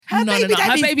No.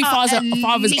 Her baby fathers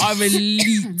are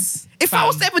elite. If I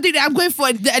was to ever do that, I'm going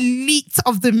for the elite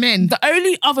of the men. The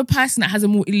only other person that has a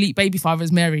more elite baby father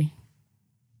is Mary.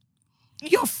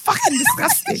 You're fucking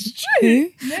disgusting. It's true.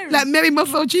 Like Mary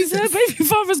Mother Jesus. Her baby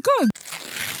father's good.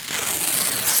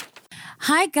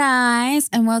 Hi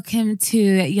guys, and welcome to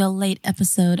your late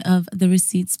episode of the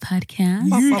Receipts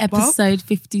Podcast, episode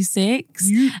 56,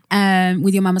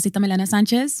 with your mamacita Milena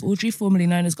Sanchez. Audrey, formerly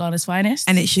known as Ghana's finest.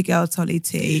 And it's your girl, Tolly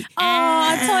T.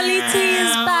 Oh, Tolly T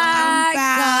is back,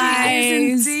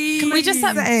 guys. We just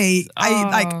have...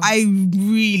 I'm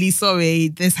really sorry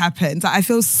this happened. I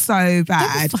feel so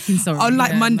bad. Fucking sorry. On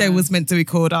Monday was meant to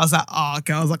record, I was like, oh,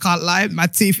 girls, I can't lie. My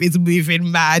tooth is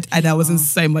moving mad. And I was in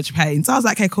so much pain. So I was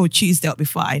like, okay, cool, Tuesday I'll be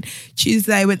fine.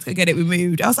 Tuesday, I went to go get it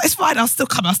removed. I was like, it's fine, I'll still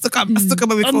come and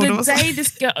record. On the day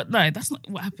this girl... No, that's not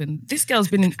what happened. This girl's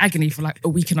been in agony for like a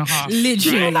week and a half.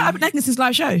 Literally. I've been agony since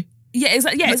live show. Yeah,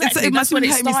 exactly. That's when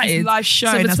it started. Live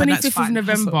show, so the 25th of fine,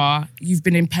 November, you've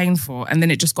been in pain for, and then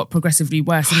it just got progressively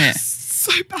worse, isn't it?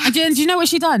 So bad. And do you know what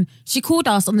she done? She called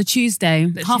us on the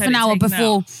Tuesday, half an hour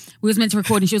before we was meant to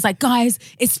record, and she was like, guys,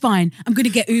 it's fine. I'm going to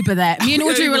get Uber there. Me and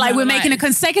Audrey were like, we're making a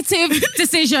consecutive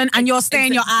decision and you're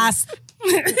staying your ass.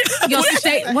 What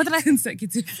did I...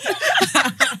 Consecutive.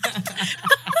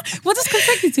 What does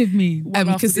consecutive mean?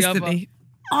 Consistently.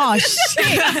 Oh,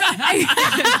 shit.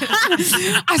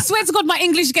 I swear to God, my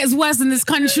English gets worse in this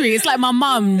country. It's like my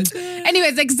mum.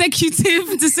 Anyways,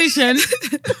 executive decision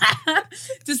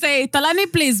to say,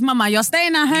 Talani, please, mama, you're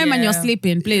staying at home and you're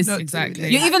sleeping, please. No, exactly.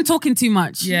 You're even talking too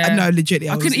much. Yeah. No, legit.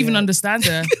 I couldn't even understand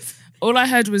her. All I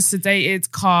heard was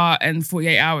sedated, car, and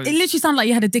 48 hours. It literally sounded like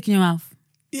you had a dick in your mouth.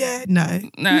 Yeah, no.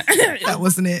 That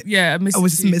wasn't it. Yeah, I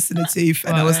was just missing a tooth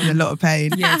and I was in a lot of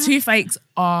pain. Yeah, toothaches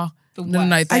are... No,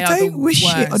 they I are don't the wish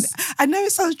worst. it on. I know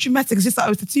it sounds dramatic. It's just like,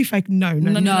 oh, it's a toothache. No.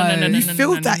 You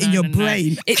feel that in your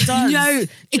brain. It does. No,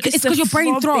 it's because your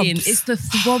brain throbs. It's the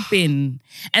throbbing.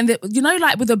 And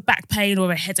like with a back pain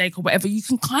or a headache or whatever, you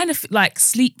can kind of like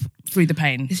sleep through the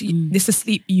pain. It's a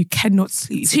sleep. You cannot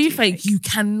sleep. Toothache, you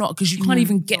cannot, because you can't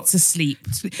even get to sleep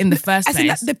in the first place.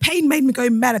 Like, the pain made me go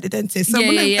mad at the dentist. So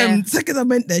when second I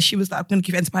went there, she was like, I'm going to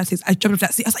give you antibiotics. I jumped off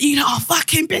that seat. I was like, you know,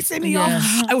 fucking pissing me off.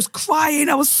 I was crying.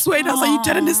 I was sweating. I was like, you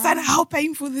don't understand how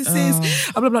painful this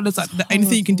is. Blah, blah, blah. It's like, the only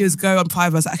thing you can do is go on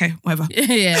private. I was like, okay, whatever.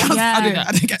 Yeah. I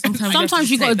didn't get it.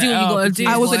 Sometimes you got to do what you got to do.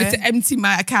 I was ready to empty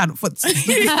my account for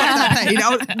that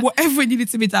pain. Whatever needed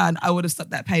to be done, I would have stopped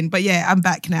that pain. But yeah, I'm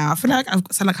back now. I feel like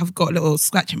I've got a little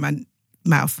scratch in my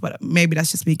mouth, but maybe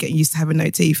that's just me getting used to having no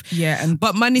teeth. Yeah,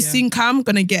 but money soon come.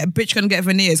 Gonna get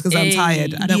veneers because I'm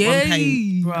tired. I don't want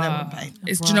pain. I don't want pain.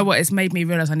 Do you know what? It's made me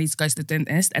realise I need to go to the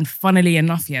dentist. And funnily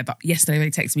enough, yesterday they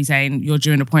texted me saying you're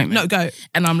due an appointment. No, go.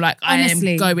 And I'm like, Honestly,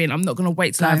 I am going. I'm not gonna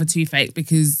wait till I have a toothache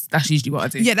because that's usually what I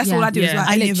do. Yeah, that's all I do. Is like,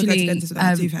 I never go to the literally dentist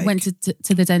without a toothache. went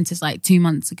to the dentist like 2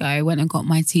 months ago. Went and got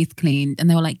my teeth cleaned, and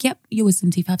they were like, "Yep, your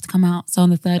wisdom teeth have to come out." So on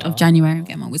the 3rd of January, I'm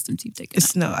getting my wisdom teeth taken.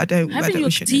 It's no, I don't. Having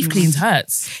your teeth cleaned hurts.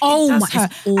 Oh my,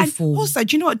 hurt. it's awful. And also,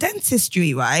 do you know what,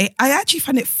 dentistry, right? I actually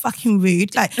find it fucking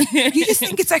rude. Like, you just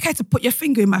think it's okay to put your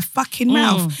finger in my fucking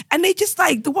mouth, and they just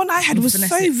like, the one I had was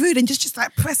so rude and just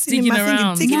like pressing in my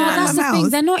finger, digging around that's my the mouth. thing.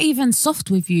 They're not even soft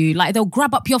with you. Like, they'll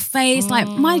grab up your face. Like,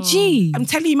 my G. I'm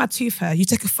telling you, my tooth hurt. You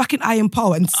take a fucking iron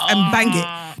pole and bang it.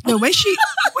 No, when she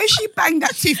banged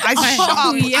that tooth, I shut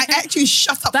up. Yeah. I actually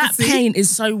shut up. That pain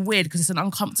is so weird because it's an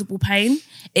uncomfortable pain.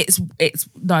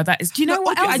 That is. Do you know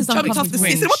what else is jumped off the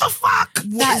seat. What the fuck?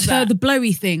 The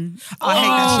blowy thing. I hate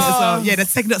that shit as well. Yeah, they're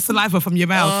taking that saliva from your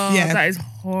mouth. Yeah, that is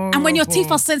horrible. And when your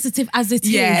teeth are sensitive as it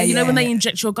is, you know when they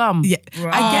inject your gum. Yeah,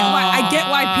 I get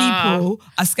why people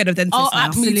are scared of dentists. Oh, now.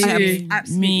 absolutely. I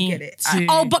absolutely get it.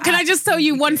 Oh, but can I just tell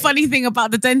you one funny thing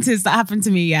about the dentist that happened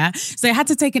to me? Yeah, so I had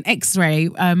to take an X-ray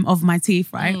of my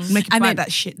teeth, right? Make you bite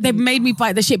that shit. They made me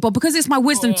bite the shit, but because it's my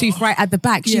wisdom tooth right at the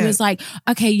back, she was like,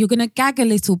 "Okay, you're gonna gag a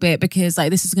little bit because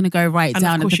like this is gonna go right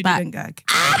down at the back." Didn't gag.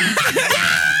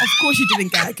 Of course you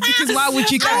didn't gag, because why would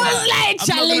you gag? I was like,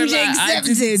 challenge accepted. I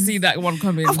didn't see that one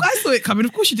coming. I saw it coming.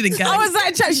 Of course you didn't gag. I was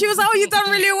like, she was like, "Oh, you done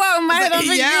really well in my head." I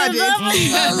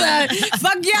was like,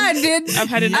 "Fuck yeah, I did."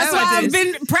 That's why I've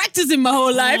been practicing my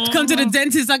whole life to come to the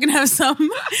dentist. I can have some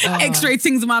X-ray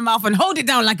things in my mouth and hold it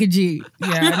down like a G.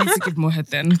 Yeah, I need to give more head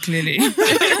then, clearly.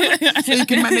 So you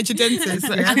can manage a dentist.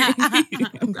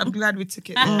 I'm glad we took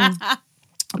it.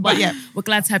 But yeah, we're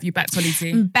glad to have you back, Tolly T.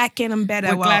 I'm back in, I'm better.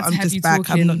 I'm just back.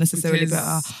 I'm not necessarily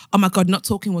better. Oh my God, not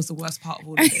talking was the worst part of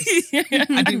all of this.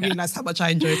 I didn't realise how much I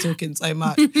enjoy talking so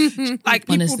much. Like,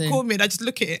 people would call me and I just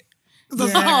look at it.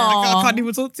 I can't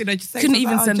even talk to you. I just say, couldn't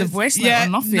even send a voice note or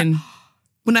nothing.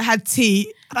 When I had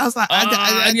tea, and I was like,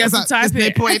 and you have to type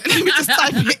it. No point. Let me just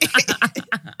type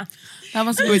it. That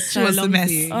was a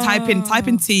mess.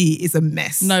 Typing tea is a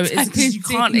mess. No, it's because you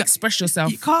can't express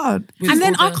yourself. You can't. And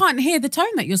then I can't hear the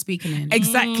tone that you're speaking in.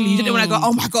 Exactly. You don't know when I go,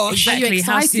 oh my gosh. Exactly. Are you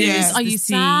excited? Are you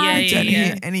sad? I don't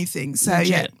hear anything. So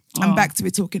I'm back to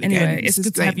it talking again. Anyway, it's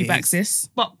good to have you back, sis.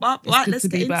 But right, let's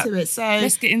get into it. So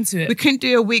let's get into it. We couldn't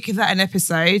do a week without an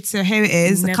episode. So here it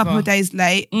is, a couple of days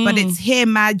late. But it's here,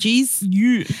 Maggies.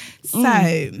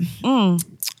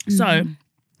 So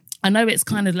I know it's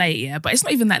kind of late, but it's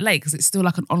not even that late because it's still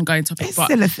like an ongoing topic. It's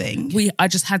still a thing. I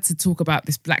just had to talk about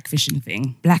this blackfishing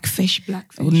thing. Blackfish.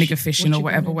 Or nigger fishing or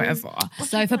whatever.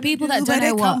 So for people that don't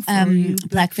know what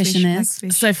blackfishing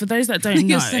is. So for those that don't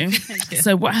know,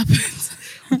 so what happens?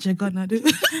 What you gonna do?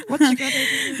 What you gonna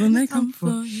do when they come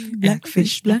for you?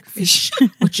 Blackfish.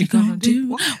 What you gonna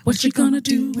do? What you gonna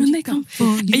do when they come for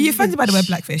you? Are you offended by the word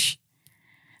blackfish?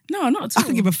 No, not at all. I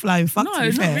could give a flying fuck. No,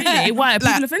 not really. Why are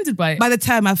people offended by it? By the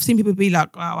term, I've seen people be like,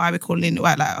 oh, why are we calling it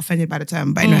offended by the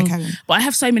term? But anyway, Karen. But I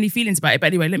have so many feelings about it. But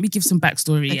anyway, let me give some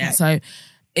backstory. Okay. Yeah, so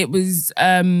it was,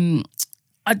 I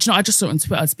just saw it on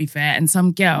Twitter, to be fair, and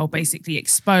some girl basically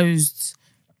exposed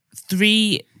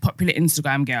 3 popular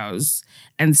Instagram girls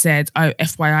and said, oh,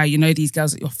 FYI, you know, these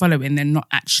girls that you're following, they're not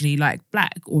actually like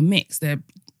black or mixed. They're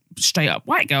straight up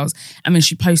white girls. And then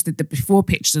she posted the before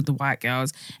pictures of the white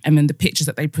girls and then the pictures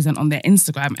that they present on their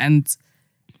Instagram. And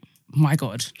my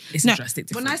God, it's a drastic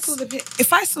difference. When I saw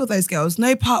if I saw those girls,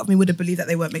 no part of me would have believed that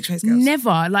they weren't mixed race girls.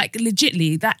 Never. Like,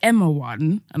 legitly, that Emma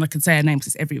one, and I can say her name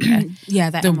because it's everywhere.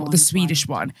 The Swedish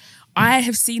one. I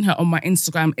have seen her on my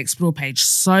Instagram Explore page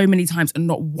so many times and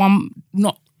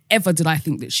not ever did I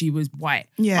think that she was white.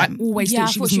 Yeah. I always thought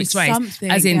she was mixed race.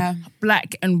 As in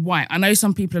black and white. I know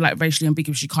some people are like racially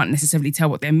ambiguous, you can't necessarily tell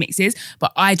what their mix is,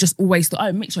 but I just always thought,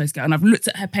 oh, mixed race girl. And I've looked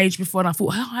at her page before and I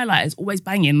thought her highlight is always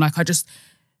banging. Like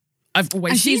I've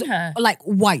always seen her. Like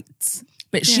white.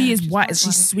 But she is white.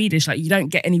 She's Swedish. Like, you don't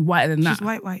get any whiter than that.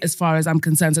 She's white. As far as I'm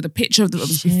concerned. So the picture of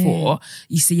before,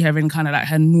 you see her in kind of like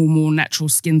her normal, natural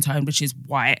skin tone, which is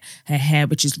white. Her hair,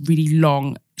 which is really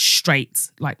long,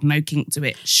 straight, like no kink to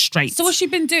it, straight. So what's she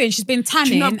been doing? She's been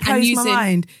tanning. Do not close my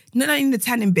mind. Not in the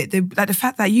tanning bit, the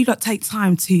fact that you lot take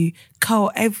time to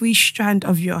curl every strand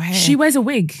of your hair. She wears a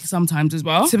wig sometimes as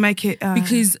well. To make it...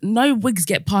 because no wigs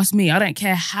get past me. I don't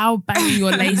care how banging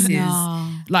your lace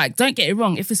is. Like, don't get it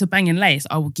wrong. If it's a banging lace,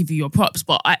 I will give you your props.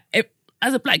 But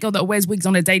as a black girl that wears wigs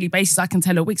on a daily basis, I can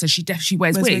tell her wigs. So she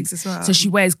wears wigs as well. So she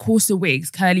wears coarser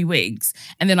wigs, curly wigs.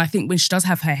 And then I think when she does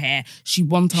have her hair, she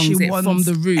wontons it from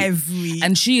the root.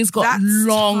 And she has got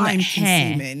long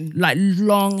hair. Like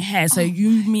long hair. So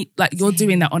you're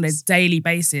doing that on a daily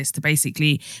basis to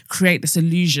basically create this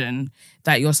illusion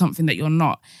that you're something that you're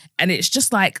not. And it's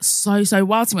just like so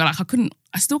wild to me. Like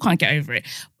I still can't get over it.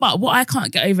 But what I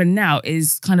can't get over now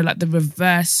is kind of like the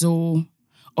reversal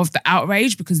of the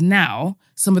outrage, because now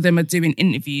some of them are doing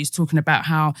interviews talking about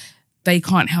how they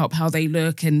can't help how they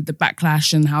look and the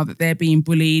backlash and how that they're being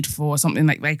bullied for something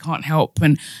like they can't help.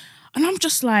 And I'm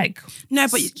just like, no,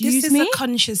 but this is a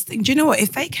conscious thing. Do you know what?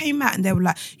 If they came out and they were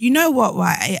like, you know what,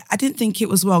 right? I didn't think it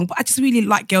was wrong, but I just really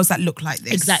like girls that look like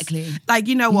this. Exactly. Like,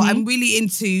 you know what? I'm really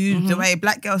into the way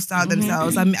black girls style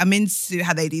themselves. I'm into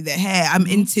how they do their hair. I'm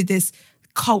into this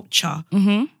culture.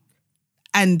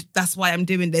 And that's why I'm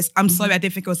doing this. I'm sorry, I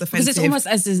didn't think it was offensive. Because it's almost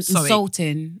as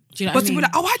insulting. Do you know what I mean?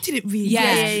 But like, I didn't really.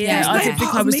 Yeah. I didn't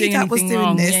think I was doing anything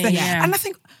wrong. This. And I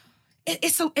think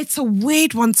it's a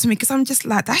weird one to me because I'm just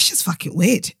like, that's just fucking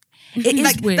weird. It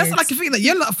is weird. That's like a thing that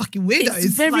you're not a fucking weirdo. It's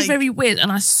very, very weird. And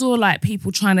I saw like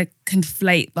people trying to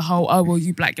conflate the whole, oh, well,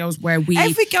 you black girls wear weave.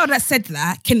 Every girl that said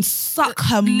that can suck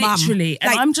her mum. Literally.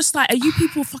 And I'm just like, are you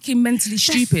people fucking mentally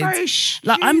stupid? So stupid.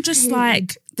 Like, I'm just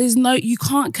like, you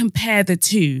can't compare the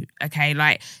two, okay?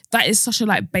 Like, that is such a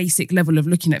like basic level of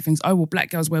looking at things. Oh, well, black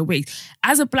girls wear wigs.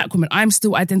 As a black woman, I'm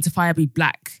still identifiably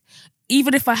black.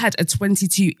 Even if I had a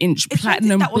 22-inch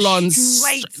platinum blonde,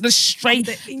 the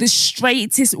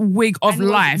straightest wig of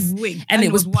life, and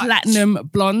it was platinum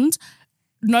blonde,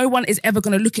 no one is ever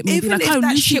going to look at me and be like, oh,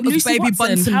 Lucy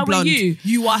Watson, how are you?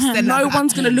 You are still no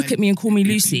one's going to look at me and call me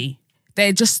Lucy.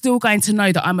 They're just still going to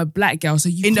know that I'm a black girl. So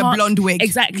you in the blonde wig.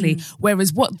 Exactly.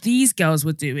 Whereas what these girls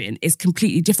were doing is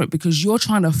completely different because you're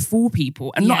trying to fool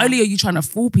people. And not only are you trying to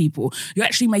fool people, you're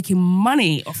actually making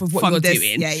money off of what you're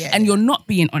doing. And you're not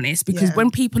being honest because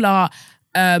when people are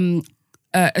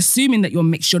assuming that you're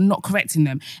mixed, you're not correcting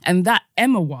them. And that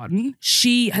Emma one,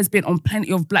 she has been on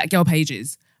plenty of black girl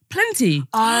pages. Plenty.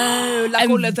 Oh, like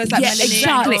all of those like melanin.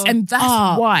 Exactly. And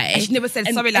that's why. And she never said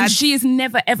sorry, lad. And she has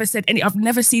never ever said any. I've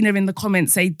never seen her in the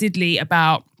comments say diddly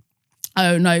about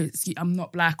oh no, I'm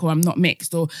not black or I'm not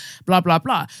mixed or blah, blah,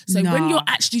 blah. So when you're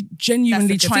actually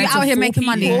genuinely trying to out here making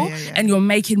money and you're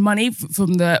making money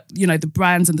from the, you know, the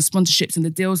brands and the sponsorships and the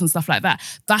deals and stuff like that,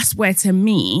 that's where, to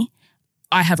me,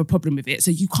 I have a problem with it. So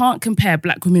you can't compare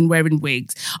black women wearing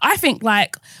wigs. I think,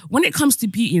 like, when it comes to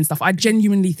beauty and stuff, I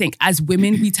genuinely think as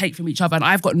women, we take from each other, and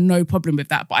I've got no problem with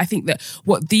that. But I think that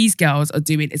what these girls are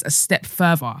doing is a step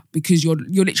further, because you're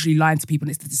literally lying to people,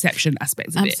 and it's the deception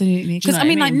aspect of it. Absolutely. Because I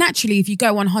mean, like, naturally, if you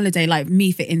go on holiday, like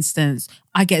me, for instance,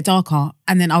 I get darker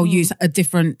and then I'll use a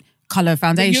different colour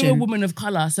foundation. But you're a woman of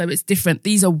colour, so it's different.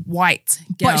 These are white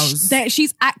girls. But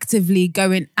she's actively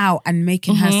going out and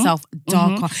making herself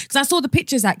darker. Because I saw the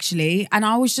pictures, actually, and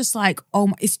I was just like,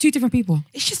 oh, it's two different people.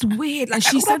 It's just weird. Like, and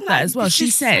she said that as well. She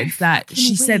said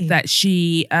that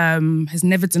she has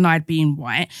never denied being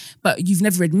white, but you've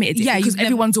never admitted it. Yeah, because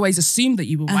everyone's always assumed that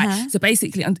you were white. So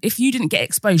basically, if you didn't get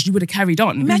exposed, you would have carried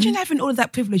on. Imagine having all of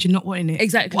that privilege and not wanting it.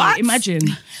 Exactly. What? Imagine.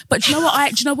 But do you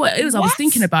know what it was? I was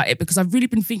thinking about it, because I've really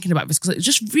been thinking about this, because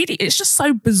it's just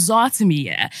so bizarre to me,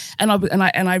 yeah. And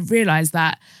I realised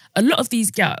that a lot of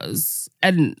these girls,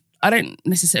 and I don't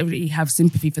necessarily have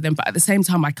sympathy for them, but at the same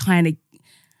time, I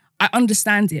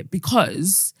understand it,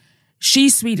 because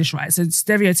she's Swedish, right? So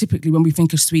stereotypically, when we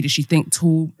think of Swedish, you think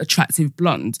tall, attractive,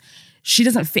 blonde. She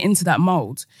doesn't fit into that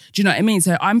mold. Do you know what I mean?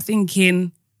 So I'm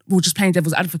thinking, well, just playing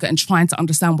devil's advocate and trying to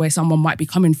understand where someone might be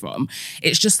coming from.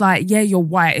 It's just like, yeah, you're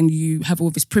white and you have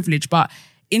all this privilege, but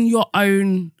in your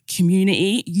own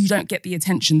community, you don't get the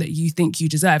attention that you think you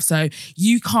deserve. So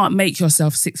you can't make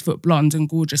yourself 6 foot blonde and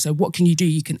gorgeous. So what can you do?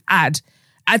 You can add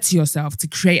to yourself to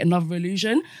create another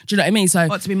illusion. Do you know what I mean? So,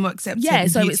 or to be more accepted. Yeah,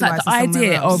 so it's like the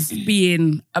idea of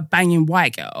being a banging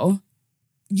white girl,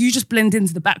 you just blend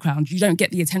into the background. You don't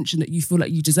get the attention that you feel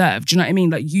like you deserve. Do you know what I mean?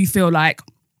 Like, you feel like,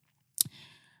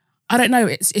 I don't know,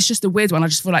 it's just a weird one. I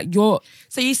just feel like you're...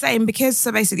 So you're saying, because,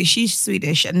 so basically she's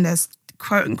Swedish and there's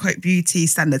quote unquote beauty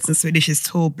standards, and Swedish is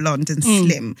tall, blonde and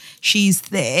slim. She's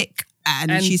thick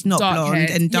and she's not blonde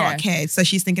and dark haired. So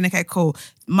she's thinking, okay, cool.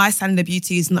 My standard of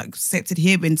beauty is not accepted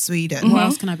here in Sweden. What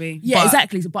else can I be? Yeah,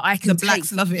 exactly. But I can the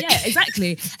blacks love it. Yeah,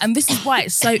 exactly. And this is why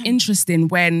it's so interesting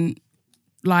when,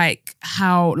 like,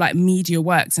 how like media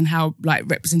works and how like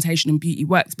representation in beauty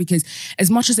works, because as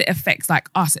much as it affects like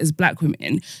us as black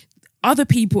women,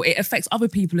 it affects other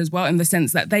people as well, in the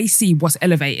sense that they see what's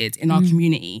elevated in our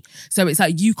community. So it's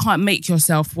like, you can't make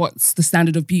yourself what's the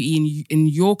standard of beauty in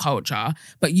your culture,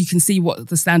 but you can see what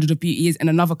the standard of beauty is in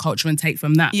another culture and take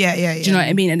from that. Yeah. Do you know what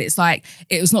I mean? And it's like,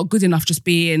 it was not good enough just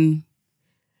being...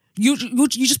 You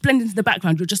just blend into the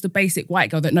background. You're just a basic white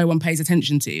girl that no one pays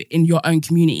attention to in your own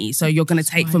community. So you're going to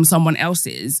take from someone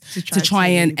else's to try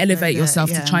and elevate yourself,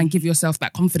 to try and give yourself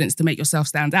that confidence to make yourself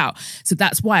stand out. So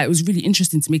that's why it was really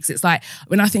interesting to me, because it's like,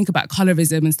 when I think about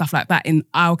colorism and stuff like that in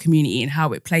our community and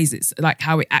how it plays, it's like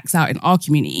how it acts out in our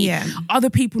community. Other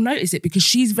people notice it, because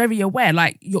she's very aware.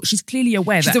 Like, she's clearly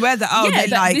aware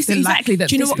that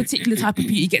this particular type of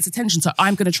beauty gets attention. So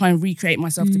I'm going to try and recreate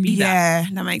myself to be that. Yeah,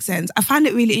 that makes sense. I find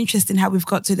it really interesting how we've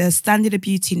got to the standard of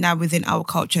beauty now within our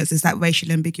cultures is that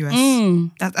racially ambiguous.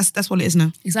 That's what it is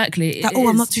now. Exactly. Like,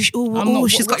 I'm not too sure.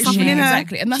 She's got something in her.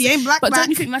 Exactly. And she ain't black. But don't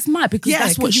you think that's mad? Because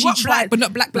that's what she tried. Black, but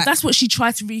not black. But that's what she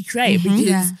tried to recreate.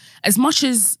 Because as much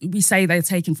as we say they're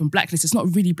taken from Blacklist, it's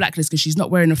not really Blacklist, because she's not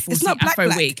wearing a 40 Afro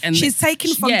wig. And she's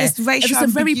taken from this racial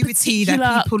ambiguity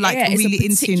that people like really into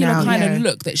now. It's a particular kind of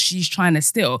look that she's trying to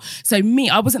steal. So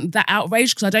I wasn't that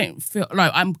outraged, because I don't feel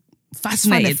like I'm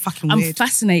fascinated. I'm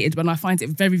fascinated, but I find it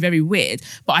very, very weird.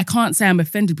 But I can't say I'm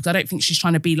offended, because I don't think she's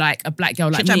trying to be like a black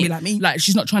girl like me. Like,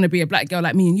 she's not trying to be a black girl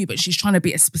like me and you, but she's trying to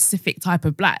be a specific type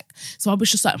of black. So I was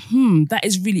just like, that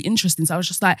is really interesting. So I was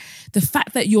just like, the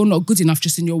fact that you're not good enough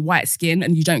just in your white skin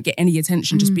and you don't get any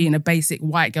attention just being a basic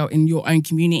white girl in your own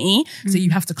community, so you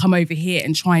have to come over here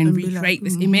and try and recreate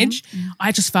this image.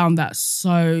 I just found that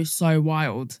so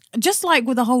wild. Just like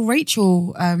with the whole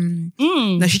Rachel.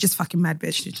 No, she's just fucking mad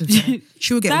bitch.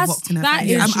 She will get whopped in her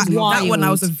face. That one I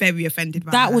was very offended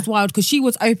by. That was wild, because she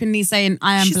was openly saying,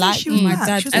 I am black, my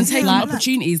dad and taking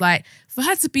opportunities. Like, for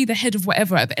her to be the head of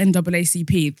whatever at the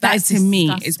NAACP, that to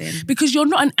me is because you're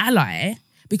not an ally.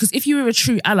 Because if you were a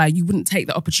true ally, you wouldn't take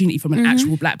the opportunity from an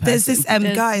actual black person. There's this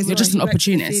guy. You're just an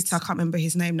opportunist. I can't remember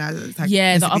his name now. Like,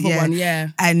 the other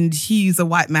one, And he's a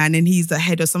white man, and he's the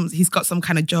head of he's got some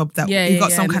kind of job that he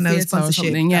got some kind of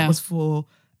sponsorship that was for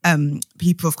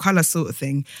people of colour sort of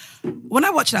thing. When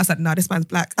I watched it, I was like, no, this man's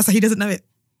black. I was like, he doesn't know it.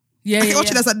 I watched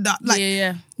it, I was like, no.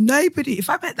 Like, nobody, if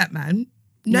I met that man,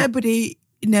 nobody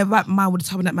in their right mind would have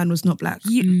told me that man was not black.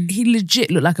 He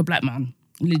legit looked like a black man.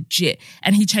 legit.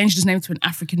 And he changed his name to an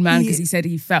African man because he said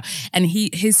he felt. And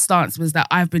his stance was that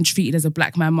I've been treated as a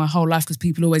black man my whole life because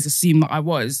people always assume that I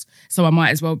was. So I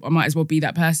might as well be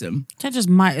that person. I just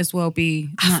might as well be.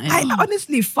 I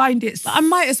honestly find it. I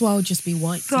might as well just be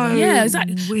white. So yeah,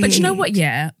 exactly. weird. But you know what?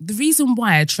 Yeah, the reason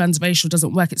why transracial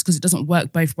doesn't work is because it doesn't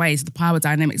work both ways. The power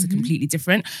dynamics are completely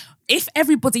different. If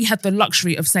everybody had the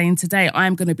luxury of saying today,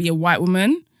 I'm going to be a white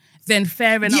woman, then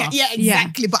fair enough. Yeah,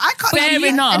 exactly. But I can't. Fair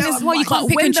enough. And you can't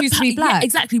pick and choose to be black. Yeah,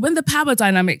 exactly. When the power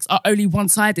dynamics are only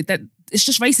one-sided, that it's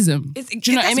just racism.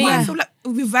 Do you know what I mean? I feel like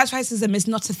reverse racism is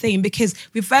not a thing because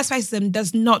reverse racism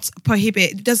does not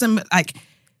prohibit. It doesn't like.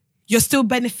 You're still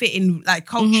benefiting, like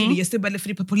culturally, you're still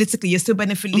benefiting politically, you're still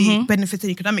benefiting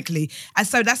economically. And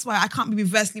so that's why I can't be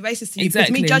reversely racist to you. Because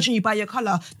me judging you by your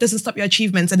colour doesn't stop your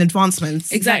achievements and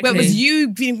advancements. Exactly. Whereas you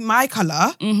being my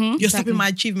colour, you're stopping my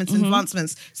achievements and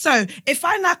advancements. So if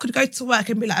I now could go to work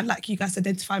and be like, I'd like you guys to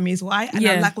identify me as white, and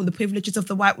I like all the privileges of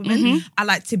the white woman, I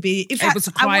like to be, in fact, able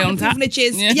to cry I want the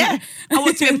privileges. I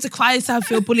want to be able to cry and I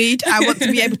feel bullied. I want to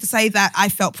be able to say that I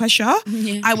felt pressure.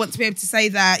 I want to be able to say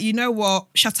that, you know what,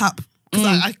 shut up.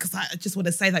 Because I just want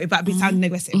to say that without sounding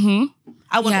aggressive.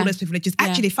 I want all those privileges.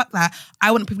 Actually, fuck that.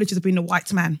 I want the privileges of being a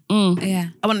white man. Yeah.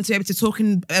 I want to be able to talk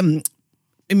in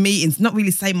meetings, not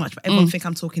really say much, but everyone think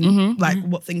I'm talking like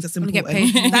what things are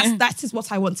important. That is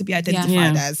what I want to be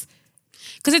identified as.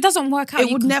 Because it doesn't work out.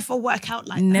 It would never work out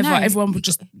like never. that. Never. Everyone would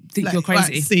just think you're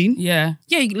crazy. Like, seen? Yeah.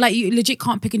 Yeah, like you legit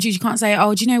can't pick and choose. You can't say,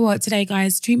 oh, do you know what, today,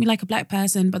 guys, treat me like a black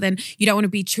person, but then you don't want to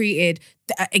be treated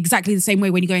exactly the same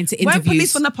way when you go into interviews. When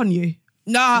police run up on you.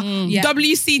 Nah,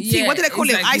 WCT. What do they call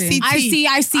it? ICT.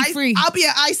 IC3. I'll be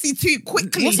at IC2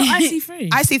 quickly. What's IC3?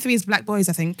 IC3 is black boys,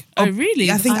 I think. Oh, really?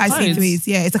 Yeah, I think IC3 is.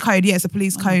 Yeah, it's a code. Yeah, it's a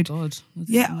police code. Oh, God.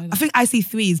 I think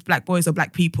IC3 is black boys or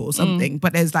black people or something,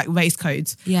 but there's like race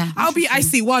codes. Yeah. I'll be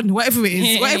IC1, whatever it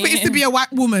is. Whatever it is to be a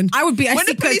white woman. I would be IC when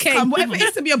the police come, whatever it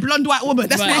is to be a blonde white woman.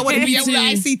 That's what I want to be.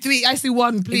 IC3,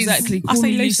 IC1, please. Exactly. Call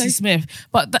me Lucy Smith.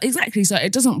 But exactly, so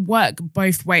it doesn't work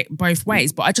both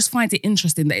ways. But I just find it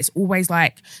interesting that it's always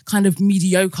like kind of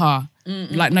mediocre,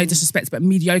 like no disrespect, but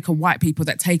mediocre white people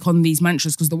that take on these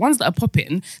mantras, because the ones that are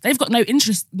popping, they've got no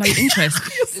interest. Do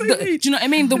you know what I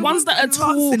mean? The ones that are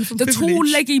tall, tall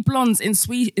leggy blondes in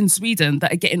Sweden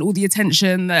that are getting all the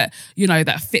attention, that, you know,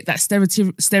 that fit that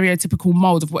stereotypical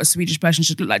mold of what a Swedish person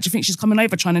should look like. Do you think she's coming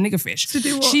over trying to nigger fish?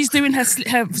 She's doing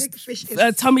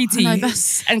her tummy tea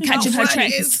and catching her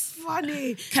tricks.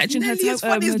 Funny. Catching her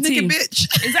funny as nigger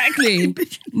bitch. Exactly.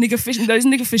 Nigger fish, those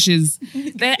nigger fishes.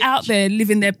 They're out there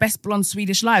living their best blonde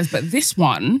Swedish lives. But this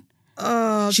one,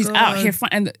 she's out here.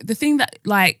 And the thing that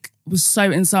like was so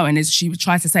insulting is she would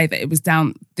try to say that it was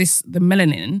down the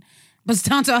melanin was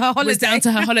down to her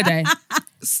holiday.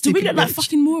 Do we look like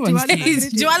fucking morons?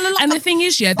 Do I look like and the thing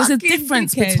is, there's a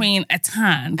difference between a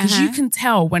tan, because you can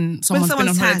tell when someone's been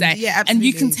on holiday, and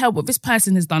you can tell what this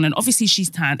person has done. And obviously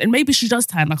she's tanned, and maybe she does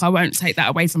tan. Like, I won't take that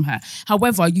away from her.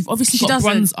 However, you've obviously got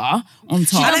bronzer on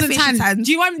top. She doesn't tan.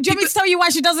 Do you want me to tell you why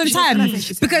she doesn't tan?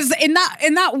 Because in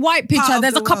that white picture,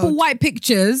 there's a couple white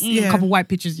pictures. A couple white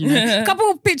pictures, you know. A couple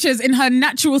of pictures in her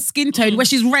natural skin tone where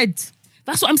she's red.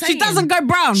 That's what I'm saying. She doesn't go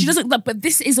brown. She doesn't. But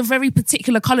this is a very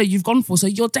particular color you've gone for. So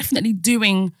you're definitely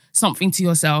doing something to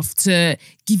yourself to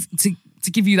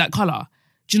give you that color.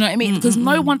 Do you know what I mean? Because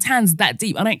no one tans that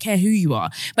deep. I don't care who you are.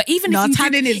 But even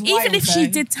if she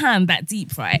did tan that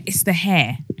deep, right? It's the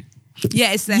hair.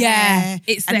 Yeah, it's the hair.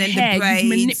 It's the hair. You've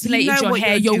manipulated your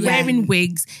hair. You're wearing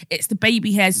wigs. It's the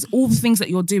baby hairs. It's all the things that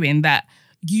you're doing that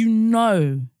you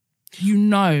know.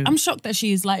 I'm shocked that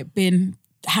she's like been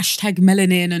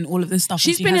 #melanin and all of this stuff.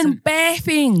 She's been in bare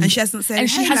things, and she hasn't said. And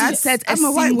she hasn't said a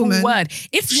single word.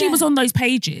 If she was on those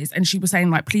pages and she was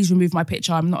saying like, "Please remove my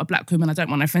picture. I'm not a black woman. I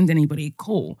don't want to offend anybody."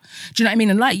 Cool. Do you know what I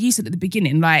mean? And like you said at the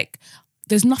beginning, like,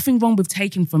 there's nothing wrong with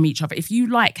taking from each other. If you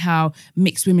like how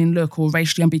mixed women look or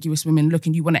racially ambiguous women look,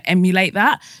 and you want to emulate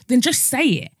that, then just say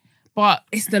it. But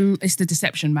it's the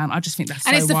deception, man. I just think that's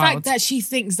so wild. And it's the fact that she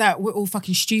thinks that we're all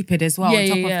fucking stupid as well. On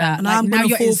top of that, like, now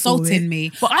you're insulting me.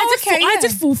 But I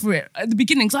did fall for it at the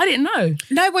beginning because I didn't know.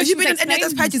 No, but you've been in any of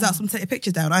those pages out, some take your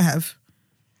pictures down. I have.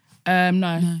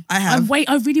 No. I have.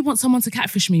 I really want someone to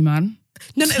catfish me, man.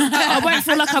 No, I won't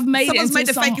feel like I've made it. Someone's made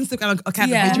a fake Instagram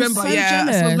account of me. Do you remember?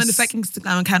 Someone's made a fake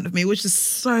Instagram account of me, which is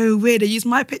so weird. They used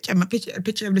my picture, a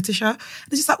picture of Letitia.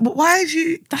 It's just like, why have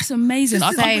you? That's amazing.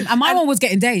 And my one was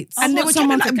getting dates. And they were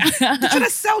trying to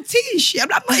sell tea and shit. I'm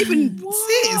not even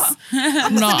serious.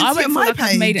 I won't feel like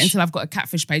I've made it until I've got a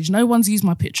catfish page. No one's used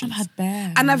my pictures. I've had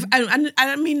bare. And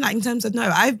I mean, like, in terms of,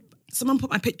 someone put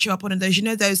my picture up on those, you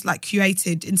know, those like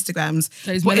curated Instagrams.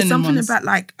 But it's something ones. about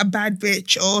like a bad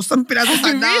bitch or something. I was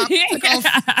like, nah.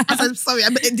 I said, sorry. I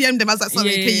DM'd them. I was like,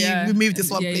 sorry, can you remove this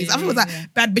one, please? I think it was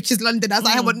like Bad Bitches London. I was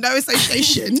like, I want no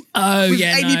association with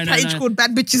any page called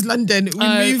Bad Bitches London.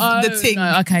 Remove the thing.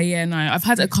 No, okay, yeah, no. I've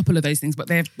had a couple of those things, but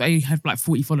they have like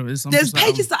 40 followers. There's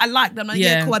pages that I like. I'm like,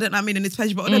 yeah, cool. I don't know what I mean in this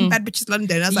page, but all them Bad Bitches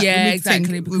London. I was like,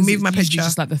 remove my picture.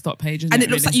 Just like the thought page, and it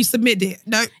looks like you submitted it.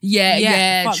 No,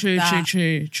 true.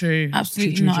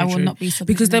 Absolutely not. I will not be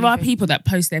submitting because there are people that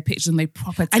post their pictures and they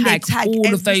proper tag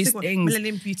all of those things.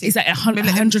 It's like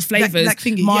 100 flavors.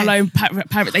 Marlo,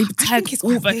 Parrot, they tag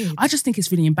all of it. I just think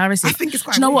it's really embarrassing. I think it's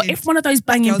quite. Do you know what? If one of those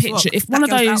banging pictures, if one of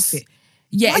those.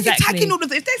 Yeah, why exactly. are you tagging all of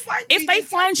them? If they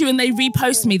find you and they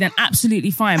repost me, then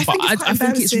absolutely fine. But I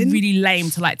think it's really lame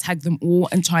to like tag them all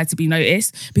and try to be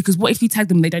noticed, because what if you tag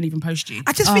them and they don't even post you?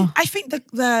 I think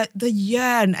the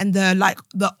yearn and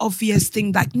the obvious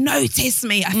thing like notice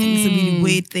me, I think it's a really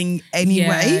weird thing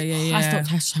anyway. Yeah. I stopped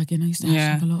hashtagging. I used to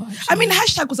hashtag a lot. Actually. I mean,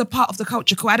 hashtag was a part of the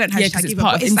culture. I don't hashtag either,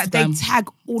 but it's like they tag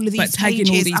all of these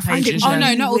pages. I find it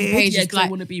not all the pages. Yeah, like, I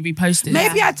want to be reposted.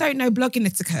 Maybe I don't know blogging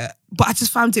etiquette, but I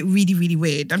just found it really, really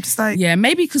weird. I'm just like,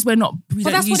 maybe because we don't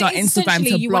use our Instagram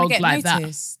to blog like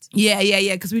noticed. that.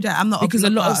 Yeah, because we don't. I'm not because a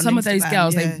lot of some of those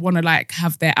girls they want to like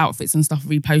have their outfits and stuff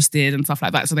reposted and stuff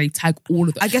like that, so they tag all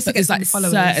of them. I guess it's like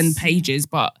certain pages,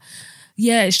 but.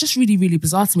 Yeah, it's just really, really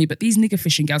bizarre to me. But these nigger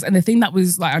fishing girls, and the thing that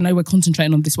was like, I know we're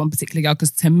concentrating on this one particular girl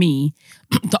because to me,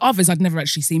 the others I'd never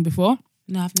actually seen before.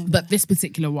 No, I've never. But this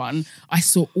particular one, I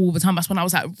saw all the time. That's when I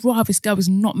was like, "Raw, this girl is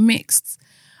not mixed.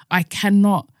 I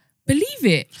cannot believe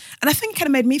it." And I think it kind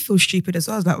of made me feel stupid as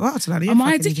well. I was like, "Wow, am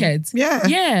I a dickhead?"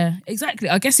 Yeah, exactly.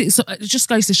 I guess it just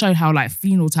goes to show how like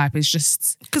phenotype is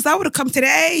just because I would have come to the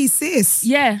hey sis.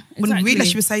 Yeah, exactly. When really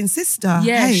she was saying sister.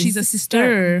 Yeah, hey, she's a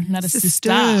sister, not a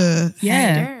sister.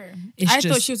 Yeah. I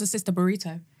thought she was a sister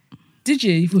burrito. Did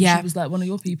you? You thought she was like one of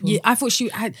your people? Yeah, I thought she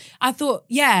had. I thought,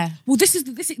 yeah. Well, this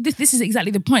is exactly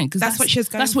the point because that's what she was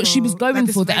going for. That's what she was going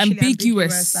like for. The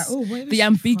ambiguous, the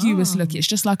ambiguous look. It's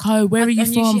just like, oh, where are you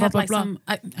from? Blah blah blah.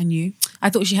 I knew. I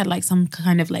thought she had like some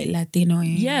kind of like Latino.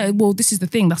 Yeah. Well, this is the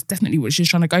thing. That's definitely what she was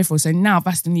trying to go for. So now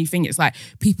that's the new thing. It's like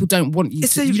people don't want you.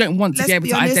 You don't want to be able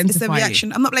to identify. It's the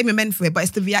reaction. I'm not blaming men for it, but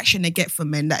it's the reaction they get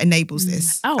from men that enables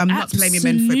this. I'm not blaming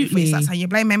men for it. That's how you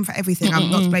blame men for everything.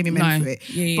 I'm not blaming men for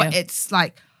it. But it's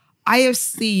like. I have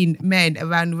seen men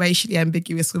around racially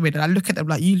ambiguous women and I look at them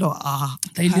like, you lot are...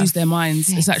 They lose their minds.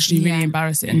 It's actually really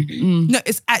embarrassing. No,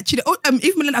 it's actually...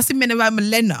 even Milena, I've seen men around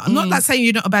Milena. I'm not like saying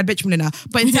you're not a bad bitch, Milena,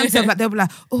 but in terms of like, they'll be like,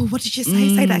 oh, what did you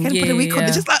say? Say that again, put a week on.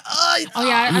 They're just like,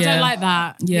 I don't like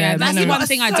that. Yeah, that's the one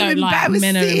thing I don't like.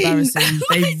 Men are embarrassing.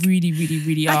 They really, really,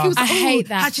 really are. I hate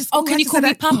that. Can you call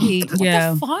me puppy? What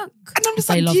the fuck? And I'm just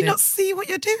like, do you not see what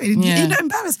you're doing? You're not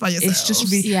embarrassed by yourself. It's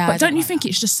just really... But don't you think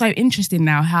it's just so interesting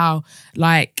now how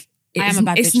like... I am a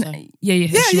bad bitch though.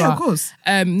 Yeah, of course.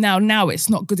 Now it's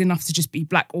not good enough to just be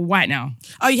black or white now.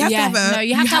 Oh, you have to have a... No,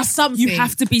 you have to have something. You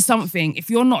have to be something. If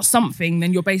you're not something,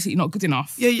 then you're basically not good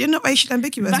enough. Yeah, you're not racially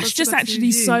ambiguous. That's just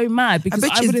actually so mad because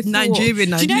I would have Nigerian.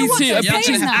 Do you know what? A bitch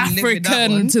is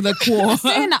African to the core.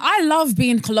 I love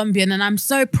being Colombian and I'm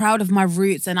so proud of my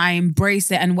roots and I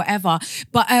embrace it and whatever.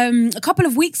 But a couple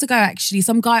of weeks ago, actually,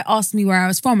 some guy asked me where I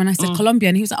was from and I said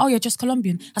Colombian. He was like, oh, you're just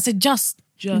Colombian. I said,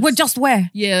 we're just where?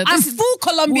 Yeah. I'm full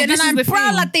Colombian and I'm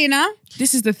proud Latina.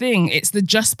 This is the thing. It's the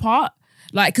just part.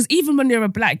 Like, because even when you're a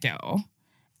black girl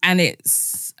and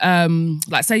it's,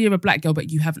 like, say you're a black girl, but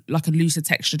you have like a looser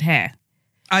textured hair.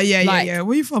 Oh, yeah.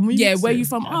 Where are you from? Where are you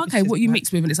from? Oh, okay, what you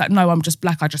mixed with? And it's like, no, I'm just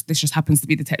black. This just happens to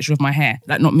be the texture of my hair.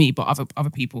 Like, not me, but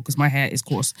other people, because my hair is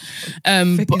coarse.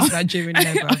 Nigerian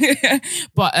hair,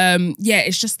 But,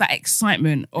 it's just that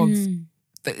excitement of,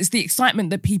 it's the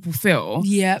excitement that people feel.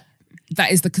 Yep. That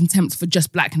is the contempt for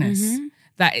just blackness.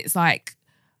 That it's like,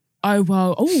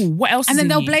 what else? And then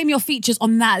they'll blame your features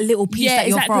on that little piece that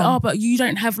you're from. Oh, but you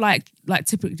don't have like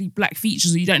typically black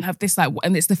features, or you don't have this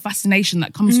and it's the fascination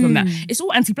that comes from that. It's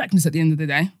all anti-blackness at the end of the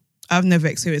day. I've never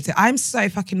experienced it. I'm so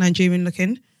fucking Nigerian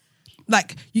looking.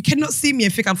 Like, you cannot see me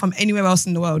and think I'm from anywhere else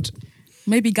in the world.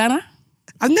 Maybe Ghana.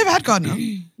 I've never had Ghana.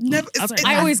 Never.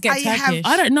 I always get Turkish.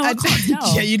 I don't know. I can't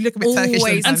tell. Yeah, you look a bit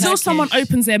Turkish. Until someone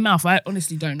opens their mouth, I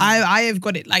honestly don't know. I have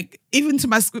got it, like, even to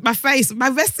my face, my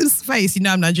Western face, you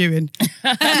know I'm Nigerian.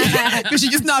 Because you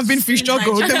just know I've been through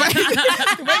struggle.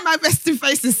 The way my Western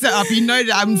face is set up, you know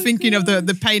that I'm thinking of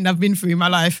the pain I've been through in my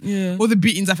life. Yeah. All the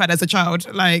beatings I've had as a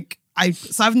child. Like,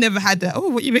 I've never had that. Oh,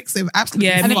 what you mixing? Absolutely.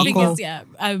 Yeah, And the thing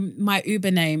is, my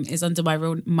Uber name is under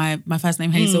my first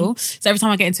name, Hazel. So every time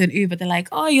I get into an Uber, they're like,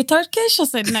 "Oh, you're Turkish?" I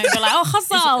said, "No." They're like, "Oh,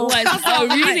 Hazel." Oh,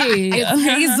 really? It's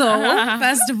Hazel.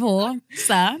 First of all,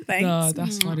 sir. Thanks. Oh,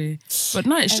 that's funny. But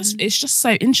no, it's just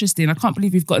so interesting. I can't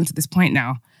believe we've gotten to this point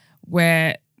now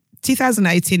where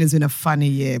 2018 has been a funny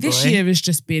year. This year has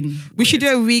just been. We should do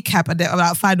a recap of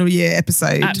our final year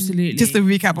episode. Absolutely, just a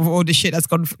recap of all the shit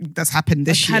that's happened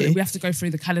this year. We have to go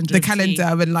through the calendar. And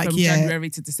from January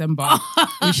to December.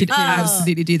 We should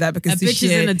absolutely do that because this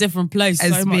year is in a different place.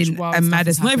 Has so been much a mad.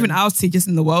 It's not even our tea, just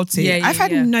in the world tea. I've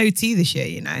had no tea this year.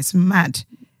 It's mad.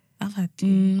 I've had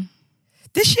tea.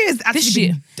 This year has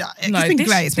actually been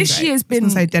great. This year's been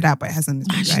so dead out, but it hasn't.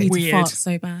 It's been great. Weird.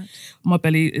 So bad. My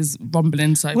belly is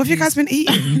rumbling. So what have you guys been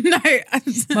eating? No,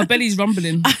 my belly's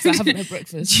rumbling. So I haven't had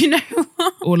breakfast. Do you know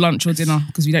what? Or lunch or dinner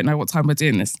because we don't know what time we're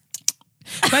doing this.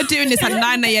 We're doing this at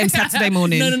 9 a.m. Saturday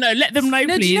morning. No. Let them know,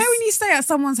 please. Do you know when you stay at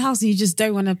someone's house and you just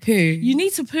don't want to poo? You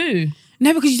need to poo.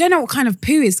 No, because you don't know what kind of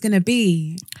poo it's going to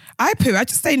be. I poo. I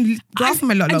just stay in the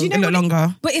bathroom a lot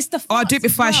longer. But it's the farts. Or I do it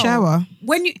before I shower.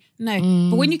 But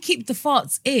when you keep the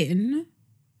farts in,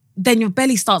 then your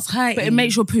belly starts hurting. But it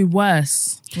makes your poo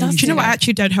worse. Do you know what? I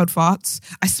actually don't hold farts.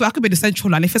 I swear I could be the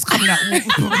central line. If it's coming out,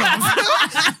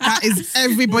 that is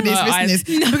everybody's business.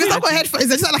 Because I've got headphones.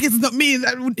 It's not like it's not me.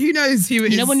 Who knows who it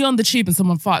is? You know when you're on the tube and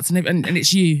someone farts and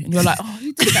it's you and you're like, oh,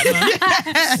 who did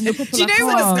that, man? Do you know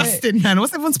what's disgusting, man?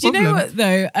 What's everyone's problem? Do you know what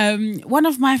though? One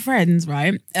of my friends,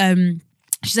 right?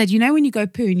 She said, you know when you go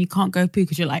poo and you can't go poo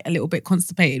because you're like a little bit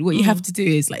constipated, what you have to do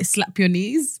is like slap your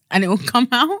knees and it will come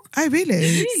out. Oh,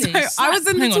 really? So I was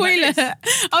in the toilet. I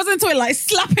was in the toilet like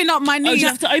slapping up my knees. Oh, you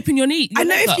have to open your knee. I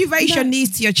know if you raise your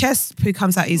knees to your chest, poo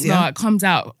comes out easier. No, it comes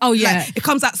out. Oh, yeah. Like, it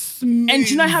comes out smooth. And do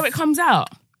you know how it comes out?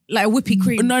 Like a whippy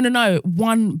cream. No.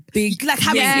 One big. Like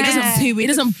how it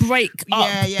doesn't break up.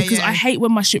 Because I hate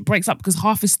when my shit breaks up because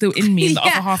half is still in me and the other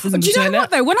half is in the toilet. Do you know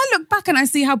what though? When I look back and I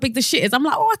see how big the shit is, I'm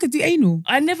like, I could do anal.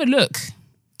 I never look.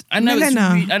 I know it's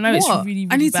really, really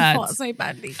I need bad. to fart so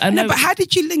badly. No, but how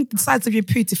did you link the sides of your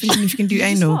poo to thinking if you can do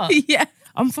anal? Yeah.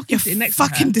 I'm fucking sitting next to her.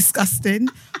 Fucking disgusting.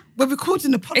 We're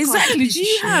recording a podcast. Exactly. Do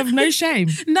you have no shame?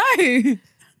 No.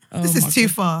 This is too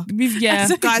far.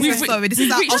 Guys, I'm sorry. This is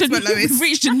our ultimate lowest. We've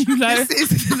reached a new low.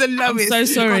 This is the lowest. I'm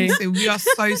so sorry. Honestly, we are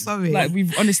so sorry. Like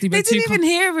we've honestly been They didn't even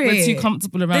hear it. We're too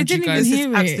comfortable around you guys. This is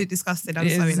absolutely disgusting. I'm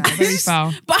sorry. Like, very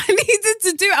foul. But I needed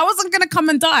to do it. I wasn't going to come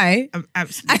and die. I'm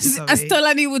absolutely sorry. As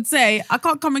Tolani would say, I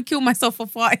can't come and kill myself for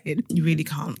farting. You really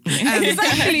can't.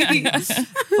 Exactly.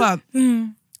 But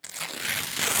in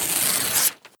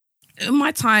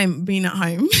my time being at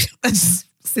home, I just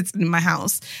sitting in my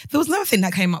house, there was another thing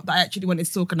that came up that I actually wanted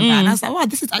to talk about. And I was like, wow,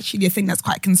 this is actually a thing that's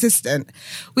quite consistent,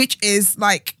 which is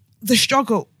like the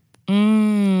struggle.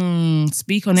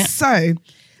 Speak on it. So,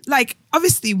 like,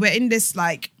 obviously we're in this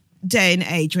like day and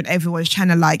age when everyone's trying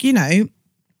to like, we're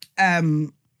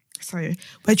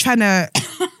trying to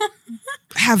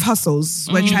have hustles.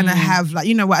 We're trying to have like,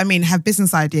 have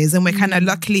business ideas. And we're kind of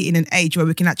luckily in an age where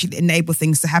we can actually enable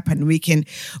things to happen. We're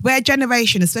a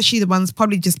generation, especially the ones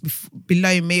probably just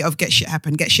below me, of get shit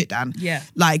happen, get shit done. Yeah.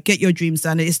 Like get your dreams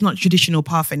done. It's not traditional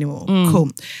path anymore.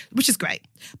 Cool. Which is great.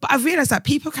 But I've realised that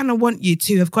people kind of want you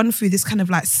to have gone through this kind of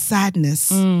like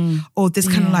sadness or this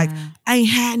kind of like, I ain't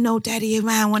had no daddy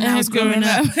around when I was growing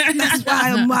up. That's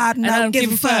why I'm wild and I don't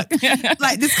give a fuck.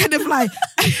 Like this kind of like,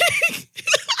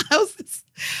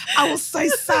 I was so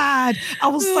sad. I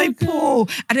was so poor.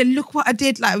 And then look what I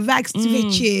did, like rags to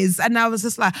riches. And I was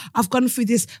just like, I've gone through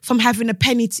this from having a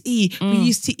penny to eat. We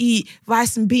used to eat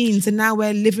rice and beans and now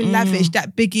we're living lavish.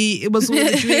 That Biggie, it was all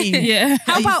a dream.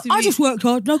 How about I just worked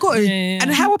hard and I got it? Yeah.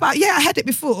 And how about, I had it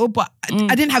before, but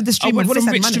I didn't have this dream. I went from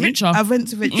rich to richer. I went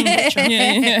to rich to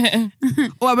richer.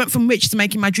 Or I went from rich to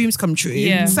making my dreams come true.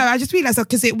 Yeah. So I just realised that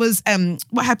because it was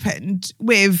what happened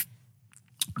with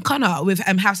Connor with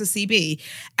House of CB,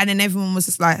 and then everyone was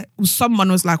just like, someone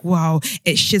was like, wow,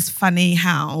 it's just funny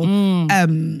how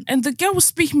and the girl was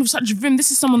speaking with such vim.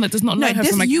 This is someone that does not know her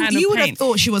from a can of paint. You would have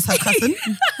thought she was her cousin.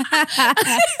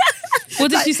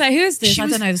 What did she say? Who is this? I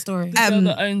don't know the story. The girl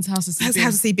that owns House of CB.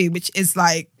 House of CB, which is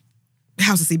like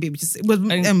House of CB, which is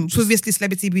previously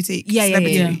Celebrity Boutique.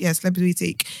 Celebrity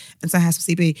Boutique. And so House of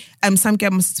CB. Some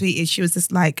girl must have tweeted, she was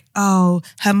just like, oh,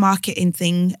 her marketing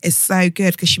thing is so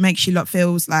good because she makes you lot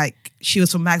feels like she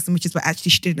was from Mags, which is what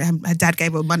actually she didn't. Her dad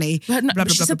gave her money.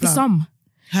 But she said the sum.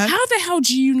 Huh? How the hell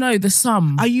do you know the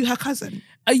sum? Are you her cousin?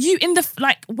 Are you in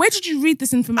the, where did you read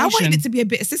this information? I wanted it to be a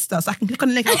bit of sister, so I can click on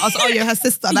the link. I was like, oh, you're her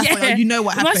sister. That's why you know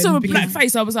what happened. When I saw a black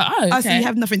face, I was like, oh, okay. Oh, so you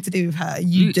have nothing to do with her.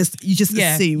 You just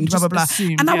assumed, blah, blah, blah.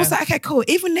 And I was like, okay, cool.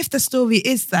 Even if the story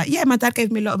is that, my dad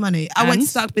gave me a lot of money. I went to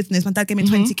start business. My dad gave me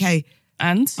 20k.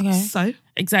 And? Okay. So?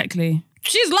 Exactly.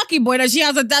 She's lucky, boy, that she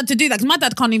has a dad to do that. Because my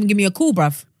dad can't even give me a call,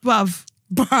 bruv.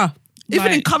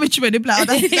 Even encouragement,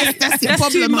 that's the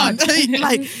problem, man.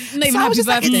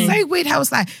 It's so weird how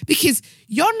it's like, because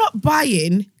you're not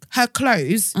buying her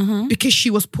clothes because she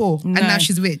was poor and now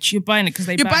she's rich. You're buying it because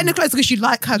you're buying the clothes because you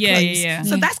like her clothes. Yeah.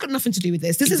 So that's got nothing to do with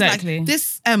this. This is like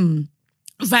this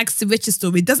rags to riches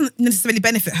story doesn't necessarily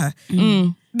benefit her.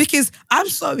 Because I'm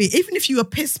sorry, even if you were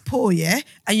piss poor, and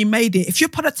you made it, if your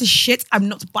product is shit, I'm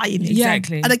not buying it.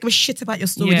 Exactly. I don't give a shit about your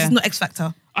story. This is not X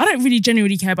Factor. I don't really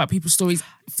genuinely care about people's stories,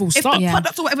 full stop. If the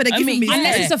product or whatever they're giving me,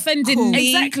 unless it's offending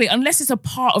me. Exactly. Unless it's a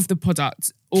part of the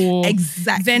product or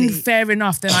then fair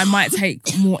enough, then I might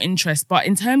take more interest. But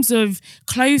in terms of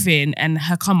clothing and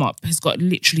her come up has got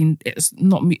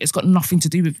it's got nothing to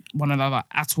do with one another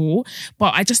at all.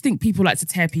 But I just think people like to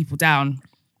tear people down.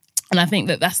 And I think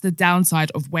that that's the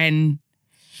downside of when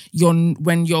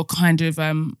you're kind of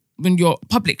when you're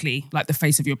publicly like the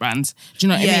face of your brand. Do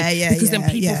you know what I mean? Because then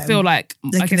people feel like,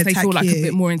 I guess they feel like a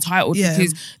bit more entitled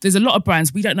because there's a lot of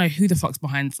brands, we don't know who the fuck's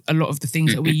behind a lot of the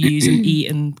things that we use and eat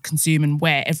and consume and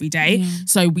wear every day.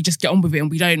 So we just get on with it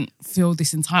and we don't feel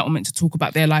this entitlement to talk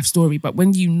about their life story. But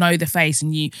when you know the face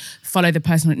and you follow the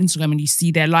person on Instagram and you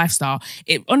see their lifestyle,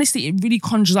 it really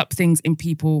conjures up things in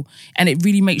people and it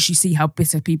really makes you see how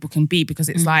bitter people can be because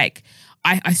it's like,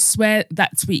 I swear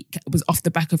that tweet was off the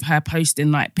back of her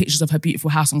posting like pictures of her beautiful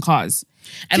house and cars.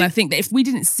 And I think that if we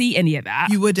didn't see any of that,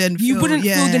 you wouldn't feel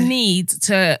the need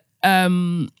to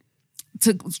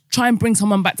try and bring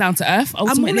someone back down to earth,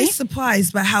 ultimately. I'm always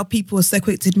surprised by how people are so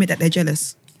quick to admit that they're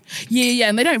jealous. Yeah,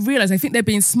 and they don't realise. I think they're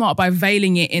being smart by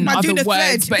veiling it in other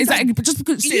words. But exactly, but just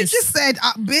because you just said,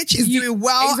 bitch is doing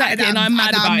well, exactly, and I'm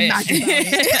mad about it.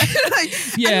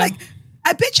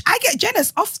 I get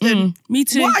jealous often. Me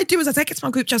too. What I do is I take it to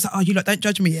my group chat. Like, oh, you lot don't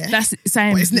judge me, That's the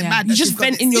same. But isn't it mad? You just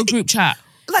vent in your group chat.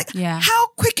 How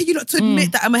quick are you not to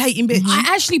admit that I'm a hating bitch?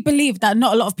 I actually believe that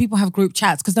not a lot of people have group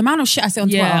chats because the amount of shit I say on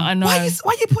Twitter. Yeah, I know. Why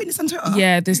are you putting this on Twitter?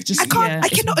 Yeah, there's just I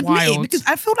cannot admit it because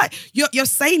I feel like you're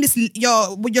saying this.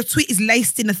 Your tweet is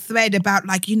laced in a thread about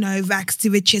rags to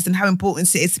riches and how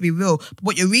important it is to be real. But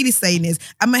what you're really saying is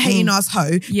I'm a hating ass hoe.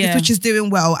 This bitch is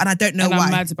doing well and I don't know why.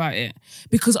 I'm mad about it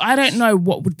because I don't know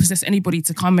what would possess anybody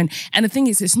to come in. And the thing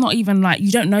is, it's not even like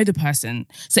you don't know the person.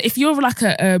 So if you're like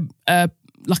a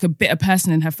bitter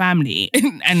person in her family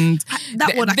and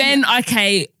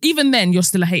even then you're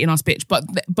still a hating ass bitch,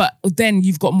 but then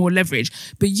you've got more leverage.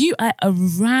 But you are a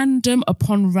random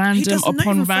upon random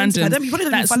upon random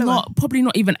that's probably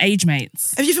not even age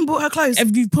mates. Have you even bought her clothes?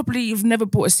 You've never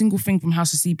bought a single thing from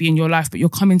House of CB in your life, but you're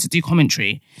coming to do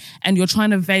commentary and you're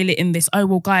trying to veil it in this, oh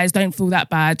well guys, don't feel that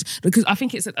bad. Because I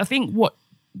think what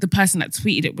the person that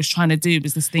tweeted it was trying to do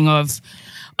was this thing of,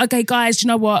 okay guys, you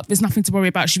know what, there's nothing to worry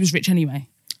about, she was rich anyway.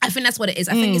 I think that's what it is.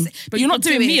 I think but you're not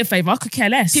doing me a favour. I could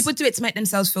care less. People do it to make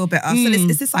themselves feel better. So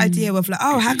it's this idea of like,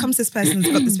 oh, how comes this person's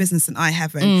got this business and I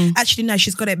haven't? Actually, no,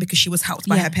 she's got it because she was helped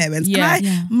by her parents. Yeah. And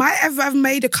I might ever have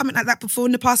made a comment like that before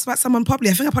in the past about someone. I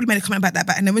think I probably made a comment about that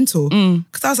back in the winter.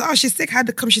 Because I was like, oh, she's sick. How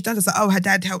come she's done this? Like, oh, her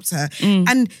dad helped her.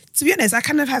 And to be honest, I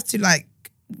kind of have to like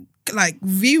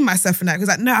view myself in that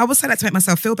because no, I was saying that to make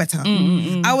myself feel better.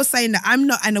 I was saying that I'm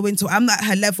not Anna Wintour, I'm not at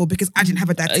her level because I didn't have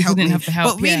a dad to help me.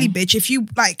 But really, bitch, if you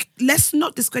let's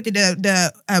not discredit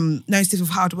the notice of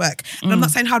hard work. And I'm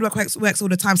not saying hard work works all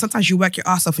the time. Sometimes you work your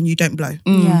ass off and you don't blow.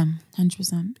 Yeah,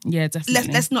 100%. Yeah,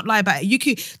 definitely. Let's not lie about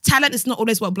it. Talent is not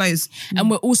always what blows. And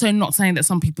we're also not saying that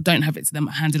some people don't have it to them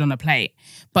handed on a plate,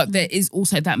 but there is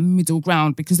also that middle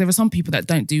ground because there are some people that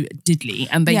don't do diddly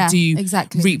and they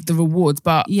reap the rewards.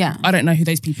 But I don't know who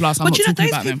those people are, so I'm not talking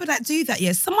about them. But those people that do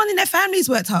that, someone in their family's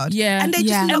worked hard. Yeah. And they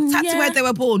just looked at to where they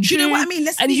were born. Do you know what I mean?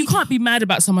 You can't be mad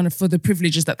about someone for the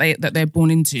privileges that they're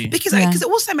born into. Because it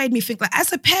also made me think, like,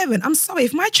 as a parent, I'm sorry,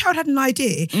 if my child had an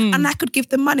idea and I could give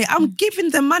them money, I'm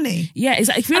giving them money. Yeah,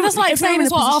 exactly. And that's like saying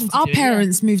as well, our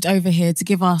parents moved over here to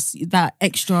give us that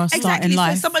extra start in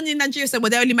life. So someone in Nigeria said, well,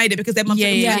 they only made it because their mum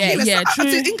said, true.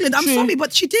 To England, I'm sorry,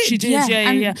 but she did. She did,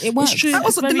 yeah. It worked. That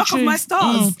was the luck of my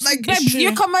stars. Like, babe,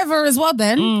 you come over as well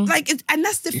then. And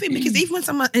that's the thing, because even when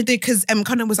someone, because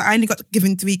Conan was like, I only got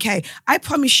given 3K. I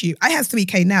promise you, I have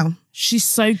 3K now. She's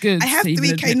so good. I have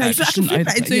 3K now. So I can flip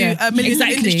that into millions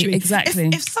industry. Exactly.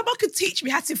 If someone could teach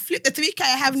me how to flip the 3K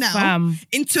I have now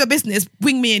into a business,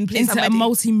 bring me in, please. Into a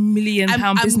multi-million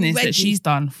pound business that she's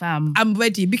done, fam. I'm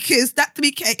ready because that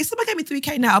 3K, if someone gave me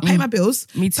 3K now, I'll pay my bills.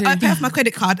 Me too. I'll pay off my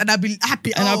credit card and I'll be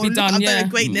happy. And I'll be done. I've done a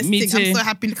greatness me thing. too. I'm so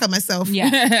happy. Look at myself.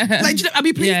 Yeah. Like, I'll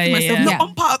be pleased with myself. Not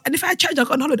on part. And if I had change, I'll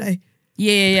go on holiday.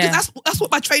 Yeah. Because that's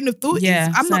what my train of thought is.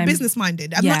 I'm not business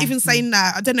minded. I'm not even saying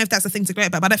that. I don't know if that's a thing to go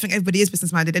about, but I don't think everybody is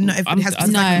business minded and not everybody has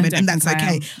business acumen, and that's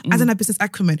okay. I don't have business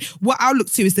acumen. What I'll look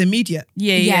to is the immediate.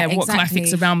 Yeah. What can I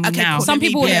fix around me now? Cool. Some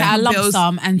people look at a lump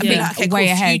sum and think way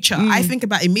ahead. Future. I think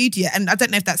about immediate, and I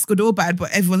don't know if that's good or bad,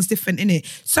 but everyone's different in it.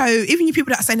 So even you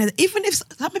people that are saying that, even if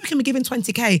maybe can be given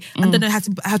 20K and don't know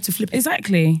how to flip it.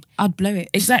 Exactly. I'd blow it.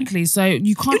 Exactly. So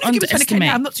you can't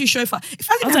underestimate. I'm not too sure if I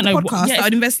didn't have the podcast,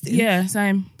 I'd invest in. Yeah,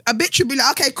 same. A bitch would be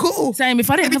like, okay, cool. Same. If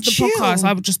I didn't have the podcast,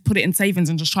 I would just put it in savings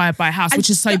and just try to buy a house, which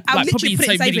is so probably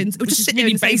so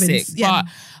really basic. But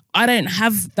I don't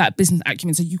have that business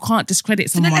acumen, so you can't discredit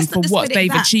someone for what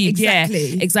they've achieved. Exactly.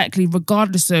 Yeah, exactly.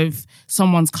 Regardless of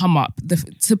someone's come up,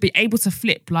 to be able to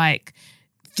flip like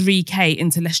 3K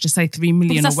into, let's just say 3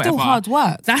 million or whatever. That's still hard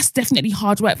work. That's definitely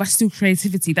hard work. That's still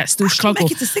creativity. That's still struggle.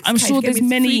 I'm sure there's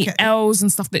many L's and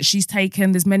stuff that she's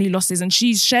taken. There's many losses and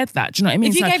she's shared that. Do you know what I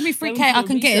mean? If you gave me 3K, I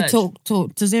can get it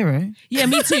to zero. Yeah,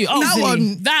 me too. Oh,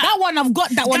 that one, I've got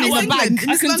that one in the bank.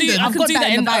 I can do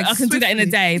that in a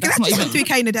day. That's not even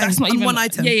 3K in a day. That's not even one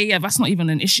item. Yeah. That's not even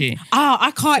an issue.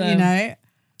 I can't, you know.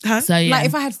 Huh? So yeah. Like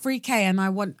if I had 3K and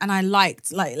I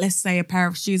liked, like, let's say a pair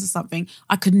of shoes or something,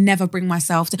 I could never bring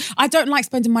myself to. I don't like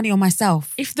spending money on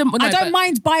myself. I don't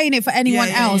mind buying it for anyone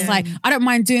else. Like I don't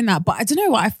mind doing that, but I don't know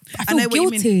what I feel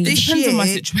guilty. This year,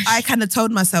 I kind of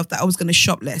told myself that I was going to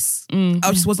shop less.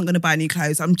 I just wasn't going to buy new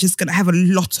clothes. I'm just going to have a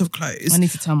lot of clothes. I need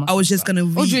to tell myself. I was just going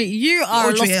to Audrey, you are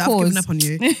a lost cause. I've given up on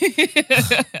you.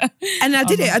 And I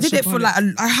did it. I did it for like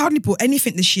I hardly bought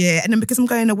anything this year, and then because I'm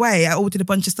going away, I ordered a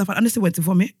bunch of stuff. I honestly went to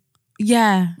vomit.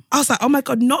 Yeah. I was like, oh my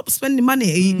God, not spending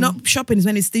money, not shopping is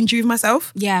when it's stingy with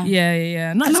myself. Yeah.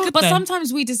 Yeah. No, it's good but though.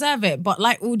 sometimes we deserve it. But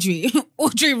like Audrey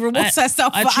rewards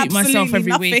herself for absolutely I treat myself every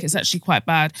nothing. week. It's actually quite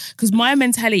bad. Because my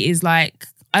mentality is like,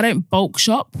 I don't bulk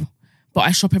shop, but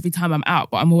I shop every time I'm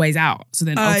out, but I'm always out. So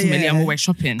then ultimately I'm always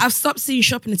shopping. I've stopped seeing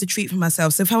shopping as a treat for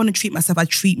myself. So if I want to treat myself, I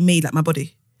treat me like my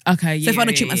body. Okay, yeah. So if I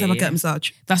want to treat myself, I'll get a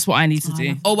massage. That's what I need to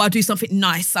do. Or I'll do something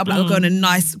nice. I'll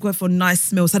go for a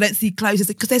nice meal. So I don't see clothes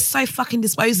because they're so fucking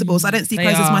disposable. So I don't see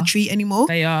clothes as my treat anymore.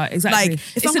 They are, exactly. Like,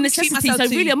 it's a necessity. So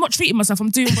really, I'm not treating myself.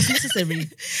 I'm doing what's necessary.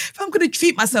 If I'm going to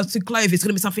treat myself to clothes, it's going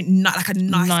to be something like a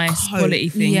nice quality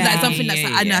thing. Yeah. Like something that's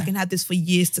like, I know I can have this for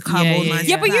years to come.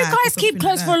 Yeah, but you guys keep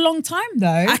clothes for a long time though.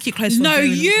 I keep clothes for a long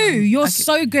time. You're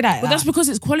so good at it. But that's because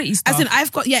it's quality stuff. As in,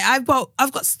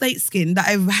 I've got snake skin that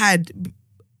I've had.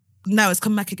 Now it's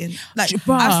come back again. Like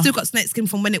I've still got snake skin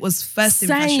from when it was first in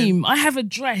fashion. I have a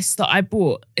dress that I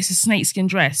bought. It's a snakeskin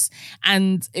dress,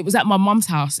 and it was at my mum's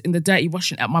house in the dirty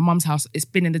washing. At my mum's house, it's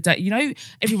been in the dirty. You know,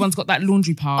 everyone's got that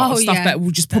laundry pile of stuff that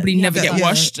will just probably never get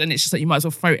washed, and it's just like you might as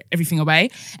well throw everything away.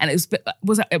 And it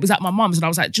was at my mum's, and I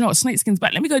was like, do you know what, snakeskin's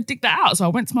back. Let me go dig that out. So I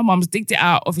went to my mum's, digged it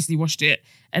out, obviously washed it,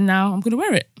 and now I'm gonna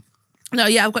wear it. No,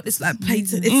 yeah, I've got this like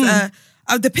patent. It's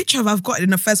the picture I've got in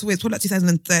the first week, it's probably like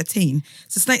 2013.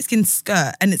 It's a snakeskin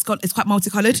skirt and it's quite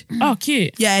multicolored. Oh,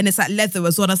 cute. Yeah, and it's like leather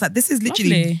as well. I was like, this is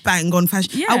literally bang on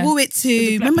fashion. Yeah. I wore it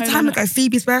to, remember time ago,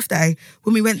 Phoebe's birthday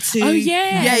when we went to. Oh,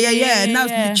 yeah. Yeah. And that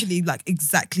was literally like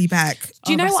exactly back.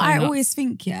 Do you know what I always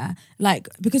think, Like,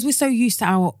 because we're so used to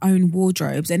our own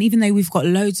wardrobes, and even though we've got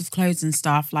loads of clothes and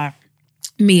stuff, like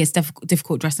me, it's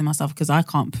difficult dressing myself because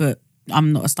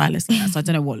I'm not a stylist like that, so I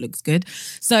don't know what looks good.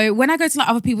 So when I go to like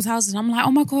other people's houses, I'm like,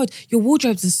 oh my God, your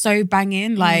wardrobes are so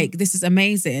banging. Like, this is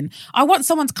amazing. I want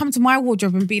someone to come to my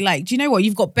wardrobe and be like, do you know what?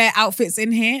 You've got bare outfits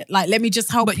in here. Like, let me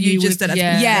just help you.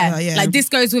 Like this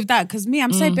goes with that. Because me,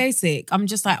 I'm so basic. I'm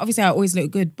just like, obviously I always look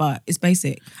good, but it's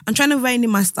basic. I'm trying to rein in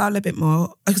my style a bit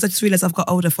more because I just realised I've got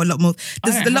older for a lot more.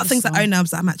 There's a lot of things that I own now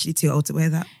that I'm actually too old to wear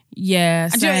that. Yeah,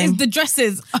 so it's the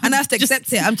dresses, and I have to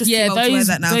accept it. I'm just too old to wear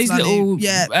that now. Those little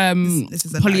this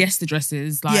is polyester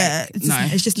dresses, like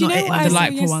it's just do not you know it. What I the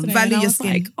light one. Value your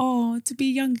skin. Like, to be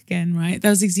young again, right?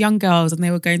 There was these young girls, and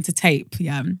they were going to tape,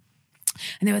 and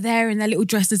they were there in their little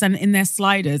dresses and in their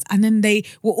sliders, and then they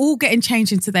were all getting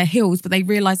changed into their heels, but they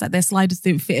realised that their sliders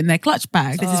didn't fit in their clutch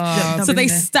bag, so they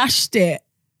stashed it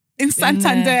in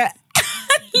Santander.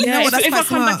 Yeah, if I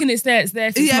come back and it's there, it's there.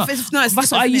 If it's not,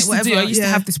 that's what I used to do. I used to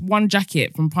have this one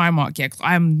jacket from Primark, because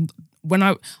I am when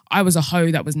I was a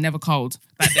hoe that was never cold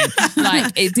back then.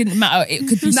 Like, it didn't matter. It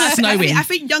could be snowing. I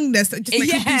think youngness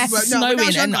just snowing,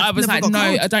 and I was like, no,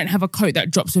 I don't have a coat that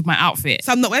drops with my outfit.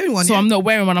 So I'm not wearing one. I'm not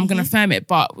wearing one. I'm going to firm it.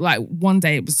 But like one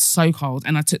day it was so cold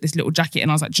and I took this little jacket and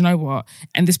I was like, do you know what?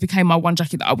 And this became my one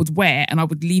jacket that I would wear, and I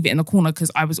would leave it in the corner because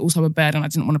I was also a bird and I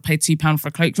didn't want to pay £2 for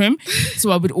a cloakroom.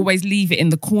 So I would always leave it in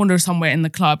the corner somewhere in the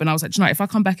club. And I was like, do you know, if I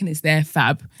come back and it's there,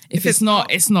 fab. If it's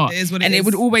not, it's not. It is what and it is. It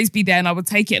would always be there, and I would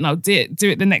take it and I would do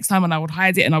it the next time, and I would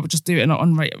hide it and I would just do it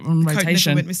on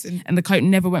rotation. And the coat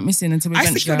never went missing until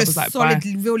eventually I was like, solid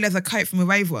real leather coat from a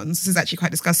rave once. This is actually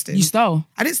quite disgusting. You stole?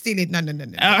 I didn't steal it. No. No.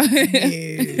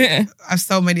 I've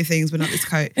stolen many things, but not this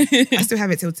coat. I still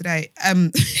have it till today.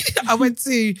 I went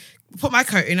to put my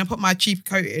coat in, I put my cheap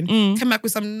coat in, came back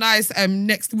with some nice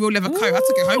next real leather coat. I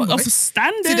took it home off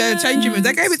standard to the changing room.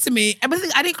 They gave it to me.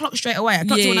 I didn't clock straight away. I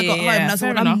clocked it when I got home. And I was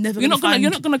like, I'm never going to find.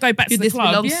 You're not going to go back to the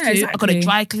club. Yeah, exactly. I got it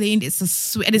dry cleaned. It's a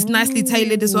sweet, and it's nicely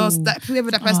tailored as well. So whoever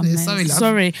that person is, sorry, love.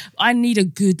 Sorry, I need a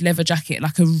good leather jacket,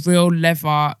 like a real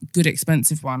leather, good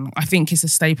expensive one. I think it's a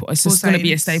staple. It's just going to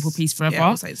be a staple piece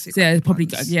forever. Yeah,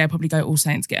 probably go All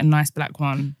Saints, get a nice black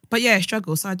one. But yeah,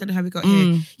 struggle. So I don't know how we got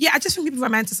here. Yeah, I just think people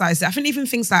romanticize it. I think even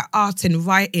things like art and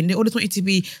writing, they always want you to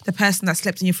be the person that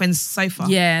slept on your friend's sofa.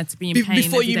 Yeah, to be in pain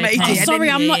before you made it. Sorry,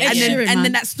 I'm not Ed Sheeran, and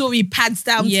then that story pads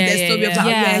down to their story of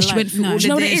where she went through all of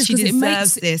this. She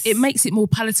deserves this. It makes it more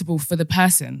palatable for the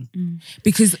person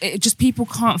because people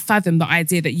can't fathom the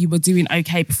idea that you were doing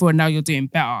okay before and now you're doing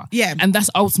better. Yeah, and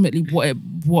that's ultimately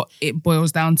what it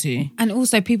boils down to. And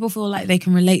also, people feel like they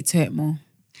can relate to it more.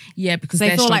 Yeah, because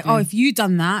they feel like, if you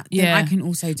done that, then I can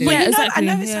also do it. Yeah, exactly.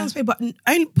 I know it sounds weird, but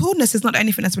poorness is not the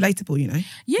only thing that's relatable, you know?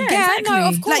 Yeah, exactly. No,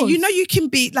 of course. Like, you know, you can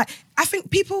be, like, I think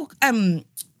people think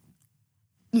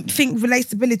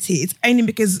relatability is only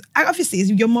because, obviously,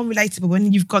 you're more relatable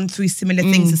when you've gone through similar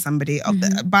things to somebody.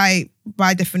 By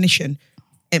definition,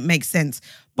 it makes sense.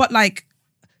 But, like,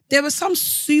 there were some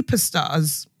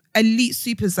superstars, elite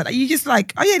superstars that you just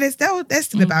like, oh yeah, they're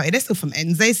still about it. They're still from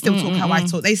ends. They still talk how I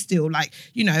talk. They still like,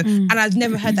 you know, and I've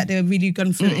never heard that they were really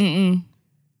gone through it.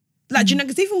 Like, you know,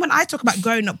 because even when I talk about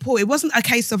growing up poor, it wasn't a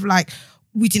case of like,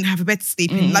 we didn't have a bed to sleep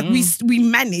in. Like we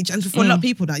managed, and for a lot of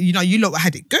people, you know, you lot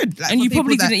had it good. Like, and you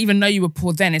probably didn't even know you were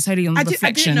poor then. It's only on reflection.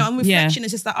 I didn't know. On reflection,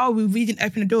 it's just like, oh, we really didn't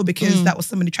open the door because that was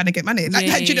somebody trying to get money. Like,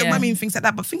 do you know what I mean? Things like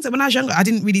that. But things like when I was younger, I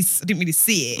didn't really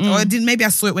see it, or maybe I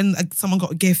saw it when someone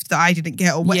got a gift that I didn't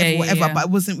get, or whatever. But it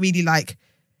wasn't really like.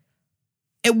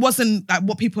 It wasn't like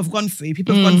what people have gone through.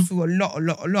 People have gone through a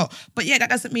lot. But yeah, that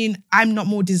doesn't mean I'm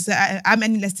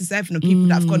any less deserving of people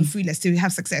that have gone through less to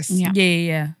have success.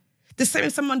 Yeah. The same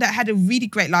as someone that had a really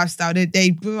great lifestyle. They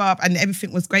grew up and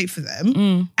everything was great for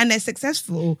them, and they're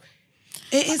successful.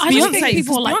 It is.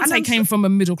 Beyonce came from a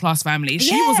middle class family.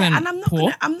 She wasn't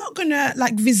poor. I'm not gonna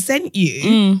like resent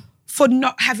you for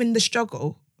not having the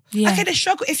struggle. Yeah. Okay, the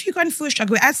struggle. If you're going through a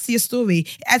struggle, it adds to your story.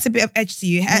 It adds a bit of edge to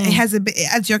you.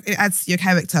 It adds to your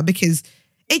character because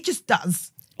it just does.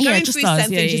 Going through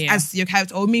something just adds to your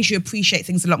character, or it means you appreciate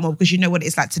things a lot more because you know what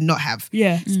it's like to not have.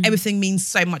 Yeah. Everything means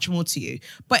so much more to you.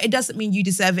 But it doesn't mean you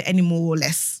deserve it any more or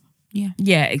less. Yeah.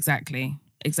 Yeah, exactly.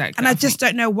 And I just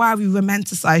don't know why we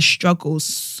romanticize struggles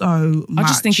so much. I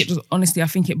just think I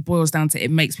think it boils down to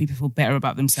it makes people feel better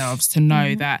about themselves to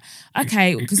know that,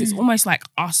 okay, because it's almost like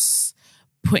us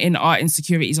putting our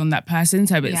insecurities on that person.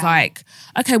 So it's like,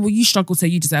 okay, well, you struggled, so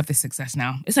you deserve this success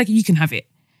now. It's like you can have it.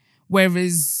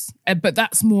 Whereas, but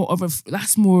that's more of a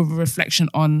reflection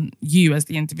on you as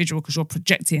the individual because you're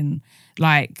projecting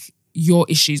like your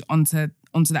issues onto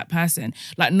that person.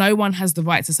 Like no one has the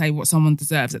right to say what someone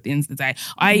deserves at the end of the day.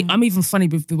 I'm even funny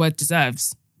with the word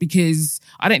deserves because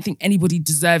I don't think anybody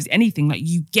deserves anything. Like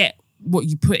you get what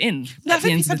you put in at the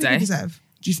end of the day. Deserve.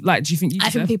 Do you think you deserve? I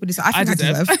think people deserve. I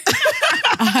deserve.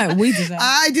 We deserve.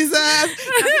 I deserve.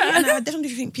 I definitely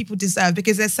think people deserve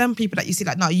because there's some people that you see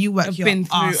like, no, you work your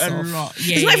ass off. Lot.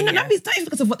 It's not even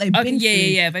because of what they've been through.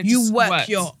 Yeah. You work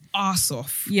your ass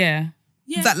off. Yeah.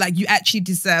 That like you actually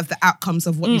deserve the outcomes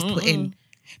of what you've put in.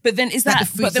 But then is that?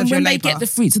 But then when they get the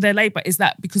fruits of their labour, is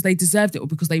that because they deserved it or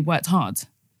because they worked hard?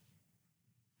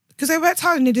 Because they worked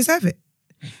hard and they deserve it.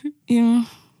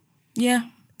 Yeah.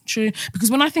 True.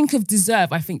 Because when I think of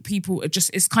deserve, I think people are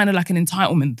it's kind of like an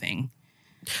entitlement thing.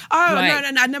 Oh,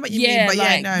 like, no, I know what you mean, but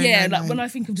no. When I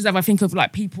think of deserve, I think of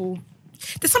like people.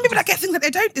 There's some people that get things that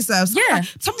they don't deserve.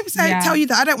 Some people tell you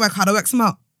that I don't work hard, I work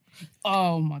smart.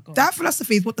 Oh my God. That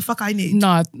philosophy is what the fuck I need.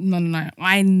 No.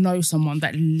 I know someone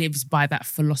that lives by that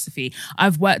philosophy.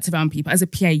 I've worked around people. As a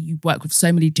PA, you work with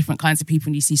so many different kinds of people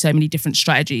and you see so many different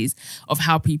strategies of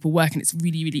how people work, and it's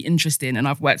really, really interesting. And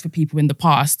I've worked with people in the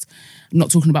past, I'm not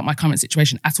talking about my current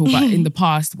situation at all, but in the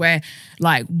past where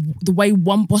like the way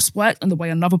one boss worked and the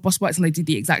way another boss works and they do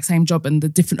the exact same job and the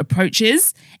different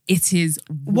approaches, it is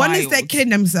wild. One is they're killing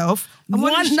themselves. No.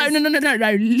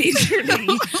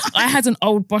 Literally, I had an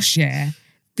old boss,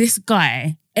 this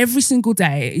guy, every single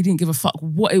day, he didn't give a fuck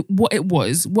what it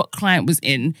was, what client was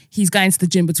in. He's going to the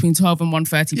gym between 12 and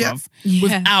 1:30, bruv,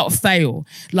 without fail.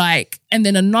 Like, and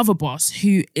then another boss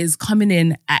who is coming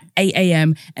in at 8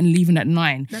 a.m. and leaving at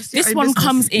 9. This one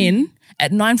comes in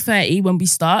at 9:30 when we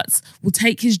start, will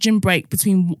take his gym break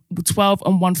between 12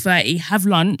 and 1:30, have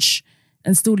lunch,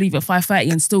 and still leave at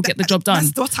 5:30 and still get the job done.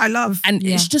 That's what I love. And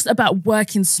it's just about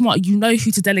working smart. You know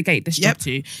who to delegate this job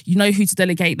to. You know who to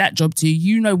delegate that job to.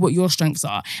 You know what your strengths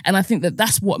are. And I think that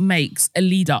that's what makes a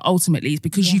leader ultimately, is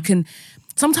because you can...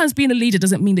 Sometimes being a leader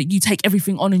doesn't mean that you take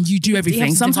everything on and you do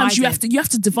everything. Sometimes you have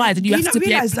to divide and you have to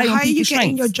be able to play on people's strengths. How you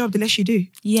get in your job unless you do.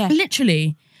 Yeah.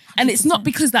 Literally. And it's not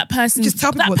because that person... Just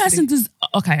tell people that person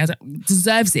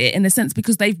deserves it in a sense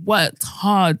because they've worked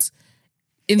hard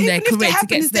in their career to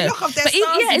get there. But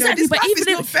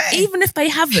even if they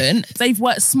haven't, they've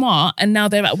worked smart and now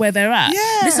they're at where they're at.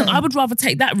 Yeah. Listen, I would rather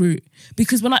take that route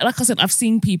because like I said, I've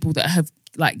seen people that have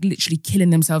like literally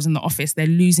killing themselves in the office. They're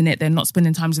losing it. They're not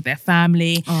spending time with their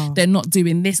family. They're not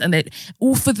doing this, and they're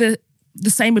all for the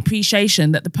same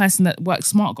appreciation that the person that works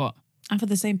smart got. And for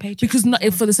the same paycheck. Because not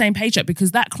for the same paycheck,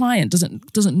 because that client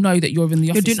doesn't know that you're in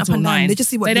the office until 9. They just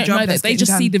see what they the don't job know that. They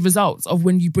just see the results of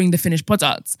when you bring the finished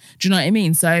product. Do you know what I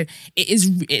mean? So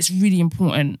it's really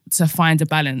important to find a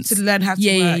balance. To learn how to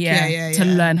work. Yeah. To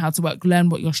learn how to work, learn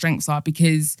what your strengths are,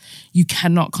 because you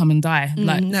cannot come and die.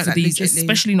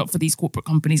 Especially not for these corporate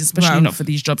companies, especially not for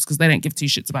these jobs, because they don't give two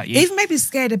shits about you. Even maybe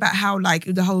scared about how like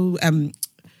the whole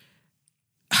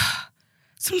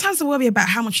sometimes I worry about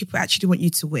how much people actually want you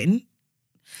to win.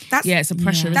 It's a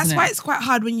pressure. That's why it's quite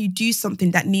hard when you do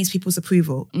something that needs people's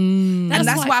approval. And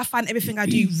that's why I find everything I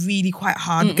do really quite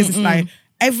hard, because it's like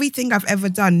everything I've ever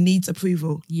done needs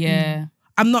approval. Yeah.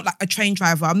 I'm not like a train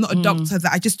driver. I'm not a doctor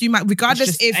that I just do my,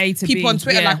 regardless if people on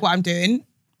Twitter like what I'm doing,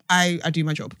 I do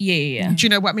my job. Yeah. Do you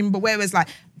know what I mean? But whereas like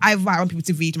I write on people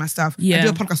to read my stuff. I do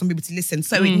a podcast on people to listen.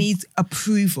 So it needs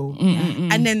approval.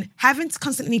 And then having to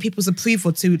constantly need people's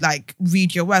approval to like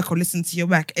read your work or listen to your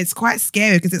work, it's quite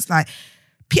scary, because it's like,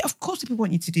 of course people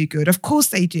want you to do good. Of course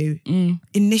they do.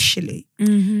 Initially.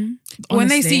 When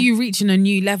they see you reaching a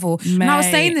new level. And I was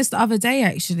saying this the other day,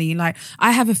 actually. Like,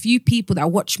 I have a few people that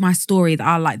watch my story that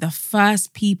are like the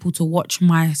first people to watch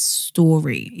my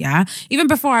story. Yeah. Even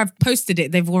before I've posted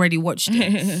it, they've already watched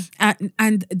it.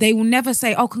 and they will never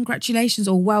say, oh, congratulations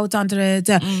or well done.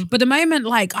 But the moment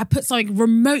like I put something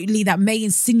remotely that may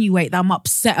insinuate that I'm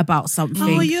upset about something.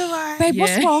 Oh, you're right. Babe,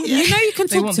 what's wrong? You know you can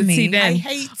talk to me. I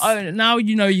hate... now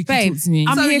you know you can talk to me.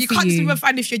 I'm here you for can't you. even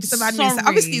find if you're just around me. So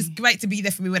obviously it's great to be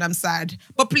there for me when I'm sad,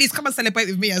 but please come and celebrate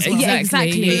with me as well. Yeah,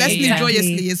 exactly. Let's live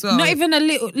joyously as well. Not even a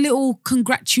little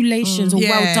congratulations or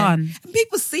well done. And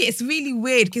people see it. It's really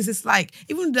weird, because it's like,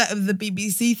 even the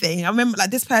BBC thing, I remember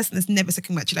like this person has never said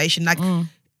congratulations. Like,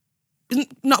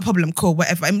 not a problem, cool,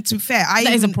 whatever. And to be fair,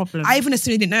 that is a problem. I even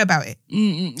assumed he didn't know about it.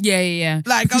 Yeah.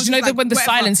 Like, because you know that when the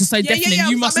silence is so deafening,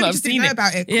 you must not have seen it.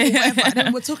 About it. Cool, whatever. And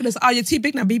then we're talking as, you're too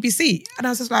big now, BBC. And I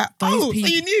was just like, so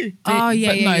you knew.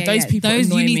 Those people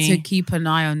annoy you need me. to keep an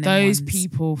eye on them. Those ones.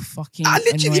 people fucking I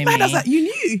literally annoy me. I was like, you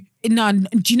knew. No,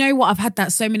 do you know what? I've had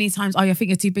that so many times. Oh, your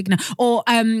finger's too big now. Or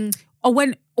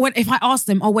when if I ask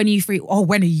them, when are you free? Or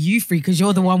when are you free? Because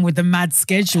you're the one with the mad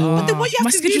schedule. But then what you have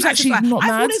My to schedule's do, actually like, not I've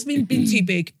mad. always been too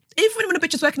big. Even when a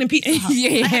bitch was working in Pizza Hut,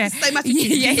 I had the same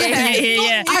attitude.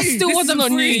 Yeah. I still wasn't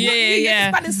free.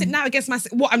 Yeah. Balance it now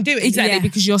against what I'm doing. Exactly,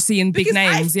 because you're seeing big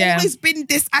names. I've always been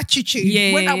this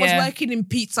attitude when I was working in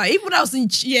pizza. Even when I was in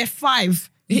year 5.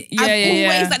 I've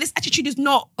always like, this attitude is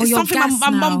not something my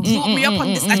mum brought me up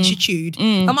on. This attitude.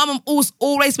 My mum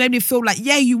always made me feel like,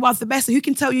 you are the best. So who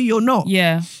can tell you you're not?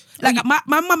 Yeah. Like my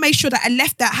mum made sure that I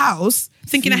left that house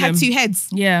thinking I had 2 heads.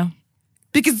 Yeah.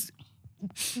 Because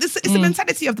it's the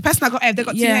mentality of the person I got. They've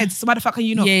got 2 heads. So why the fuck are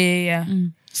you not? Yeah.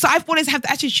 So I've always had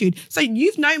the attitude. So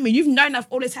you've known me. You've known I've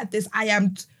always had this. I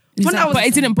am. But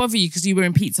it didn't bother you because you were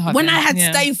in Pizza Hut. When I had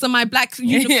stains on my black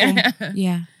uniform.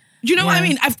 Yeah. Do you know what I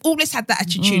mean? I've always had that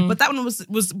attitude, but that one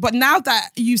was. But now that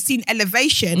you've seen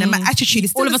elevation and my attitude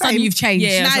is still all of a sudden you've changed.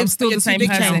 Yeah, now so I'm still the same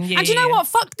person. Yeah, and do you know what?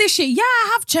 Fuck this shit. Yeah, I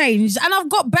have changed and I've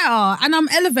got better and I'm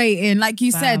elevating, like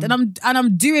you said, and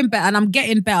I'm doing better and I'm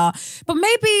getting better. But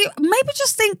maybe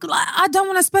just think like I don't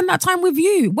want to spend that time with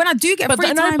you when I do get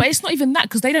free time. But it's not even that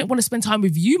because they don't want to spend time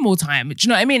with you more time. Do you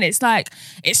know what I mean? It's like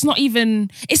it's not even.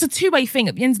 It's a two-way thing.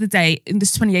 At the end of the day, in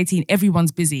this 2018,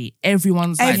 everyone's busy.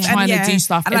 Everyone's like trying to do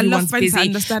stuff. And everyone's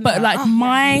busy. But like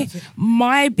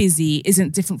my busy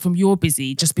isn't different from your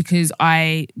busy just because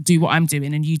I do what I'm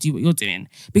doing and you do what you're doing.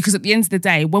 Because at the end of the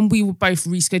day, when we were both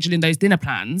rescheduling those dinner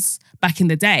plans back in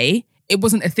the day, it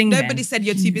wasn't a thing. Nobody said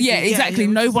you're too busy. Yeah, exactly.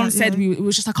 No one said it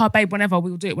was just like, oh, babe, whenever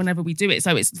we'll do it, whenever we do it.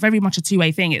 So it's very much a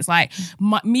two-way thing. It's like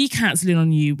me cancelling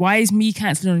on you. Why is me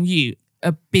cancelling on you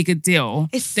a bigger deal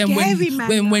than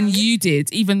when you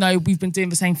did, even though we've been doing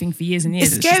the same thing for years and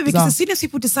years. It's scary because as soon as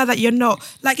people decide that you're not,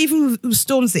 like even with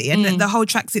Stormzy and the whole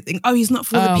tracksuit thing, he's not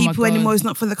for the people anymore, he's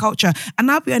not for the culture. And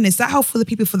I'll be honest, that whole for the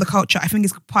people for the culture, I think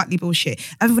is partly bullshit.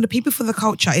 I think for the people for the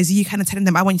culture is you kind of telling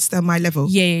them, I want you to stay on my level.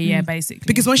 Yeah, basically.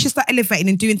 Because once you start elevating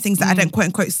and doing things that I don't quote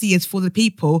unquote see as for the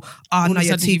people, no,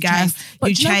 you're too gas,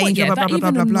 you change, blah, blah, blah,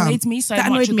 blah, blah, blah. Annoyed me so that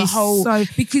much. Annoyed me so,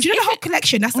 because do you know the whole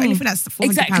collection? That's the only thing that's £400.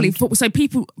 Exactly. So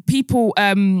people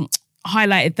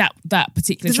highlighted that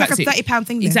particular tracksuit. There's like a £30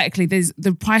 thing there. Exactly.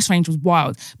 The price range was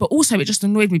wild. But also it just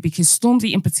annoyed me because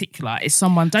Stormzy in particular is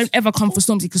someone, don't ever come for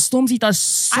Stormzy because Stormzy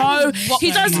does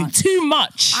he does too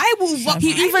much. I will rock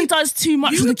He even does too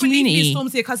much for the community. You would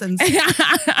believe me, Stormzy are cousins.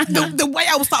 the way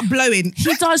I will start blowing.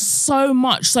 He does so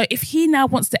much. So if he now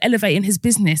wants to elevate in his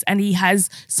business and he has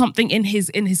something in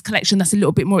his collection that's a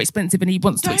little bit more expensive and he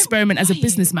wants to experiment as a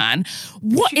businessman,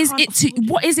 what is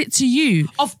it to you?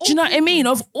 Do you know what I mean?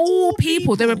 Of all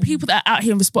people, there are people that are out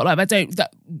here in the spotlight that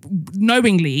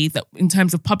knowingly, that in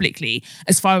terms of publicly,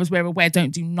 as far as we're aware,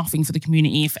 don't do nothing for the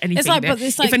community. If anything,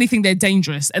 if anything, they're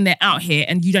dangerous and they're out here,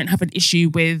 and you don't have an issue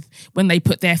with when they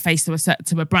put their face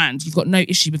to a brand. You've got no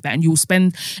issue with that, and you'll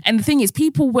spend. And the thing is,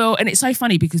 people will, and it's so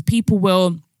funny because people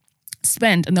will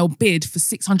spend and they'll bid for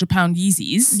 £600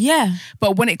 Yeezys. Yeah.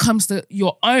 But when it comes to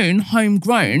your own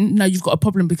homegrown, no, you've got a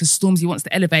problem because Stormzy wants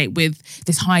to elevate with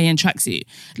this high-end tracksuit.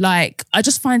 Like, I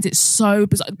just find it so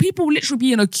bizarre. People will literally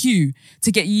be in a queue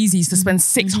to get Yeezys to spend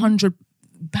 £600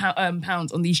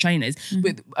 pounds on these trainers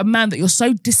with a man that you're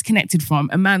so disconnected from,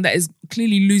 a man that is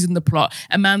clearly losing the plot,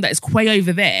 a man that is way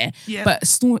over there. Yeah. But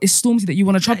it's Stormzy that you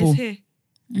want to trouble.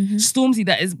 Stormzy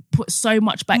that has put so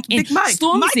much back in. Big Mike.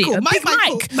 Stormzy,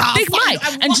 Big Mike.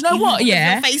 And you know what?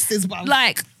 Yeah.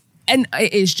 Like, and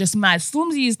it is just mad.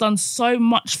 Stormzy has done so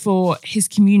much for his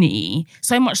community,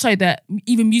 so much so that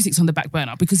even music's on the back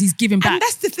burner because he's giving back. And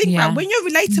that's the thing, man. When you're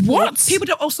relatable, people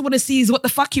don't also want to see is what the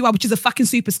fuck you are, which is a fucking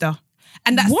superstar.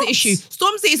 And that's the issue.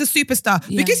 Stormzy is a superstar.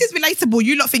 Yeah. Because he's relatable,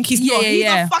 you lot think he's not. He's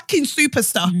a fucking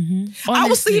superstar. I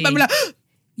will see him and be like,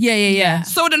 Yeah.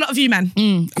 So would a lot of you, man.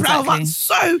 Exactly.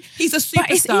 So he's a superstar.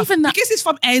 But it's even that, because he's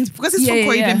from Ends, because he's from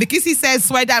Croydon, because he says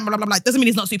swear down, blah, blah, blah, doesn't mean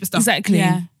he's not a superstar. Exactly.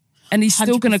 Yeah. And he's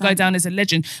still going to go down as a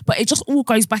legend. But it just all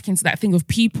goes back into that thing of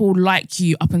people like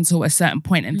you up until a certain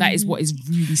point, and that is what is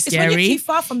really scary. It's when you're too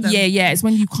far from them. Yeah. It's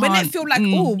when you can't. When they feel like,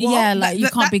 what? Yeah, like you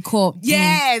can't be caught.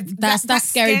 Yeah. That's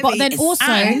scary. But then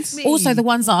also the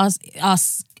ones that are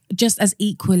just as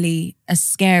equally as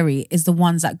scary is the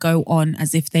ones that go on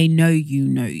as if they know you.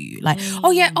 Like,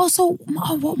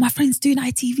 what my friend's doing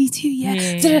ITV too,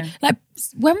 yeah. Like,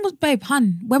 when was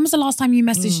the last time you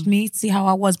messaged me to see how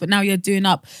I was, but now you're doing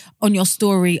up on your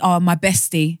story, my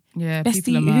bestie. Yeah, bestie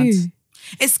people are mad. Who?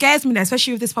 It scares me now,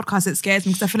 especially with this podcast. It scares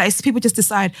me because I feel like people just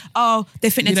decide, they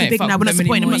think they're too big now. We're not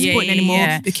supporting them. We're not supporting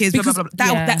anymore because blah, blah, blah.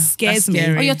 That scares me.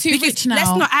 Oh, you're too rich now.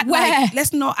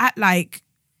 Let's not act like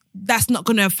that's not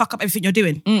gonna fuck up everything you're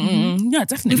doing. Yeah,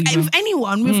 definitely. With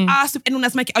anyone, with us, with anyone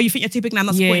that's making, you think you're too big now, I'm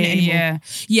not supporting it anymore.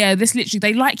 Yeah. This literally,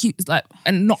 they like you, like,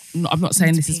 and I'm not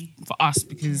saying this is for us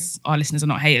because our listeners are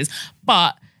not haters,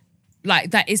 but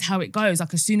like that is how it goes.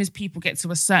 Like as soon as people get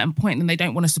to a certain point, then they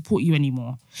don't want to support you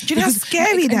anymore. Do you know how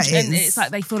scary that is? And it's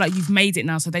like they feel like you've made it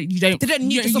now, so that you don't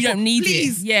need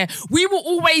Please. it. Yeah, we will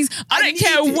always. I don't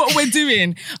care what we're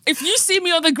doing. If you see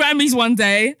me on the Grammys one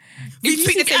day, if you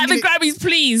see me at the Grammys,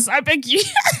 please, I beg you,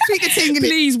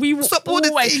 please, we will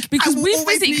always, because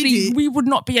we would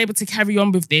not be able to carry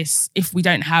on with this if we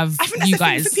don't have you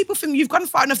guys. People think you've gone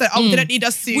far enough that they don't need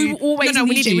us to. We will always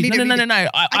need you.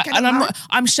 No.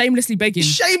 I'm shamelessly begging.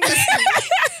 Shamelessly.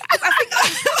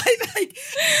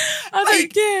 I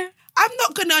don't care. I'm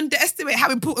not going to underestimate how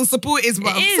important support is,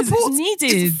 bro. It is. Support it's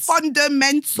needed. Is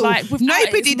fundamental. Like,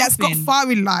 nobody that's got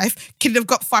far in life could have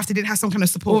got far if they didn't have some kind of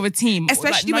support. Or a team.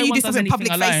 Especially when you do something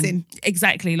public facing.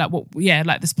 Exactly. Like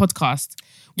like this podcast.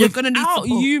 You're going to need support.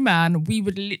 Without you, man, we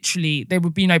would literally, there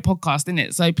would be no podcast in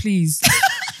it. So please...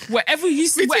 Wherever we are,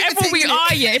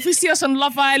 if you see us on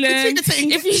Love Island,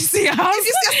 if you see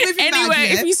us anywhere,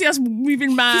 if you see us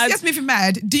moving mad,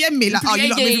 DM me like, you're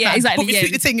not moving mad.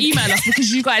 Exactly. Email us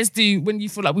because you guys do when you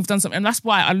feel like we've done something, and that's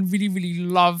why I really, really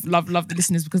love the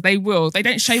listeners because they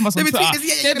don't shame us on Twitter.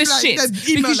 They're the shit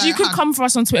because you could come for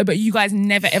us on Twitter, but you guys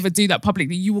never ever do that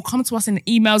publicly. You will come to us in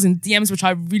emails and DMs, which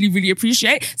I really, really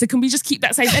appreciate. So can we just keep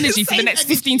that same energy for the next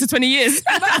 15 to 20 years?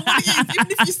 Even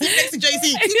if you sit next to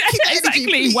Jay-Z, keep that energy,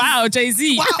 please. Wow,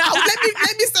 Jay-Z. Wow,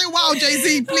 let me say wow,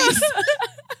 Jay-Z, please.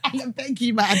 Thank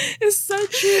you, man. It's so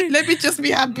true. Let me just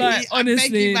be happy. Like,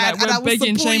 honestly, thank you, man. Like, we're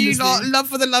begging shamelessly. Love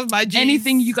for the love, my G.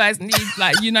 Anything you guys need,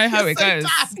 like, you know how it goes.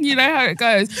 You know how it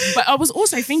goes. But I was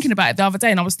also thinking about it the other day,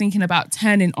 and I was thinking about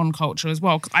turning on culture as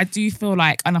well. Because I do feel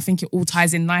like, and I think it all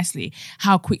ties in nicely,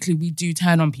 how quickly we do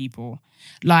turn on people.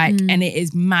 Like, and it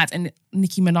is mad. And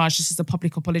Nicki Minaj, this is a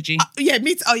public apology.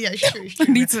 Me too. Oh, yeah, sure.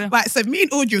 Me too. Right, so me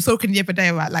and Audrey were talking the other day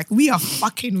about, like, we are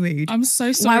fucking rude. I'm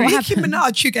so sorry. Nicki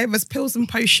Minaj, who gave us pills and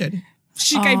potion.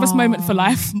 She gave us moment for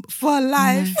life. For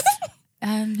life.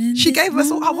 She gave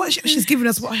us she's given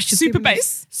us what? Super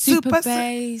bass. Super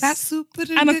bass. That's super.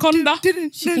 Anaconda.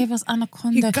 She gave us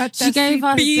Anaconda. She gave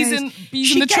us bees in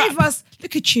the trap. She gave us,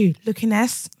 look at you, looking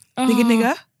ass, bigger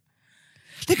nigga.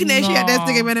 Looking at she had this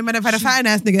nigga when I've had a fine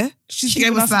ass nigga. She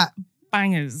gave us that.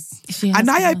 Bangers. And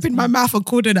I opened my mouth and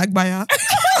called her Agbaya.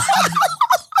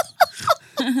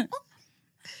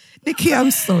 Nicki, I'm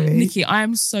sorry. Nicki, I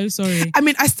am so sorry. I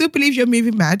mean, I still believe you're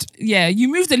moving mad. Yeah,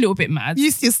 you moved a little bit mad.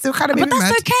 You're still kind of moving mad.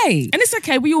 But that's okay. And it's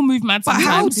okay. We all move mad sometimes.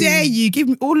 But how dare you give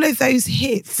me all of those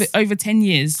hits? For over 10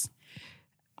 years.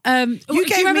 Do you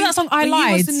remember that song, I Lied?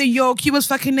 You was in New York, you was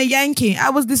fucking a Yankee. I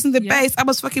was listening to bass. I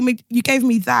was fucking, you gave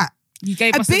me that. You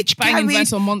gave us a banging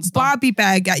verse on Monster. Barbie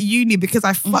bag at uni because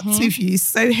I fucked with you.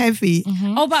 So heavy.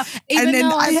 Oh, but even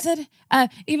though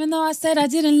I said I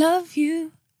didn't love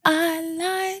you, I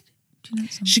lied.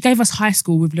 She gave us High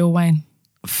School with Lil Wayne.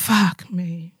 Fuck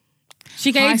me.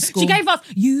 She gave us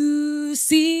You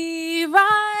See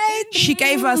Right. She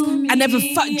gave us I never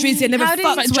fucked Drizzy, I never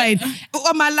fucked Wayne.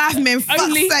 On my life, man,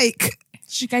 fuck's sake.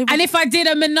 She gave and if I did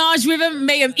a menage with him,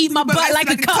 make him eat my butt like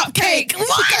a cupcake.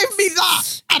 What? She gave me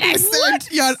that. And I said,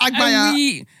 yeah, and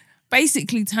we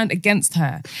basically turned against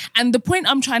her. And the point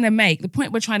we're trying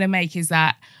to make is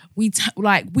that we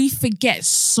forget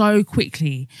so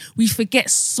quickly. We forget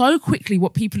so quickly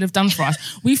what people have done for us.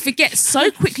 We forget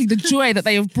so quickly the joy that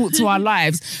they have brought to our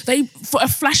lives. For a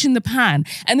flash in the pan.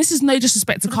 And this is no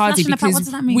disrespect to Cardi because what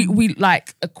does that mean? we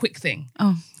like a quick thing.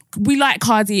 Oh. We like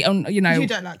Cardi, and you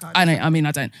don't like Cardi. I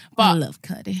don't. But I love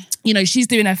Cardi. You know, she's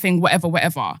doing her thing, whatever.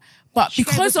 But she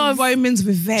because of Roman's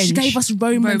Revenge, she gave us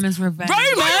Roman's Revenge. Roman!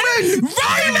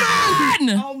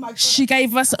 Oh my God. She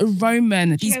gave us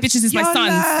Roman. These bitches is my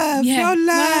sons. Your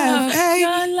love.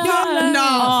 No,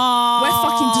 we're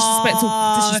fucking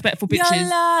disrespectful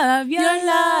bitches. Your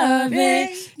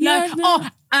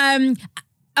love.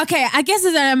 Okay, I guess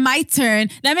it's my turn.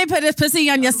 Let me put this pussy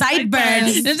on your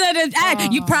sideburns.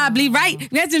 You're probably right.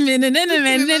 Wait a minute,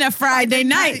 in a Friday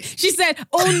night. She said,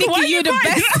 oh, Nicki, you the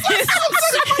bestest.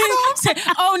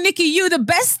 Oh, Nicki, you the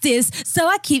bestest. So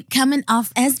I keep coming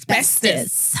off as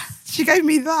bestest. She gave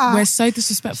me that. We're so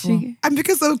disrespectful. And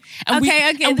because of... And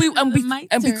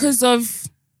because of...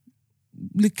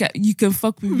 Look at you can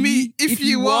fuck with me if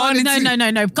you want. No.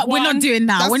 We're not doing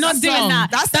that. We're not doing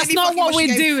that. That's not what we're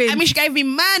doing. I mean, she gave me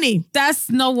money. That's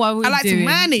not what we're doing.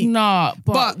 I like money. No,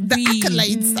 but the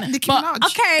accolades.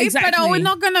 Okay, exactly. But we're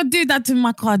not gonna do that to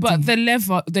my Cardi. But the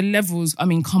levels. I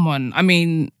mean, come on. I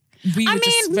mean,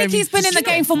 Nicki's been in the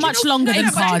game for much longer than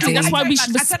Cardi. That's why we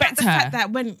should respect her. The fact that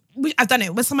I've done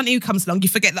it. When someone new comes along, you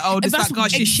forget that this that girl,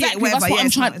 she's shit, whatever. That's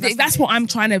what I'm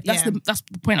trying to. That's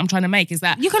the point I'm trying to make. Is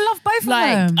that you can love both of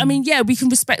them. I mean, yeah, we can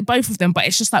respect both of them, but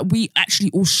it's just like we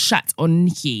actually all shat on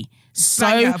Nicki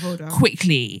so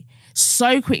quickly.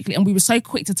 And we were so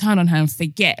quick to turn on her and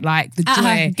forget like the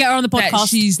joy get her on the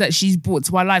podcast that she's brought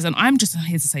to our lives. And I'm just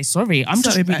here to say sorry. I'm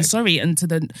just really sorry. And to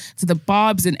the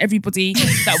Barbs and everybody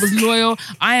that was loyal,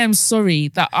 I am sorry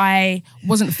that I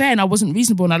wasn't fair and I wasn't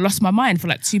reasonable and I lost my mind for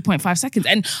like 2.5 seconds.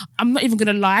 And I'm not even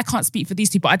gonna lie, I can't speak for these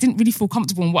two, but I didn't really feel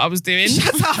comfortable in what I was doing.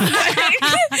 Going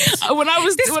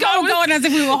as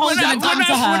if we were holding a gun to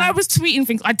her. When I was tweeting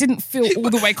things, I didn't feel all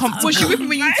the way comfortable. Was you with me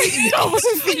when you tweeted? I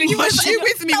wasn't feeling. Was you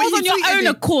with me when you on your own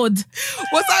accord.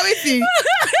 What's that with you?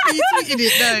 You tweeted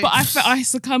it, no. But I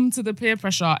succumbed to the peer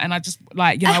pressure, and I just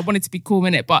I wanted to be cool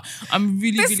in it. But I'm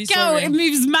really, really sorry. This girl, it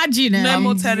moves mad, you know. No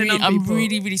more turning on people. I'm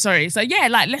really, really sorry. So yeah,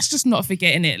 let's just not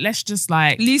forget in it. Let's just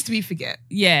least we forget.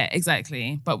 Yeah,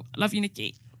 exactly. But love you,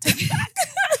 Nikki. Take me back.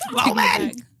 Well,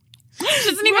 man.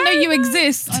 She doesn't even know you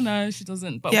exist. I know she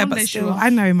doesn't. But yeah, one but day still, I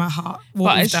know in my heart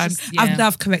what we've done. Just, yeah.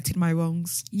 I've corrected my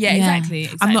wrongs. Yeah, exactly.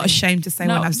 I'm not ashamed to say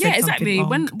when I've said something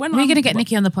wrong. When we're going to get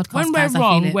Nikki on the podcast, when guys, we're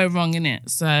wrong, we're wrong, innit?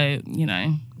 So,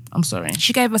 I'm sorry.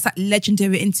 She gave us that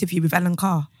legendary interview with Ellen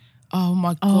Carr. Oh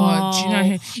my God. Do you know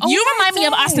who? You remind me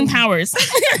of Austin Powers.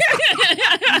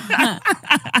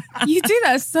 You do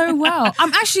that so well.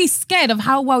 I'm actually scared of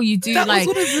how well you do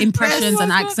impressions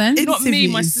and accents. Not me,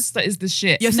 my sister is the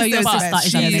shit. Your sister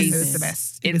is the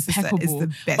best. Impeccable. It's the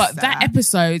best. But that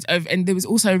episode and there was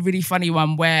also a really funny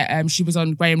one where she was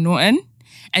on Graham Norton,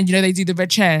 and they do the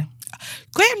red chair.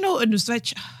 Graham Norton was red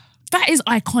chair. That is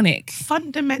iconic.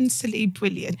 Fundamentally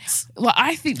brilliant. Well,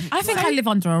 I think I live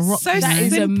under a rock. So that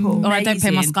is simple. Or I don't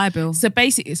pay my Sky bill. So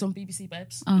basically, it's on BBC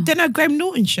Babes. Oh. Don't know Graham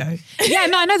Norton show. Yeah,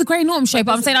 no, I know the Graham Norton show,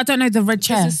 but I'm saying I don't know the red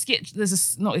chair. There's a sketch.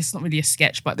 It's not really a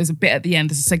sketch, but there's a bit at the end.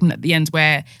 There's a segment at the end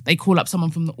where they call up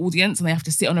someone from the audience and they have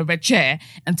to sit on a red chair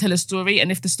and tell a story.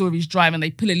 And if the story's dry, and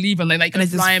they pull a lever and then they go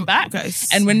flying back.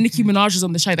 And when Nicki Minaj was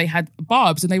on the show, they had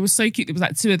Barbs and they were so cute. There was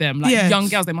two of them, young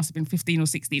girls. They must have been 15 or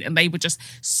 16, and they were just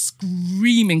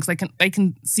screaming because they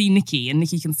can see Nicki and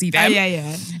Nicki can see them.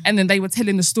 Yeah. And then they were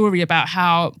telling the story about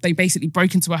how they basically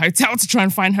broke into a hotel to try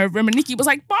and find her room, and Nicki was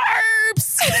like,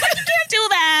 "Barbs, you can't do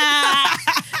that."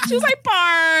 She was like,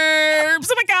 "Barbs,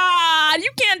 oh my God, you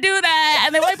can't do that."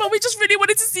 And they were like, "But we just really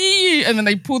wanted to see you." And then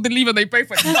they pulled the lever and they both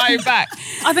went flying back.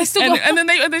 Are they still? And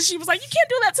then she was like, "You can't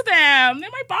do that to them. They're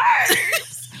my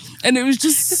Barbs." And it was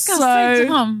just so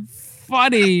dumb.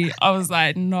 Funny. I was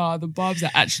like, no, the Barbs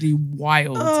are actually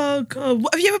wild. Oh God.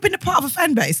 Have you ever been a part of a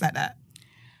fan base like that?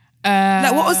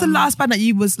 What was the last band that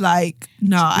you was like,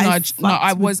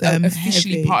 I was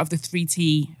officially part of the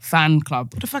 3T fan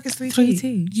club. What the fuck is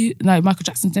 3T? Michael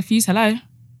Jackson's nephews, hello.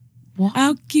 What?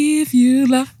 I'll give you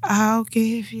love. I'll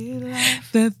give you love.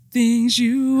 The things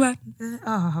you want.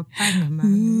 Oh, banger, man.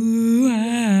 Ooh,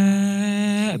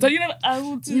 don't you know? I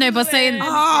will do saying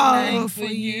anything for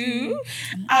you.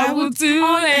 I will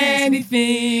do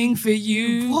anything for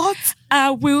you. What?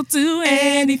 I will do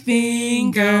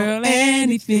anything, girl,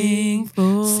 anything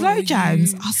for Slow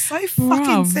jams are so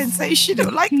fucking sensational.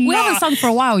 We haven't sung for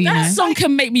a while, you know. That song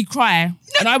can make me cry.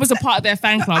 And I was a part of their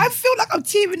fan club. I feel like I'm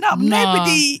tearing up.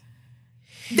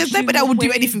 There's nobody that would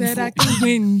do anything for I can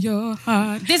win your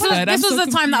heart. This was the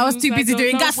time that I was too busy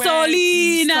doing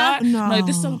Gasolina. No,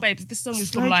 this song, babes, this song is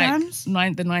from the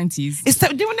 90s. It's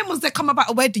one of them ones that come about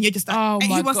a wedding. You're just like, oh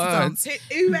my who wants God. to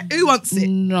dance? Who wants it?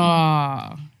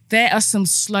 No. There are some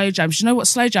slow jams. You know what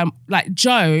slow jam? Like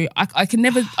Joe, I can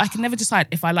never decide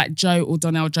if I like Joe or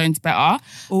Donnell Jones better.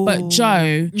 Ooh. But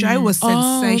Joe was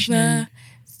sensational.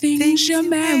 Things your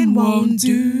man won't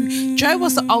do. Joe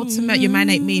was the ultimate "Your Man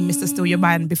Ain't Me, Mr. Still Your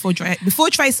Man" before Trey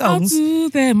Songz. I'll do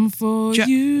them for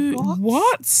you.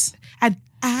 What? And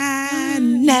I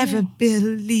never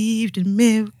believed in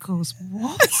miracles.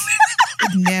 What?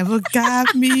 It never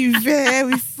got me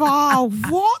very far.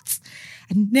 What?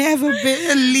 I never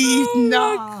believed. Oh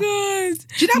my God.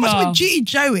 Do you know how much of a G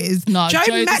Joe is? No, Joe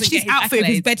matched his outfit with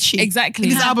his bedsheet. Exactly.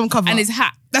 And his album cover. And his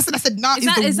hat. That's the winner.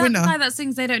 Is that the guy that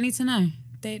sings They Don't Need to Know?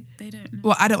 They don't know.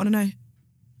 Well, I don't want to know.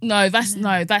 No,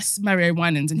 that's Mario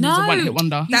Winans, and he was a one-hit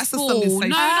wonder. That's the song is so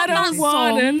stupid. I don't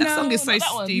want to know. That song is so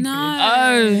stupid. No.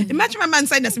 Oh. Imagine my man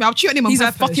saying that to me. I'll cheat on him on purpose.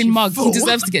 He's a fucking mug. He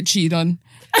deserves to get cheated on.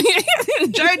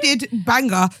 Joe did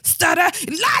banger, stutter,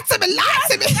 lie to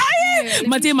me.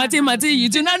 My dear, you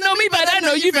do not know me, but I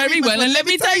know you very well. And let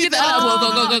me tell you that.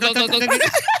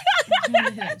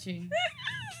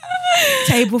 Go.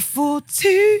 Table for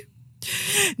two.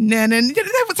 No,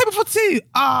 table for two.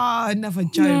 Another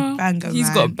Joe banger.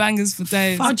 He's got bangers for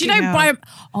days. Do you know Brian?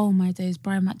 Oh my days,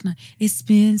 Brian McKnight. It's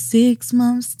been 6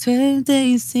 months, 12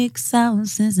 days, 6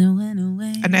 hours since it went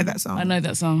away. I know that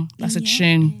song. That's a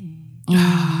tune.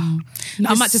 I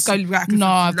might just go back.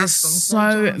 No, there's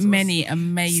so many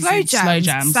amazing slow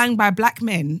jams sang by black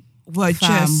men were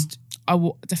just. I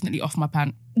will definitely off my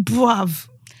pant. Bruv.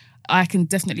 I can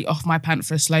definitely off my pant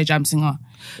for a slow jam singer.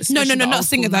 No, not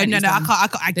singer though. No, I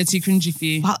can't. They're too cringy for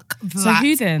you. Fuck that. So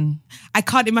who then? I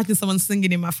can't imagine someone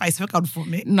singing in my face. I can't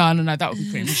vomit. No, that would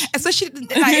be cringe. Especially like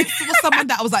if it was someone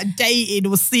that I was like dating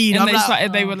or seeing. And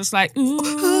they were just like,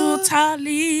 ooh,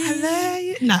 Tali.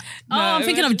 No. I'm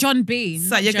thinking of John B.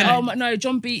 So you're gonna. No,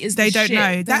 John B is. They don't shit.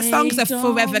 know. That song's a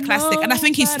forever classic, and I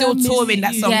think he's still touring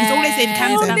that song. He's always in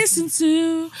Canada. Don't listen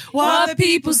to what the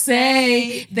people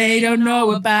say. They don't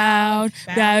know about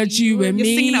you and me.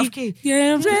 You're singing off key.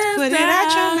 Just put it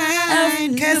out your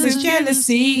mind, 'cause it's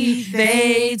jealousy.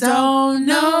 They don't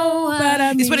know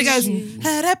about me. It's when it goes,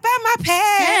 heard about my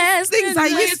past, things I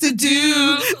used to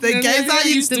do, the games I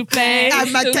used to play, I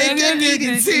might take a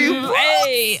meeting too.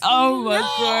 Hey, oh my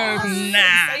God,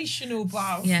 nah. Sensational,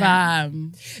 bro.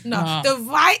 Fam. No,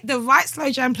 the right slow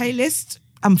jam playlist.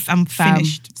 I'm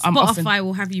finished. Spotify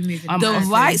will have you moving. The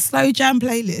right slow jam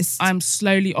playlist. I'm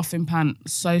slowly offing pant,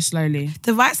 so slowly.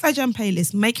 The right slow jam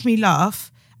playlist make me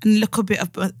laugh and look a bit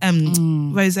of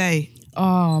rosé.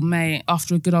 Oh, mate,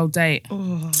 after a good old date.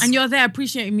 Oh. And you're there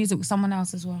appreciating music with someone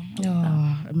else as well.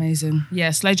 Oh, amazing.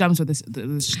 Yeah, slow jams were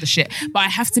the shit. But I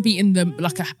have to be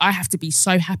I have to be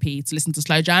so happy to listen to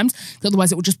slow jams,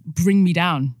 otherwise it will just bring me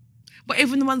down. But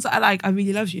even the ones that I like, I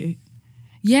Really Love You.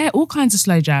 Yeah, all kinds of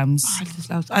slow jams.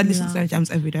 I listen to slow jams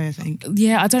every day, I think.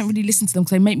 Yeah, I don't really listen to them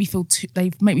because they make me feel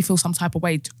some type of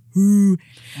way too much.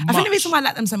 I think the reason why I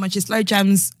like them so much is slow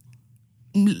jams,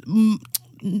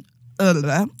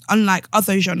 unlike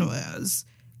other genres,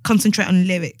 concentrate on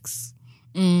lyrics.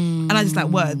 And I just like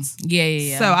words.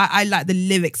 Yeah. So I like the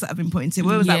lyrics that have been put into it.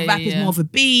 Whereas rap is more of a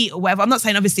beat or whatever. I'm not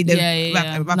saying obviously the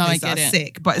rappers are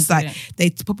sick, but it's like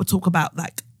they proper talk about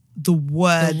like the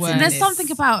words. And there's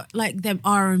something about like them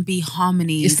R&B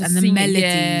harmonies and the melodies.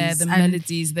 Yeah, the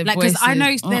melodies, the voices. Because I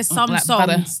know there's some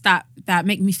songs that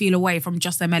make me feel away from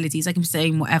just their melodies. I can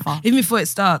sing whatever. Even before it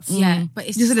starts. Yeah. But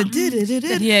it's just oh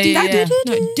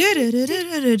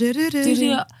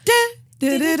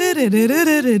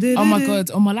my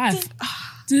God, on my life.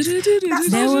 That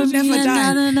song will never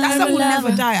die. That song will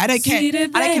never die. I don't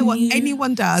care what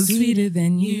anyone does. Sweeter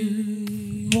than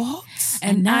you. What?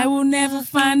 And I will never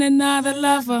find another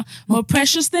lover more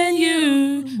precious than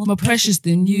you, more precious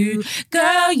than you.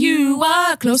 Girl, you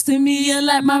are close to me, you're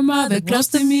like my mother. Close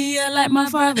to me, you're like my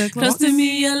father. Close to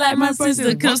me, you're like my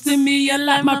sister. Close to me, you're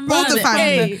like my brother.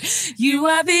 Hey, you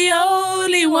are the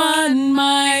only one,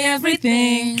 my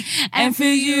everything. And for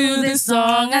you, this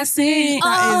song I sing.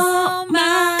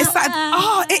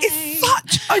 It is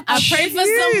such a I pray for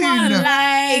someone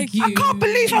like you. I can't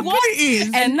believe how good it is.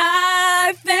 And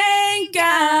I thank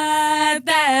God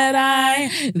that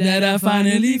I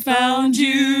finally found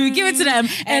you. Give it to them.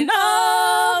 And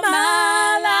all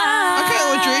my life. Okay,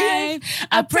 Audrey.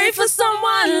 I pray for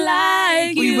someone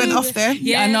like you. You went off there.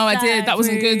 Yeah, I know I did. That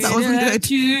wasn't good. That wasn't good.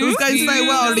 It was going so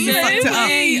well and you fucked it up.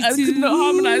 I could not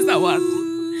harmonise that one.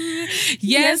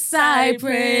 Yes, I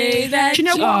pray that. Do you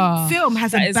know what film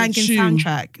has a banging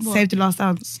soundtrack? What? Save the Last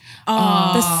Dance. The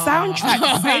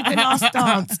soundtrack Save the Last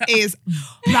Dance is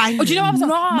banging. Oh, do you know what I'm saying?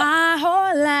 My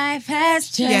whole life has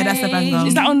changed. Yeah, that's a banger.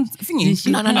 Is that on thingy?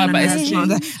 No.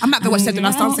 I might go watch Save the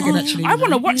Last Dance again, actually. I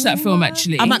want to watch that film,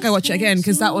 actually. I might go watch it again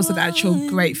because that was an actual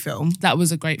great film. That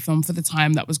was a great film for the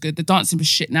time. That was good. The dancing was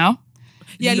shit now.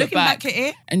 Yeah, looking back at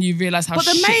it. And you realise how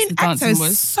shit the main actor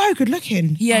is so good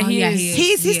looking. Yeah, he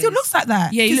is. He still looks like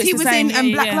that. Yeah, he was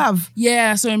in Black Love.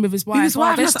 Yeah, I saw him with his wife.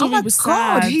 Their story was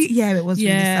sad. It was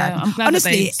really sad. I'm glad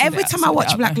honestly, every time I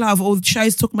watch Black Love or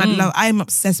shows talking about love, I am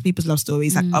obsessed with people's love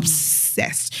stories. Like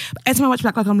obsessed. But every time I watch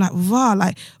Black Love, I'm like, wow,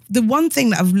 like the one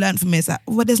thing that I've learned from it is that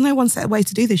there's no one set way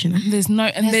to do this, you know. There's no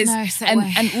set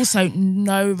way. And also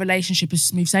no relationship is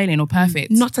smooth sailing or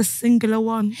perfect. Not a singular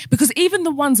one. Because even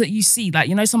the ones that you see, like,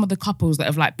 you know, some of the couples that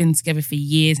have like been together for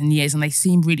years and years and they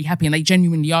seem really happy and they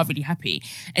genuinely are really happy,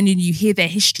 and then you hear their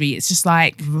history, it's just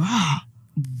like,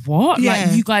 what? Yeah.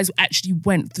 Like, you guys actually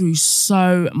went through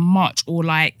so much, or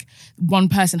like one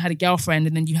person had a girlfriend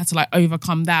and then you had to like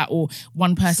overcome that, or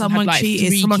one person had like cheated,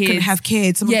 3 someone kids. couldn't have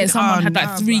kids. Someone had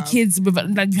like 3 kids with,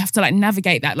 like, you have to like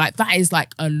navigate that. Like, that is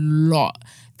like a lot.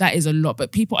 That is a lot,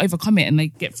 but people overcome it and they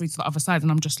get through to the other side,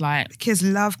 and I'm just like, because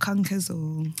love conquers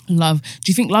all. Love. Do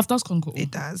you think love does conquer all?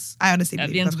 It does. I honestly believe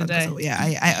at the end of the day. all. Yeah,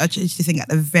 I actually think at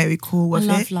the very core of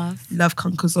it, love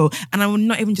conquers all, and I'm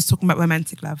not even just talking about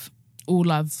romantic love. All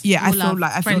love. Yeah, I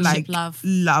feel like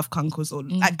love conquers all.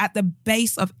 Like at the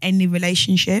base of any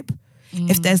relationship,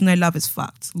 if there's no love, it's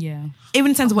fucked. Yeah.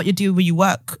 Even in terms of what you do when you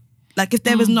work. Like if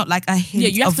there was not like a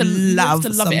hint you have of love, you have to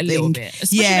love it a little bit.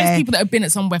 Especially those people that have been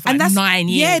at somewhere for like 9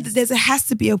 years. Yeah, there has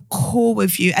to be a core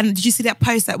with you. And did you see that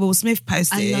post that Will Smith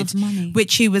posted? I love money.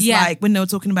 Which he was like, when they were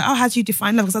talking about, how do you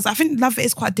define love? Because I think love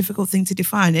is quite a difficult thing to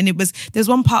define. And there's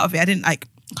one part of it, I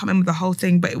can't remember the whole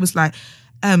thing, but it was like,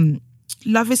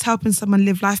 love is helping someone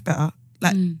live life better.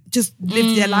 Like, just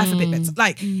live their life a bit better.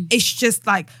 Like, it's just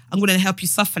like, I'm going to help you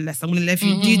suffer less. I'm going to let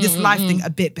you do this life thing a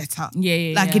bit better.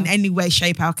 In any way,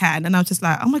 shape, I can. And I was just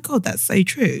like, oh my God, that's so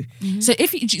true. So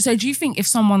do you think if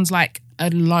someone's like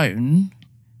alone,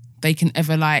 they can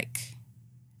ever like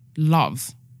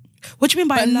love? What do you mean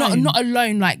by alone? Not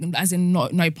alone, like as in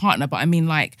no partner, but I mean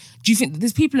like, do you think that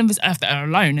there's people in this earth that are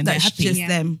alone and they're happy? Just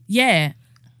them. Yeah.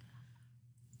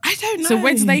 I don't know. So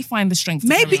where do they find the strength to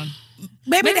carry on?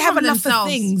 Maybe they have a love for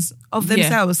things of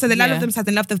themselves. So they love themselves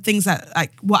and love the things that,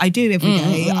 like what I do every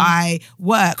day. I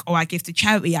work or I give to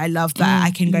charity. I love that.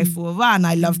 I can go for a run.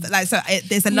 I love that. Like, so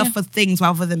there's a love for things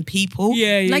rather than people.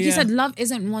 You said, love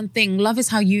isn't one thing. Love is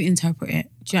how you interpret it.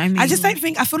 Do you know what I mean? I just don't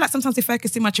think, I feel like sometimes they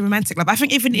focus too much on romantic love. I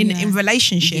think even in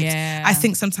relationships, I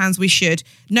think sometimes we should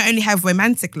not only have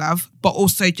romantic love, but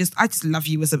also I just love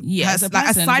you as a person.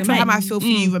 Like, aside from how I feel for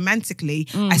you romantically,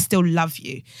 I still love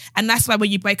you. And that's why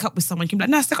when you break up with someone, you can be like,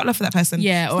 no, I still got love for that person.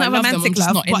 Yeah, it's or not romantic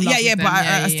love, but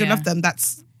I still love them.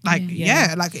 That's like,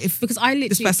 like if because I literally,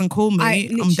 this person called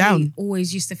me, I'm down.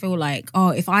 Always used to feel like,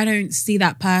 if I don't see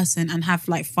that person and have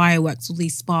like fireworks, all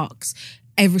these sparks,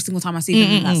 every single time I see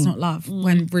them, that's not love.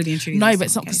 When really and truly, no, but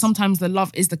sometimes the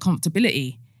love is the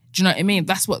comfortability. Do you know what I mean?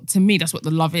 That's what the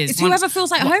love is. It's whoever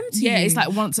feels like home to you. Yeah, it's like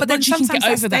once but then you can get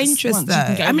over that's dangerous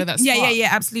that. Though. Yeah,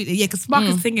 absolutely. Yeah, because spark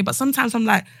is thinking, but sometimes I'm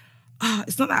like,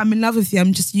 it's not that I'm in love with you.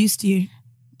 I'm just used to you.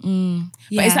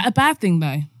 But is that a bad thing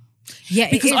though?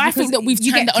 Yeah, because I think that we've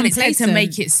turned it on its head to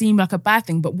make it seem like a bad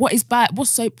thing. But what is bad?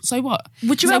 What's so what?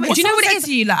 Would you know what it is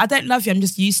to you? Like, I don't love you. I'm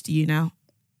just used to you now.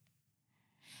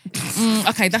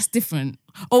 Okay, that's different.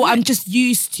 Or I'm just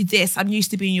used to this. I'm used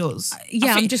to being yours.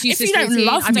 I'm just used to. If you don't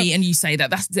love me and you say that,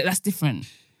 that's different.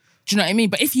 Do you know what I mean?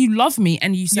 But if you love me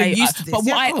and you say, but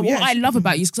what I love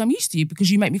about you is because I'm used to you, because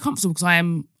you make me comfortable, because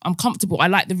I'm comfortable. I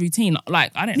like the routine.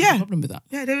 Like, I don't have a problem with that.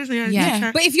 Yeah, there isn't.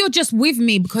 Yeah. But if you're just with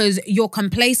me because you're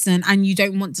complacent and you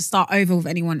don't want to start over with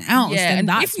anyone else, then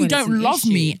that's if you don't love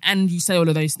me and you say all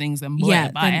of those things, then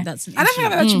then that's an issue. I don't think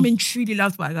I've actually been truly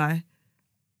loved by a guy.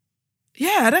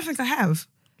 Yeah, I don't think I have.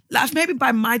 Like, maybe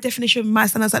by my definition of my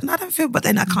standards, like, no, I don't feel, but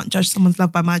then I can't judge someone's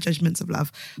love by my judgments of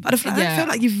love. But I don't feel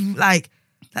like you've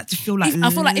to feel like I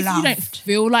feel like if you don't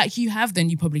feel like you have, then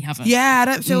you probably haven't. Yeah, I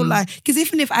don't feel like, because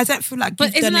even if I don't feel like,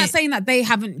 but isn't that saying that they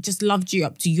haven't just loved you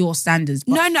up to your standards?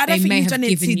 No, I don't think you've done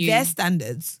it to their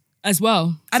standards as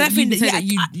well. I don't think that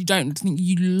you don't think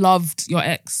you loved your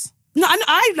ex. No,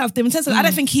 I loved him in terms of I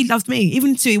don't think he loved me,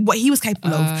 even to what he was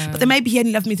capable of. But then maybe he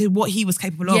only loved me to what he was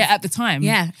capable of. Yeah, at the time.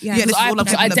 Yeah.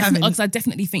 Because I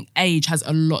definitely think age has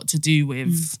a lot to do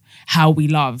with how we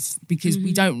love, because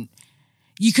we don't.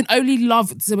 You can only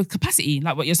love to a capacity,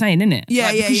 like what you're saying, innit?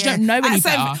 Yeah, because you don't know any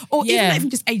better. Or even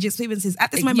just age experiences.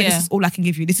 At this moment, this is all I can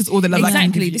give you. This is all the love I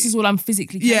can give you. This is all I'm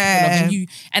physically capable of.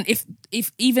 And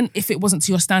even if it wasn't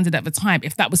to your standard at the time,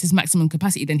 if that was his maximum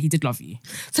capacity, then he did love you.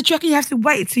 So do you reckon you have to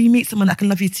wait till you meet someone that can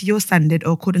love you to your standard,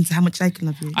 or according to how much they can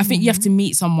love you? I think you have to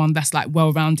meet someone that's like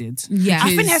well-rounded. Yeah. I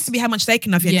think it has to be how much they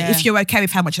can love you. Yeah. If you're okay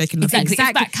with how much they can love you. Exactly.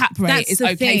 If that cap rate is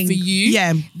okay for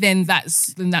you, then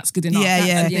that's good enough.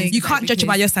 Yeah. You can't judge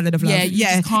by your standard of love.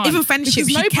 Yeah, even friendships,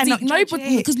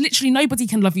 because literally nobody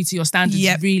can love you to your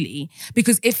standards, really.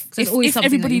 Because if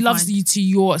everybody loves you to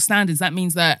your standards, that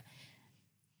means that,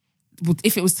 well,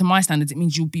 if it was to my standards, it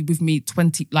means you'll be with me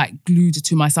 20, like glued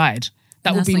to my side.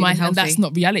 That would be my, and that's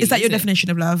not reality. Is that your definition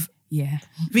of love? Yeah.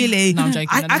 Really? No, I'm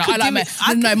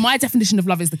joking. My definition of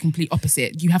love is the complete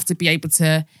opposite. You have to be able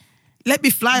to let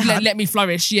me fly. Let me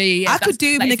flourish. Yeah. I could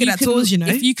do with a nigga that tours, you know.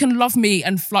 If you can love me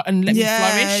and let me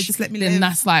flourish, just let me then live.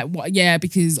 that's like what. Yeah,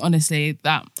 because honestly,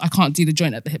 that I can't do the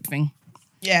joint at the hip thing.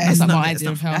 Yeah, that's like my idea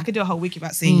of hell. I could do a whole week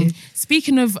about seeing you.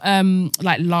 Speaking of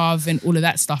like love and all of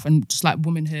that stuff, and just like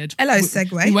womanhood. Hello,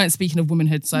 segue. We weren't speaking of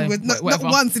womanhood, so not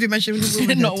once did you mention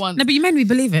womanhood. Not once. No, but you made me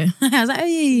believe it. I was like, oh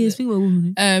yeah, speak about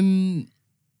womanhood.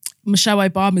 Michelle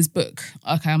Obama's book.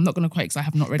 Okay, I'm not going to quote because I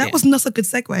have not read it. That was not a good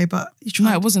segue, but you tried.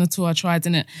 No, it wasn't at all. I tried,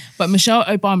 didn't it? But Michelle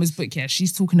Obama's book,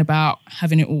 she's talking about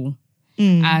having it all.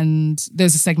 And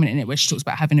there's a segment in it where she talks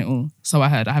about having it all. So I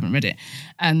heard, I haven't read it.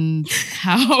 And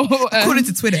how... according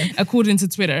to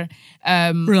Twitter.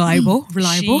 Reliable.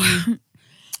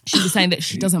 She was saying that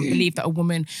she doesn't believe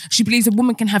that she believes a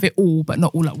woman can have it all, but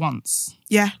not all at once.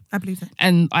 Yeah, I believe that.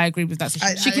 And I agree with that.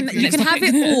 So you can have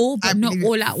it all, but not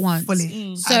all at once.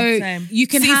 Fully. So you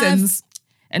can seasons.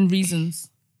 and reasons?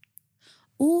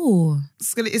 Oh,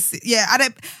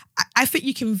 I think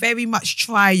you can very much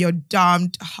try your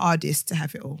damned hardest to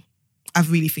have it all. I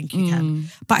really think you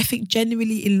can. But I think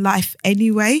generally in life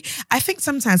anyway, I think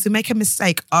sometimes we make a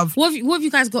mistake of... What have you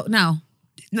guys got now?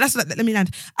 Let me land.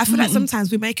 I feel like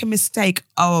sometimes we make a mistake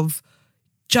of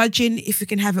judging if you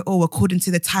can have it all according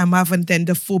to the time rather than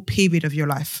the full period of your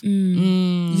life.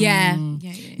 Yeah,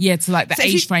 to like the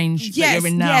age range that you're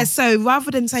in now. Yeah, so rather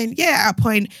than saying, at a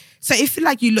point, so if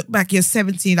like you look back, you're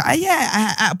 17, like,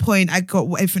 at a point I got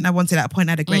everything I wanted, at a point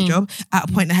I had a great job, at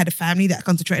a point I had a family that I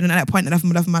concentrated on, at a point I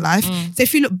love my life. So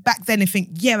if you look back then and think,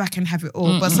 I can have it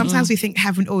all. But sometimes we think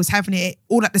having it all is having it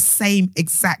all at the same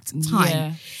exact time.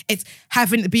 Yeah. It's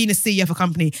being a CEO of a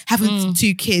company, having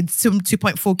 2 kids,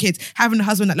 2.4 kids, having a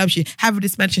husband that loves you, having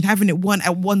this mansion, having it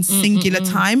at one singular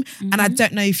time. And I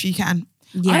don't know if you can.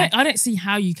 Yeah. I don't see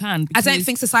how you can. I don't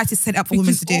think society's set up for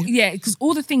women to do. Because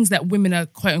all the things that women are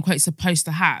quote unquote supposed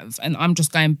to have, and I'm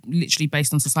just going literally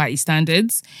based on society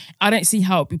standards, I don't see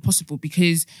how it'd be possible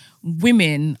because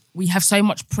women, we have so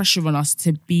much pressure on us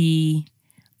to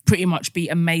pretty much be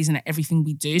amazing at everything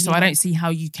we do. So I don't see how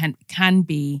you can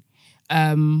be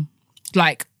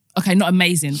like, okay, not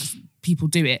amazing, people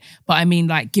do it, but I mean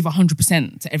like give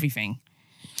 100% to everything.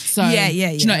 So, do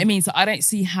you know what I mean? So I don't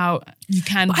see how you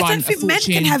can run I don't think men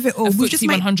can have it all. A FTSE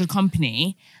 100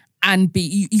 company and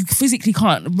be, you physically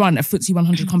can't run a FTSE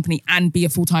 100 company and be a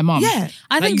full-time mom. Yeah.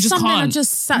 I think some men are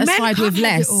just satisfied with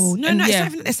less. No, it's not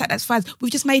even that they're satisfied.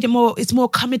 We've just made it's more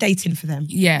accommodating for them.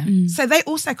 Yeah. So they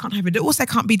also can't have it. They also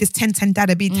can't be this 10-10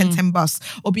 dad or be 10-10 boss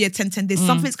or be a 10-10 this.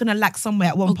 Something's going to lack somewhere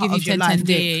at one part of your life.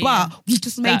 But we've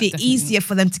just made it easier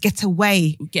for them to get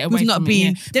away with not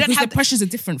being... Because their pressures are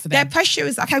different for them. Their pressure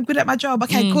is, okay, I'm good at my job.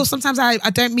 Okay, cool. Sometimes I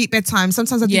don't meet bedtime.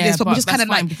 Sometimes I do this. But we just kind of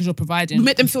like... because you're providing. We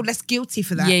make them feel less guilty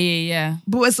for that. Yeah.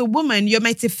 But as a woman, you're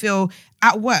made to feel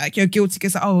at work, you're guilty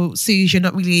because, Suze, you're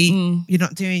not really, you're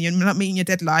not meeting your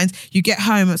deadlines. You get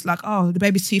home, it's like, the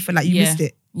baby's too for like, you missed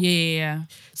it. Yeah.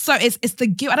 So it's the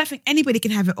guilt. I don't think anybody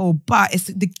can have it all, but it's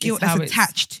the guilt that's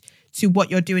attached to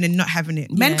what you're doing and not having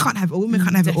it. Men can't have it all, women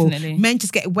can't have it all. Men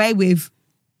just get away with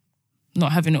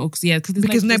not having it all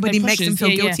because nobody makes them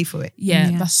feel guilty for it.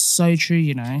 Yeah, that's so true,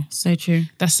 you know. So true.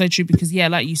 That's so true because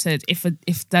like you said,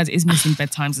 if dad is missing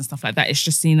bedtimes and stuff like that, it's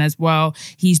just seen as, well,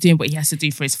 he's doing what he has to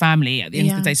do for his family at the end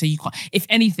of the day. So you can't, if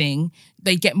anything,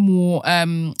 they get more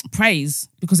praise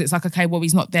because it's like, okay, well,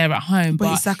 he's not there at home,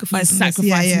 but he's sacrificing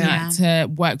that to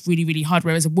work really, really hard.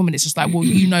 Whereas a woman, it's just like, well,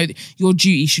 you know, that your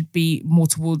duty should be more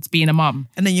towards being a mum.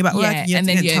 And then you're at work and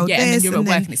then you're at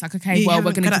work and it's like, okay, well,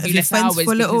 we're going to give you less hours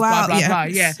for a little while. Blah, blah.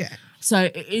 Yeah. So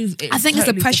it's I think it's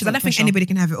the pressure. I don't think anybody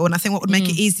can have it all. And I think what would make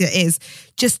it easier is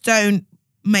just don't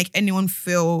make anyone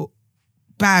feel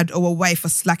bad or away for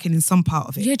slacking in some part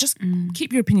of it. Yeah, just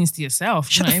keep your opinions to yourself.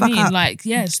 Shut the fuck up. Like,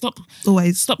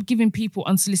 stop giving people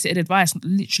unsolicited advice.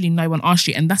 Literally no one asked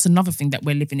you. And that's another thing that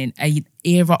we're living in, an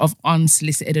era of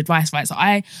unsolicited advice, right? So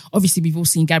we've all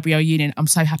seen Gabrielle Union. I'm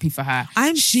so happy for her.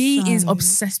 She is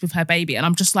obsessed with her baby. And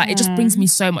I'm just like, it just brings me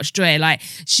so much joy. Like,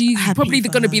 she's probably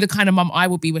going to be the kind of mum I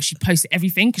will be where she posts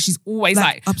everything because she's always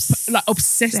like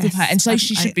obsessed with her. And so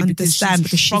she should be because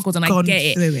she's struggled and I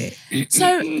get it.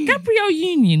 So Gabrielle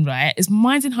Union, right, is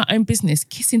minding her own business,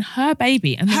 kissing her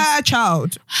baby and her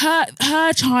child,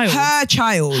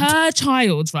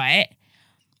 right,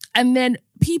 and then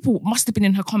people must have been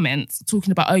in her comments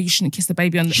talking about, you shouldn't kiss the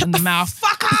baby on the mouth.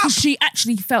 Fuck up! Because she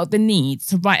actually felt the need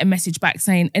to write a message back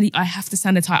saying, I have to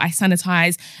sanitize. I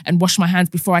sanitize and wash my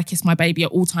hands before I kiss my baby at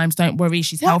all times. Don't worry,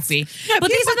 she's healthy. No, but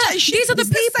these are the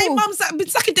people. Same mums that have been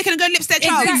sucking dick and go lips their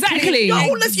child. Exactly.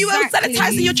 All of you are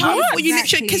sanitizing your child before you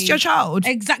literally kiss your child.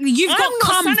 Exactly. You've got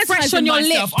cum fresh on your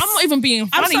lips. I'm not even being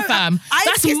funny, fam.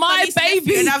 That's my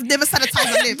baby. And I've never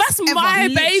sanitized my lips. That's my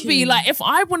baby. Like, if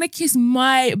I want to kiss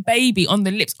my baby on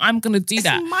the lips, I'm gonna do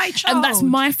that. My child. And that's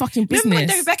my fucking business.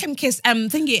 Remember when David Beckham kissed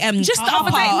just the other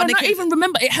day? I don't even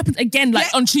remember. It happened again,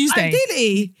 on Tuesday.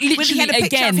 Really? Literally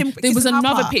again. There was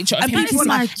another picture of him kissing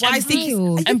my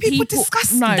child. And people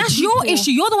disgusting. No, that's your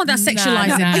issue. You're the one that's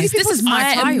sexualizing this. This is my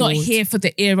child. I am not here for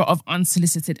the era of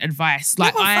unsolicited advice.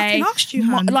 Like, I asked you,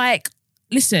 hun. Like,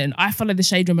 listen, I follow the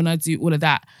Shade Room and I do all of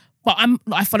that. But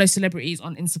I follow celebrities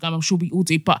on Instagram. I'm sure we all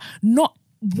do. But not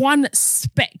one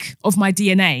speck of my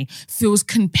DNA feels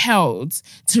compelled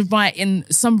to write in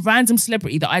some random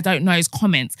celebrity that I don't know's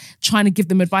comments, trying to give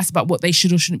them advice about what they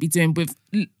should or shouldn't be doing with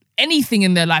anything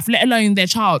in their life, let alone their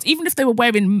child. Even if they were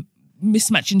wearing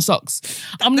mismatching socks,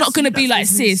 I'm not going to be like,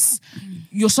 sis,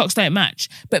 your socks don't match.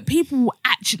 But people will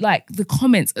actually, like, the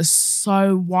comments are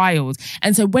so wild.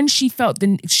 And so when she felt,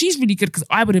 she's really good because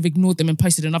I would have ignored them and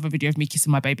posted another video of me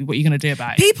kissing my baby. What are you going to do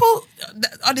about it? People,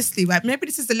 honestly, right, maybe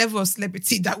this is the level of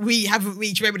celebrity that we haven't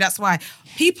reached. Maybe that's why.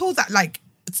 People that like,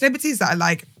 celebrities that are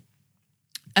like,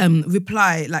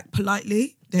 reply like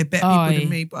politely, they're better people than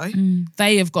me, boy.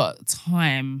 They have got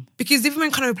time. Because even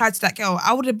when kind of replied to that girl,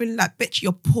 I would have been like, bitch,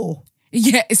 you're poor.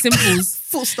 Yeah, it's simple.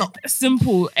 Full stop.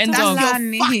 Simple. End of. That's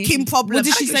your fucking problem. What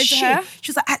did she say to her? She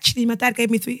was like, actually, my dad gave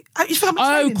me 3. You think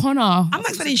I'm Connor. I'm not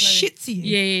explaining shit to you.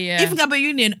 Yeah. Even Gabba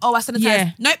Union, I sanitized.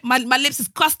 Yeah. Nope, my lips is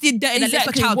crusty and dirty.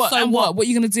 Exactly. Child. What are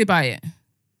you going to do about it?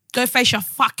 Go face your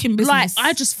fucking business. Like,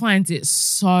 I just find it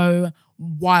so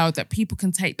wild that people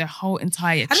can take their whole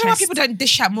entire I don't know why people don't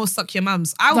dish out more suck your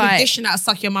mums. I will be dishing out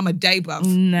suck your mum a day, bruv.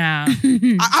 Nah.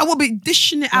 I will be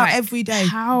dishing it out every day.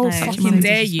 How fucking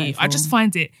dare you? I just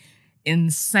find it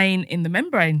insane in the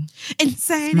membrane.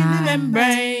 Insane in the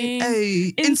membrane.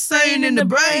 Hey, insane in the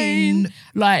brain.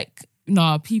 Like,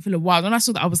 no, people are wild. When I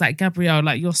saw that, I was like, Gabrielle,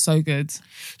 like, you're so good.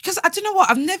 Because I don't know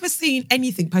what, I've never seen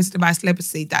anything posted by a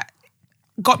celebrity that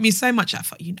got me so much. I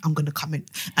thought, I'm going to come in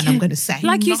and I'm going to say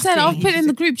like you said, I'll put in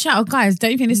the group chat, guys, don't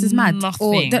you think this is mad?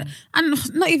 Nothing.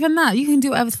 And not even that. You can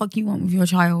do whatever the fuck you want with your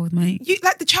child, mate.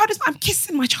 Like, the child is, I'm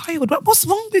kissing my child. What's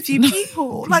wrong with you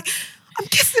people? Like, I'm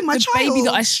kissing my child. The baby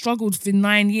that I struggled for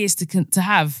 9 years to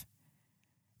have.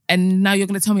 And now you're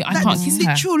going to tell me I can't kiss her.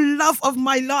 That's the literal love of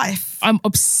my life. I'm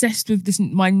obsessed with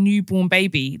my newborn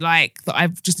baby, like, that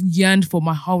I've just yearned for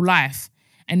my whole life.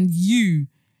 And you,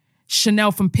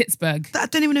 Chanel from Pittsburgh. That I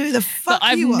don't even know who the fuck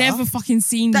that you I've never fucking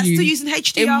seen that's you. That's still using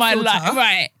HDR in my filter. life.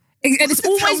 Right. And it's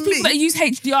always people that use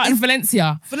HDR in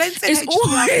Valencia. It's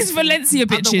always Valencia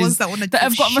bitches the ones that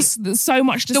have got so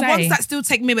much to say. The ones that still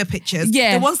take mirror pictures.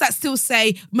 Yeah. The ones that still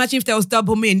say, imagine if there was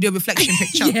double me and do a reflection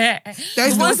picture. Yeah.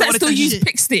 Those the ones that still use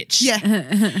pick stitch. Yeah.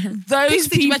 Those pick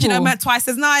stitch, people. imagine I met twice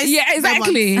as nice. Yeah,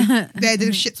 exactly. They're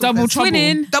the shit talkers. Double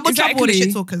trouble. Double trouble with the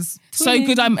shit talkers. So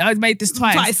good I made this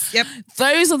twice. Yep.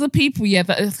 Those are the people, that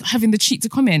are having the cheek to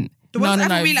comment. The ones that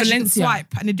haven't realised you can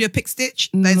swipe and they do a pick stitch,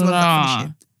 those ones that finish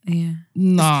it. Yeah.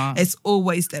 Nah. It's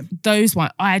always them. Those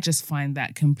ones, I just find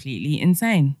that completely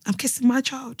insane. I'm kissing my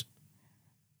child.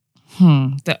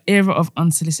 The era of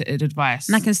unsolicited advice.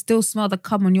 And I can still smell the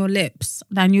cum on your lips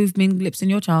than you've been lipsing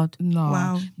your child. No.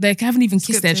 Wow. They haven't even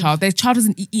kissed their child. Their child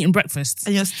hasn't eaten breakfast.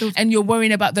 And you're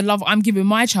worrying about the love I'm giving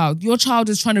my child. Your child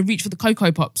is trying to reach for the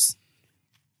Cocoa Pops.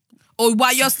 Or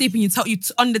while you're sleeping, you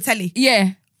on the telly.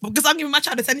 Yeah. Because I'm giving my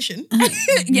child attention.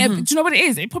 Yeah, but do you know what it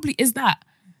is? It probably is that.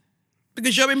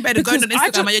 Because you're in bed and going on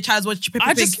Instagram and your child's watching Peppa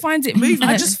Pig. I just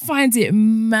find it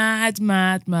mad.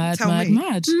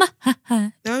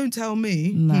 Don't tell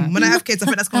me. No. When I have kids, I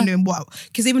think that's going to do what?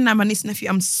 Because even now, my niece and nephew,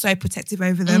 I'm so protective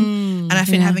over them. And I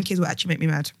think having kids will actually make me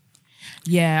mad.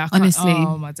 Yeah, honestly.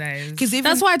 Oh my days.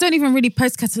 That's why I don't even really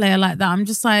post Catalea like that. I'm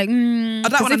just like, I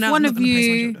don't want to know. One of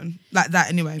you like that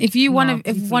anyway. If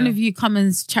one of you come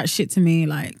and chat shit to me,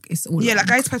 like it's all. Yeah, like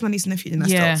I used to post my niece and nephew and that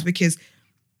stops because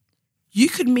you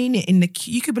could mean it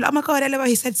you could be like, oh my God, LOL,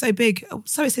 he said so big. Oh,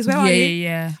 so it says, where are you?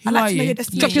 Yeah. I like to know your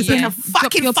destination.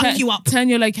 Drop your fuck you up. Turn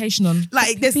your location on.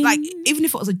 Like there's like, even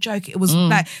if it was a joke, it was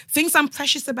like things I'm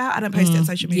precious about, I don't post it on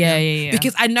social media. Yeah.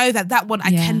 Because I know that one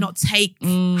I cannot take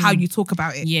how you talk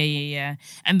about it. Yeah.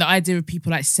 And the idea of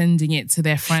people like sending it to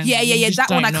their friends. Yeah. That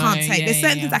one I can't take. There's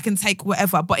certain things I can take,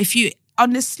 whatever. But if you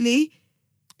honestly.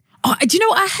 Oh, do you know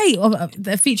what I hate of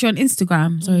the feature on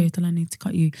Instagram? Sorry, I need to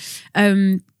cut you.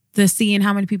 The seeing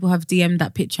how many people have DM'd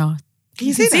that picture. Can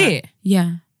you see it?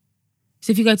 Yeah.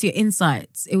 So if you go to your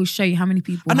insights, it will show you how many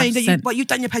people have sent. But you've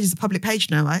done your page as a public page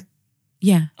now, right?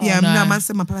 Yeah. Yeah, no, man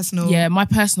said my personal. Yeah, my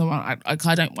personal one, I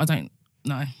don't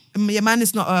know. Yeah, man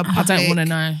is not a public. I don't want to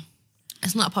know.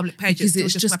 It's not a public page. It's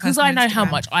just because I know how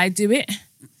much I do it.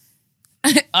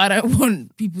 I don't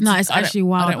want people to... No, it's actually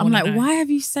wild. I'm like, why have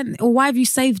you sent... Or why have you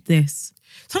saved this?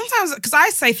 Sometimes, because I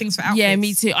say things for outfits. Yeah,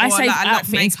 me too. I save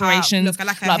outfit inspiration. Like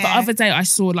the other day, I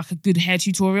saw like a good hair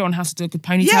tutorial on how to do a good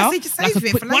ponytail. Yeah, so you just save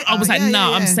it for later. I was like,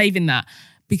 I'm saving that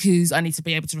because I need to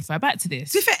be able to refer back to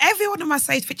this. So for every one of my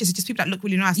saved pictures is just people that look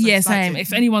really nice. Yeah, same.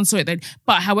 If anyone saw it, then.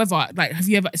 But however, like, have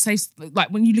you ever saved, like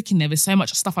when you look in there's so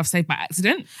much stuff I've saved by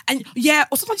accident. And yeah,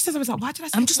 or sometimes you say something like, why did I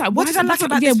save? I'm just like, what did I like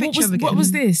about this picture again? What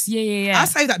was this? Yeah. I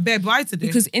saved that bare bride to do.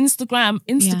 Because Instagram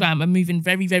are moving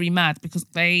very, very mad because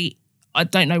I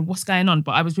don't know what's going on,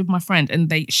 but I was with my friend and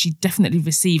she definitely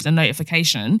received a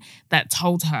notification that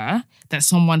told her that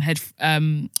someone had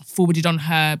forwarded on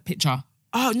her picture.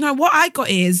 Oh, no, what I got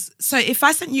is, so if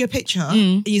I sent you a picture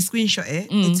and you screenshot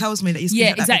it, it tells me that you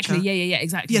screenshot that picture. Yeah,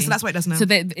 exactly. Yeah, so that's what it does now. So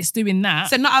it's doing that.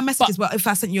 So not our messages, but if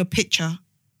I sent you a picture.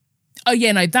 Oh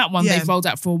yeah, no, that one they've rolled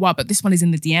out for a while, but this one is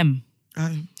in the DM.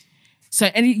 Oh. So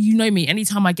you know me,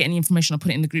 anytime I get any information, I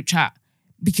put it in the group chat.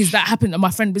 Because that happened, and my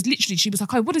friend was literally, she was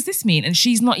like, "Oh, what does this mean?" And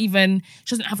she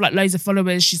doesn't have like loads of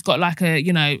followers. She's got like a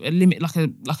limit, like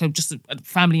a just a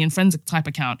family and friends type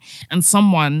account. And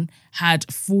someone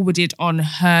had forwarded on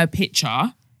her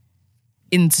picture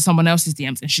into someone else's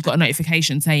DMs, and she got a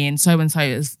notification saying so and so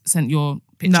has sent your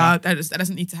picture. No, that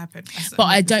doesn't need to happen.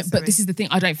 But this is the thing.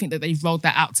 I don't think that they've rolled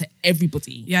that out to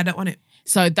everybody. Yeah, I don't want it.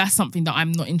 So that's something that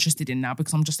I'm not interested in now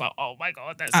because I'm just like, oh my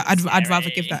God, that's I'd rather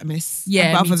give that a miss.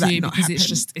 Yeah, me too, because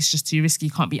it's just too risky.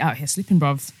 You can't be out here slipping,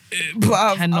 bruv.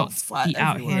 Bruv, cannot be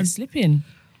out here slipping.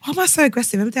 Why am I so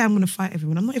aggressive? Every day I'm going to fight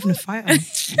everyone. I'm not even a fighter.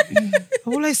 I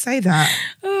always say that.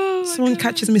 Someone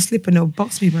catches me slipping, they'll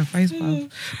box me in my face,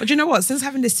 bruv. But you know what? Since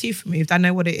having this tea for me, I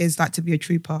know what it is like to be a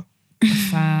trooper.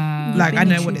 Like, I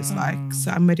know what it's like.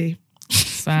 So I'm ready.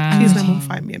 Please no one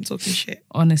fight me. I'm talking shit.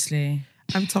 Honestly.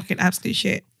 I'm talking absolute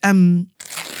shit.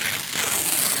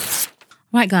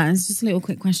 Right, guys, just a little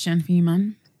quick question for you,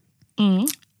 man.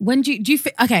 When do you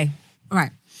feel... Okay, all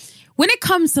right. When it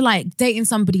comes to like dating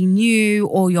somebody new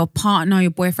or your partner,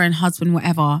 your boyfriend, husband,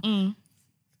 whatever,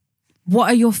 what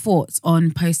are your thoughts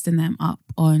on posting them up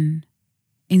on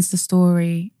Insta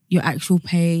story, your actual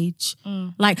page?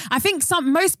 Like, I think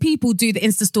most people do the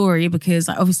Insta story because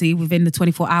like, obviously within the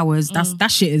 24 hours, that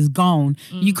shit is gone.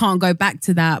 You can't go back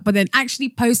to that. But then actually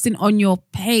posting on your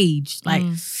page, like...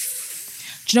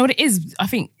 Do you know what it is? I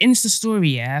think Insta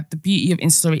story, the beauty of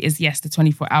Insta story is, yes, the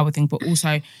 24-hour thing, but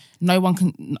also no one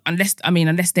can, unless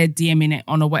they're DMing it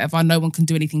on or whatever, no one can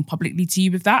do anything publicly to you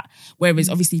with that. Whereas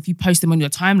obviously if you post them on your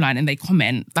timeline and they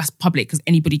comment, that's public because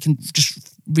anybody can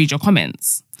just read your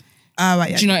comments. Right,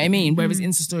 yeah. Do you know what I mean? Whereas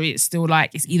Insta story, it's still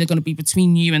like, it's either going to be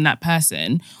between you and that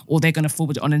person or they're going to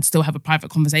forward it on and still have a private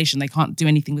conversation. They can't do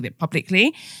anything with it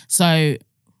publicly. So...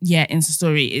 yeah, Insta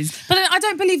story is... But I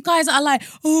don't believe guys are like,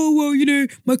 oh, well, you know,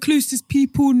 my closest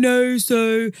people know,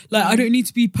 so, like, I don't need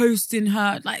to be posting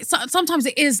her. Like, sometimes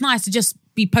it is nice to just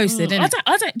be posted, I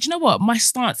don't, do you know what? My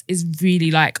stance is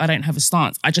really like, I don't have a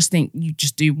stance. I just think you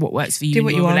just do what works for you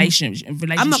in your relationship.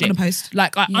 I'm not going to post.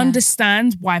 Like, I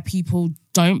understand why people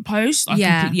don't post. I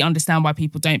completely understand why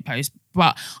people don't post.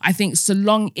 But I think so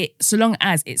long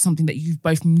as it's something that you've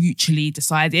both mutually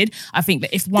decided, I think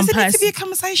that if one person... Does it need to be a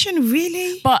conversation,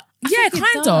 really? But yeah,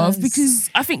 kind of, because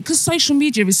I think because social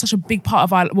media is such a big part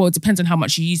of our... Well, it depends on how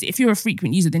much you use it. If you're a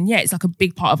frequent user, then yeah, it's like a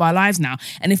big part of our lives now.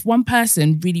 And if one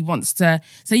person really wants to...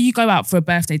 Say you go out for a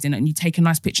birthday dinner and you take a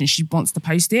nice picture and she wants to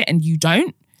post it and you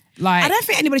don't, like... I don't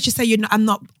think anybody should say you're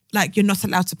not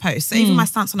allowed to post. So even my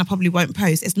stance on I probably won't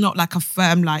post, it's not like a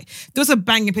firm, like, there was a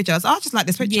banging picture. I was, just like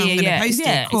this picture, I'm going to post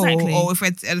it. Cool. Exactly. Or if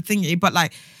it's a thingy. But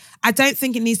like, I don't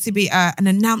think it needs to be an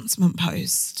announcement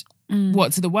post.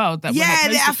 What, to the world? That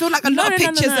I feel like a lot of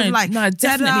pictures of like, no,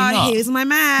 definitely not. Here's my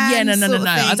man. Yeah, no.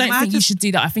 I don't think you should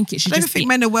do that. I think it should just be... I don't think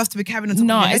men are worth to be carrying on top of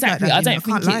their head exactly. like that, I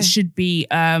don't think it should be...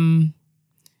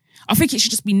 I think it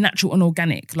should just be natural and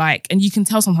organic. Like, and you can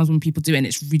tell sometimes when people do it and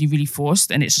it's really, really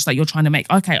forced and it's just like you're trying to make,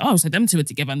 okay, so them two are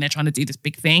together and they're trying to do this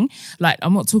big thing. Like,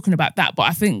 I'm not talking about that, but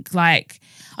I think like,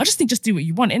 I just think just do what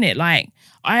you want, innit? Like,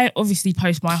 I obviously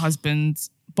post my husband,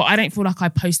 but I don't feel like I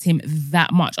post him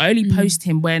that much. I only post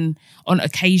him when on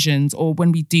occasions or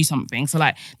when we do something. So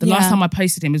like the last time I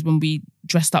posted him is when we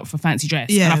dressed up for fancy dress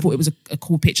and I thought it was a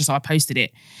cool picture, so I posted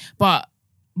it. But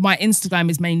my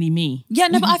Instagram is mainly me. Yeah,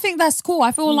 no, but I think that's cool.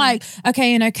 I feel like,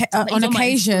 okay, on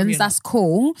occasions, that's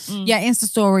cool. Yeah, Insta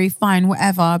story, fine,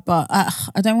 whatever. But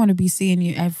I don't want to be seeing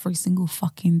you every single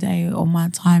fucking day on my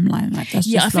timeline. Like, that's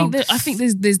just I think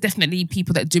there's definitely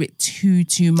people that do it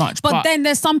too much. But then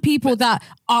there's some people that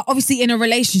are obviously in a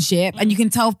relationship and you can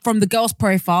tell from the girl's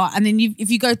profile. And then if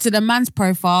you go to the man's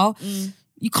profile...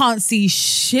 You can't see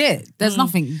shit. There's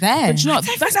nothing there. But you know,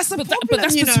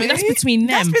 that's between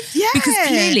them. Because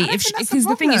clearly, because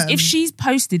the thing is, if she's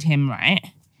posted him, right,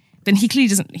 then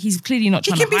he's clearly not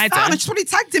trying to hide her. She's probably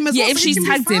tagged him as well. Yeah, if she's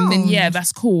tagged him, then yeah,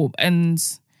 that's cool. And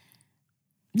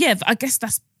yeah, I guess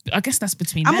that's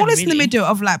between them. I'm always in the middle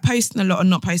of like posting a lot or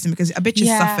not posting because a bitch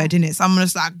has suffered, innit? So I'm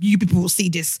just like, you people will see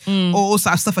this. Or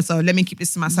also I've suffered, so let me keep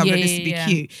this to myself. Let this be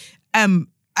cute.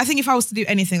 I think if I was to do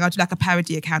anything, I'd do like a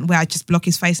parody account where I just block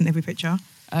his face in every picture.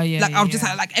 Oh yeah. Like I'll just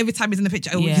like every time he's in the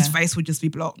picture, his face would just be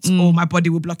blocked, or my body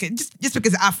will block it, just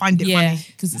because I find it funny.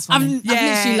 Because it's funny. I've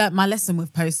literally learnt my lesson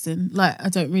with posting. Like I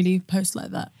don't really post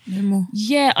like that anymore.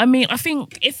 Yeah, I mean, I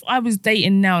think if I was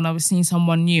dating now and I was seeing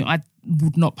someone new, I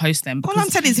would not post them. All I'm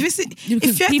telling you is if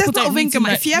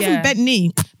you haven't bent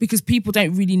knee, because people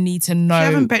don't really need to know. If you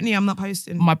haven't bent knee, I'm not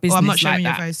posting my business. Or I'm not showing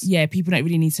like your face. Yeah, people don't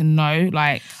really need to know,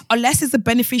 like, unless it's a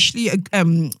beneficially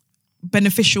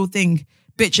beneficial thing.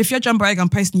 Bitch, if you're John Boyega, I'm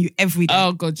posting you every day.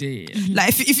 Oh God, yeah.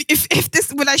 Like if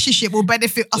this relationship will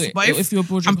benefit us both, if you're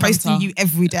I'm posting you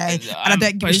every day, and I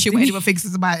don't give a shit what anyone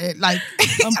thinks about it. Like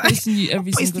I'm posting you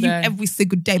every single day. Every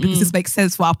single day because this makes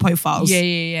sense for our profiles.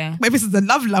 Yeah. Maybe this is a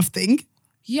love thing.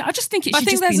 Yeah, I just think it should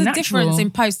just be natural. I think there's a difference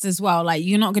in posts as well. Like,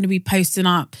 you're not going to be posting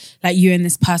up like you and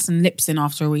this person lip-sync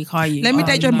after a week, are you? Let me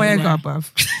date John Boyega,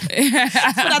 bruv.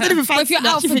 I don't even if you're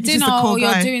out for dinner or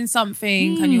you're doing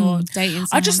something and you're dating someone,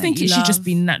 I just think it should just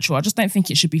be natural. I just don't think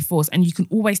it should be forced. And you can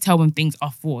always tell when things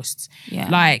are forced. Yeah.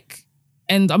 Like...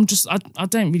 And I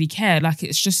don't really care. Like,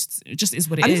 it just is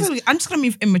what it is. I'm just going to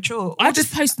move immature. I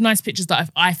just post nice pictures that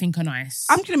I think are nice.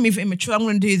 I'm going to move immature. I'm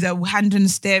going to do the hand on the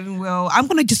steering wheel. I'm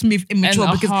going to just move immature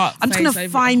because I'm just going to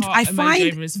find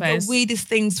the weirdest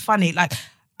things funny. Like,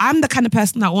 I'm the kind of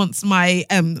person that wants my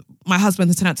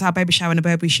husband to turn out to our baby shower in a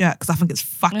Burberry shirt because I think it's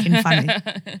fucking funny.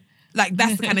 Like,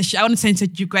 that's the kind of shit. I want to turn into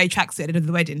a grey tracksuit at the end of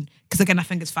the wedding because, again, I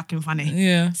think it's fucking funny.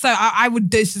 Yeah. So I would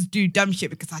just do dumb shit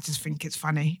because I just think it's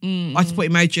funny. I just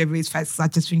put emoji over his face because I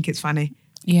just think it's funny.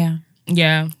 Yeah.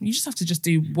 Yeah. You just have to just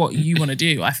do what you want to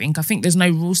do, I think. I think there's no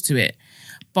rules to it.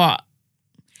 But...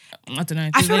 I don't know.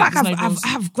 I feel like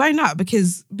I've grown up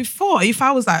because before, if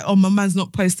I was like, oh, my man's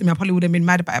not posting me, I probably would have been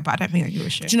mad about it, but I don't think I give a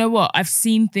shit. Do you know what? I've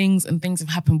seen things and things have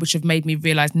happened which have made me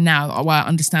realise now why I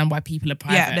understand why people are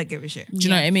private. Yeah, I don't give a shit. Do you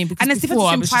know what I mean? Because and there's difference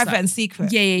between private and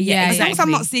secret. Yeah, exactly. As long as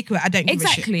I'm not secret, I don't give a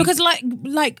shit. Because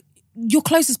like your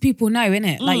closest people know,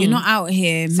 innit? Like, you're not out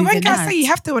here so when I say you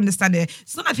have to understand it,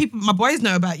 it's not like people, my boys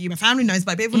know about you, my family knows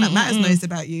about you, but everyone that matters knows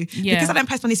about you. Yeah. Because I don't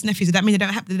post my nieces and nephews, that means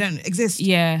they don't exist.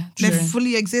 Yeah, true. They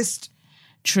fully exist.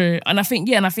 True. And I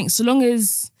think so long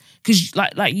as, because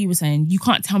like you were saying, you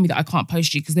can't tell me that I can't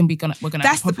post you because then we're gonna have a problem.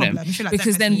 That's the problem.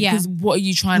 Because then, because what are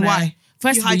you trying to?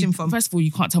 First of all,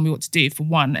 you can't tell me what to do, for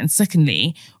one, and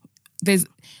secondly,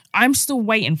 I'm still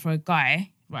waiting for a guy.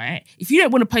 Right? If you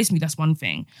don't want to post me, that's one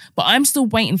thing. But I'm still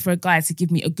waiting for a guy to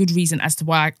give me a good reason as to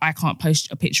why I can't post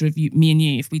a picture of me and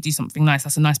you if we do something nice.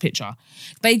 That's a nice picture.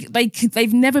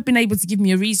 They've never been able to give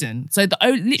me a reason. So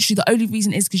literally the only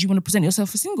reason is because you want to present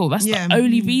yourself as single. That's the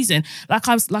only reason. Like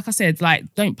I said,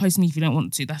 like, don't post me if you don't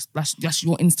want to. That's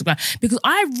your Instagram. Because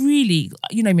I really,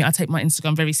 you know me, I take my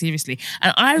Instagram very seriously,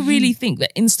 and I really think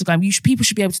that Instagram, people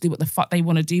should be able to do what the fuck they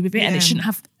want to do with it, and it shouldn't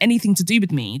have anything to do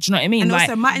with me. Do you know what I mean? And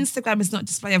also, my Instagram is not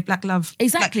just of black love.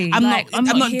 Exactly. Like, I'm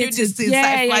not doing this to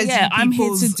satisfy I'm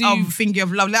here to do finger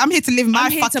of love. Like, I'm here to live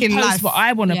my fucking life. What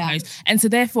I want to post. And so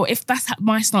therefore, if that's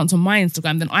my stance on my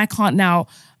Instagram, then I can't now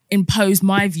impose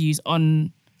my views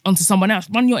onto someone else.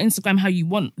 Run your Instagram how you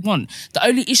want. The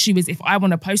only issue is if I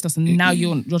want to post us and now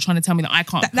you're trying to tell me that I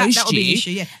can't post that would be the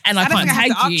issue, yeah. And I can't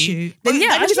tag you. Then the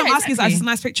only reason I'm asking is it's a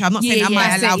nice picture. I'm not saying am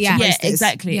I allowed to post this.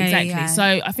 Exactly. So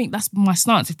I think that's my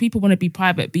stance. If people want to be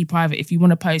private, be private. If you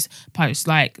want to post.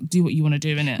 Like, do what you want to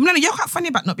do, innit? No, you're quite funny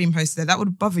about not being posted. That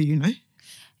would bother you, no?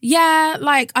 Yeah,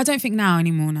 like, I don't think now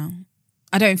anymore now.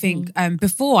 I don't think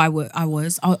before I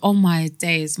was on my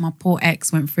days, my poor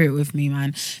ex went through it with me,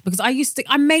 man. Because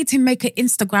I made him make an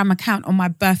Instagram account on my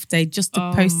birthday just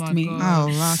to post me. God.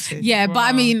 Oh, right. Yeah, but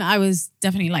I mean, I was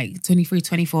definitely like 23,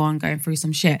 24 and going through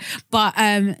some shit. But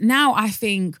now I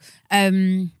think at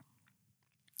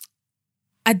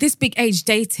this big age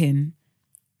dating,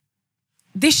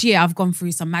 this year I've gone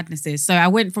through some madnesses. So I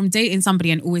went from dating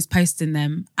somebody and always posting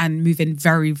them and moving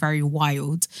very, very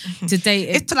wild to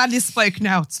dating. If Talani spoke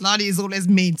now, Talani is always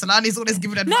mean. Talani is always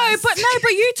giving advice. No,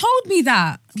 but you told me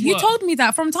that. You told me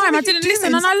that from time. I didn't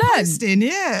listen and I learned. Posting,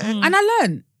 yeah. And I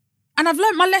learned. And I've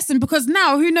learned my lesson because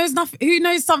now who knows nothing? Who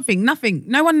knows something? Nothing.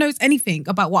 No one knows anything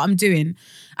about what I'm doing.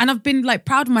 And I've been like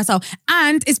proud of myself.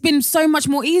 And it's been so much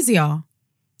more easier.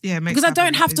 Yeah, because I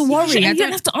don't have to worry. You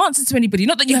don't have to answer to anybody.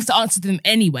 Not that you have to answer to them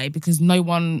anyway, because no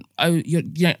one you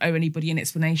don't owe anybody an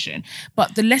explanation.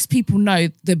 But the less people know,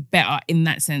 the better in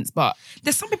that sense. But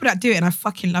there's some people that do it, and I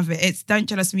fucking love it. It's Don't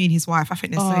Jealous Me and His Wife. I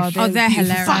think they're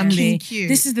hilarious. Fucking cute.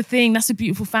 This is the thing. That's a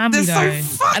beautiful family, they're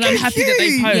so fucking and I'm happy cute. that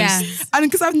they post. Yeah.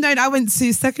 And because I went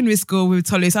to secondary school with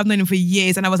Tolu, so I've known them for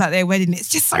years, and I was at their wedding. It's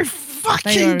just so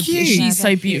fucking cute. She's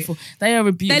so beautiful. They are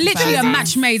a beautiful. They're literally family. a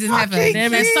match made in heaven.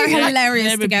 They're so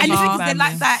hilarious together. And the thing is, they're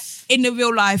like that in the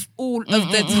real life all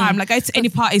of the time. Like, go to any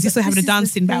parties, you're still having a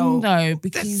dancing battle. No,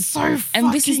 because so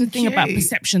and this is the thing about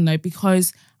perception, though,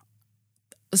 because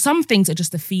some things are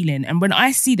just a feeling, and when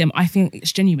I see them, I think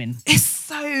it's genuine. It's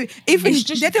so even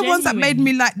they're the ones that made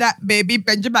me like that, baby.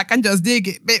 Bend your back and just dig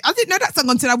it. Babe, I didn't know that song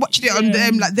until I watched it on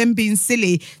them, like them being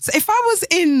silly. So if I was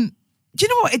in. Do you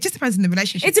know what? It just depends on the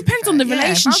relationship. It depends on the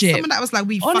relationship. If I was someone that was like,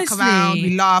 we fuck around,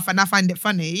 we laugh, and I find it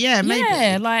funny. Yeah, maybe.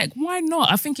 Yeah, like, why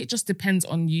not? I think it just depends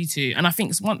on you two. And I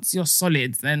think once you're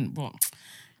solid, then, well,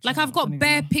 Like I've got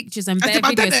bare pictures and bare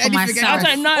videos for myself. I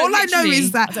don't know. All I know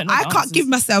is that I can't give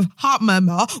myself heart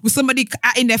murmur with somebody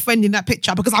atting their friend in that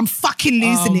picture because I'm fucking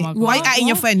losing it. Why are you atting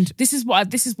your friend? This is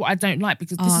what I don't like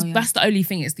because that's the only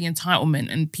thing. It's the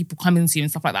entitlement and people coming to you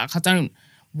and stuff like that. Like, I don't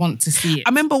want to see it. I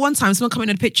remember one time someone coming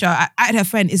in a picture, I added her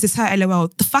friend, is this her? LOL.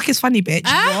 The fuck is funny, bitch?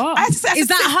 Is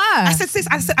that her? I said, sis,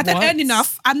 I don't earn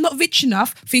enough. I'm not rich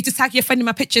enough for you to tag your friend in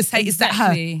my picture, say, is that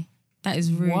her? That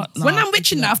is rude. No, when I'm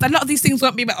rich enough, a lot of these things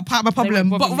won't be a part of my problem.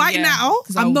 But right now,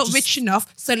 I'm not rich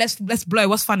enough, so let's blow.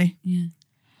 What's funny? Yeah.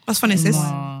 What's funny, sis?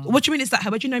 What do you mean is that her?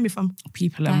 Where do you know me from?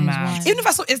 People are mad. Even if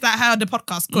I saw is that her on the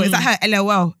podcast, cool. Is that her?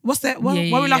 LOL. What's that? What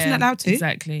are we laughing out loud to?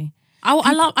 Exactly.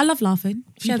 I love laughing.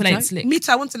 People ain't slick. Me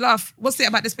too, I want to laugh. What's it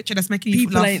about this picture that's making you laugh?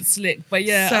 People ain't slick, but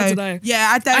I don't know.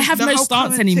 Yeah, I have no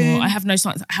stance anymore. I have no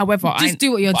stance. However, just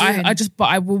do what you're doing. But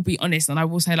I will be honest, and I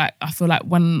will say, like, I feel like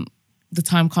when the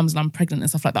time comes and I'm pregnant and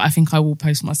stuff like that, I think I will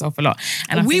post myself a lot.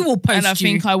 And we will post. And I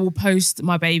think I will post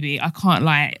my baby. I can't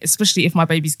lie, especially if my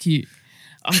baby's cute.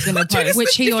 I'm gonna post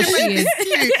which he or she is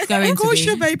going to be. Of course,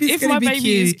 your baby's if my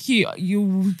baby is cute, you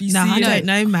will be seeing. I don't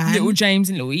know, man. Little James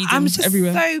and little Eden I'm just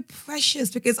everywhere. So precious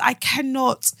because I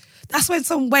cannot. That's when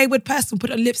some wayward person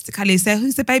put a lipstick on and say,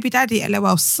 "Who's the baby daddy?"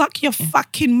 LOL. Suck your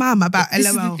fucking mum about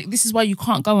LOL. This is why you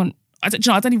can't go on. I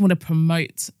don't even want to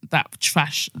promote that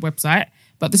trash website.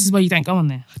 But this is why you don't go on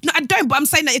there. No, I don't. But I'm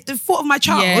saying that if the thought of my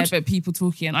child... Yeah, but people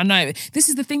talking. I know. This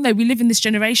is the thing, though. We live in this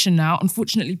generation now.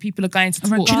 Unfortunately, people are going to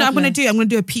talk. Do you know what I'm going to do? I'm going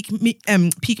to do a peak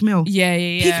meal. Yeah.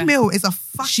 Peak meal is a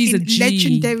fucking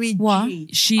legendary G.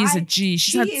 She is a G.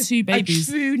 She's had 2 babies.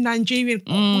 A true Nigerian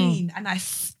queen. And I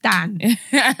stand.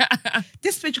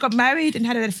 This bitch got married and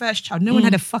had her first child. No one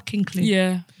had a fucking clue.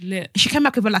 Yeah, lit. She came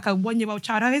back with like a 1-year-old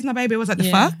child. Oh, here's my baby. Was that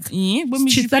the fuck? Yeah.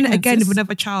 She's done it again with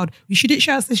another child. You shouldn't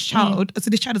show us this child.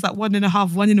 So this child is like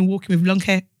 1.5, running and walking with long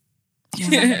hair.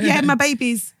 Yeah, my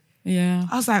babies. Yeah.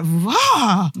 I was like,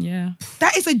 wow. Yeah.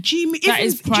 That is a G. That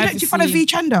is privacy. Do you follow V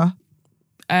Chanda?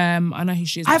 I know who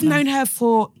she is. I've known her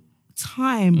for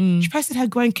time. She posted her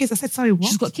grown kids. I said, sorry, what?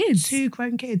 She's got kids? 2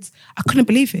 grown kids. I couldn't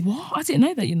believe it. What? I didn't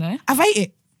know that, you know. I rate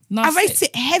it. Nice. I rate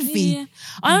it heavy. Yeah.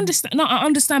 I understand. No, I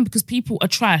understand because people are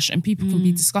trash and people can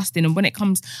be disgusting. And when it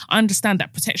comes, I understand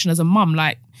that protection as a mum,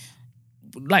 like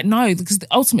no, because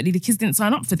ultimately the kids didn't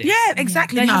sign up for this. Yeah,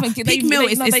 exactly. They haven't given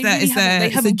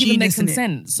them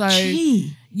consent. So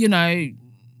you know,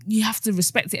 you have to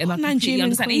respect it and I completely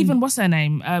understand. Queen. Even what's her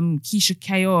name, Keisha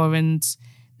Kaur and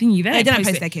thingy. They don't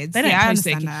post their kids. They don't post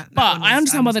their kids. But I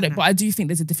understand why they don't. But I do think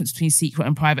there's a difference between secret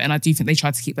and private, and I do think they try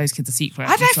to keep those kids a secret.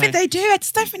 I don't think they do. I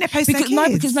just don't think they post their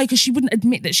kids. Because she wouldn't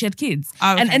admit that she had kids.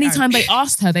 And anytime they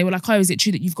asked her, they were like, "Oh, is it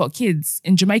true that you've got kids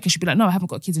in Jamaica?" She'd be like, "No, I haven't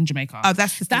got kids in Jamaica." Oh,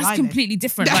 that's completely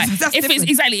different. That's different.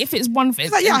 If it's one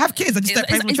thing, like, I have kids. I just don't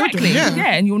post my children.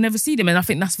 Yeah, and you'll never see them, and I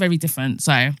think that's very different.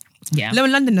 So. Yeah, Low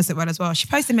in London does it well as well. She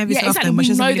posts them every so often, but she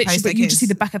doesn't really post their kids. You just see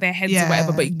the back of their heads or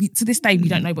whatever. But to this day, we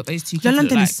don't know what those 2 kids Low London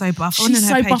look like. is so buff. She's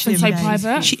so buff and so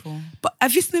private. But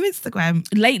have you seen her Instagram?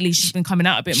 Lately, she's been coming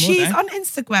out a bit more. She's on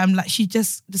Instagram like she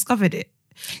just discovered it.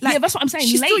 Like, yeah, that's what I'm saying.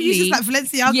 She still uses like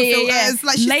Balenciaga filters.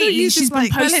 Like lately, she's been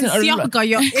posting Balenciaga,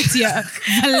 you idiot.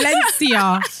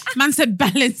 Valencia. Man said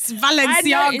Balenciaga. I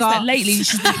noticed that lately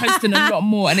she's been posting a lot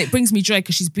more, and it brings me joy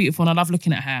because she's beautiful and I love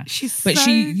looking at her. She's been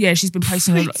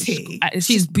posting a lot.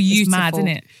 She's beautiful. It's mad, isn't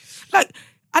it? Like,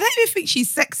 I don't even think she's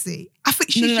sexy. I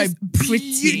think she's just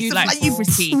pretty. Like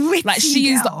pretty. Like she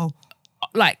is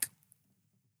like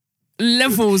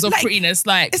levels of prettiness.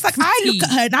 Like it's like pretty. I look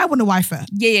at her and I want to wife her.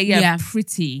 Yeah.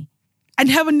 Pretty. And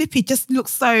her and Nippy just look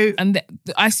so. And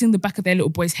I've seen the back of their little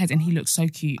boy's head, and he looks so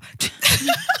cute.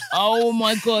 Oh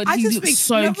my god, he looks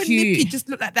so cute. Nippy just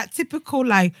looked like that typical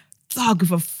like thug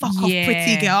with a fuck off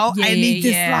pretty girl, and he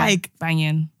just like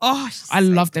banging. Oh, I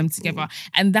love them together,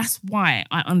 and that's why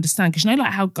I understand. Because you know,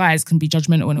 like how guys can be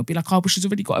judgmental and it'll be like, "Oh, but she's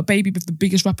already got a baby with the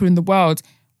biggest rapper in the world."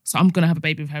 So I'm going to have a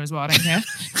baby with her as well. I don't care.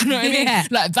 You know what I mean? Yeah.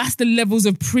 Like that's the levels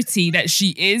of pretty that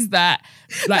she is that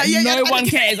like no one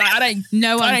cares. Like I don't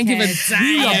give a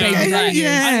damn. I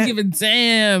don't give a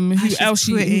damn who else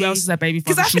is her baby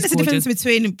for. Because I think there's a difference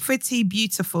between pretty,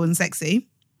 beautiful and sexy.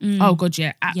 Oh god,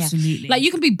 yeah, absolutely. Yeah. Like you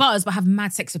can be butters but have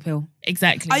mad sex appeal.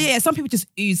 Exactly. Oh yeah, some people just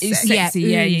ooze sex. Sexy.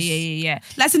 Yeah.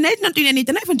 Like so they're not even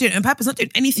doing it on purpose, not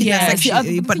doing anything that's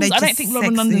sexy. But I don't think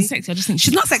Lauren London's sexy. I just think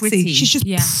she's not sexy. Pretty. She's just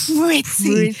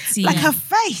pretty. Like her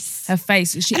face. Her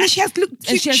face. She has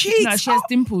cheeks. She has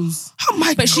dimples. Oh my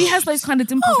God. But she has those kind of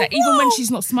dimples that even when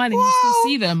she's not smiling, you still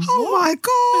see them. Oh my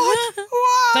God.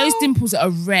 Wow. Those dimples are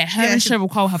rare. Her and Cheryl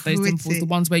Cole have those dimples, the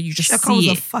ones where you just Cheryl see Cole's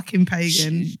it. a fucking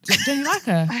pagan. Don't you like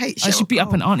her? I hate Cheryl she beat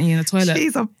up an auntie in the toilet.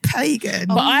 She's a pagan.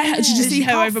 But did you see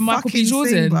her over Michael B.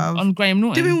 Jordan on Graham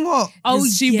Norton? Doing what? Oh,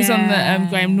 she was on the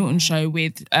Graham Norton show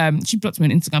with, she blocked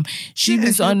me on Instagram. She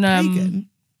was on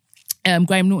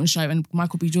Graham Norton show and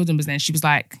Michael B. Jordan was there and she was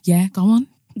like, yeah, go on.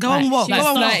 Go on what? Like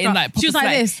flirting, like she was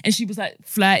like this. And she was like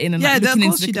flirting and like looking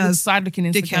into the side, looking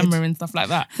into the camera and stuff like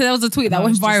that. So there was a tweet that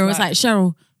went viral. It was like,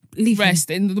 Cheryl, leave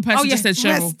rest. And the person just said,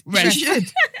 Cheryl, rest. She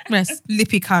should. Rest.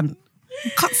 Lippy cunt.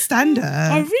 Can't stand her.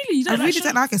 Oh, really? You don't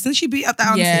don't like her. Since she beat up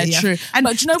that auntie. Yeah, true. And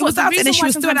but do you know what? And then she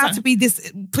was still out to be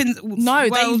this No,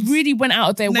 they really went out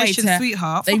of their way to...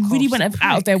 sweetheart. They really went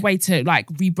out of their way to like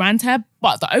rebrand her.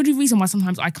 But the only reason why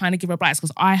sometimes I kind of give her a black is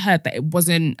because I heard that it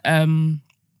wasn't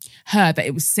her, that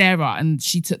it was Sarah and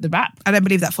she took the rap. I don't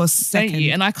believe that for a second. Don't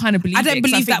you? And I kind of believe I don't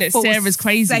believe that for Sarah's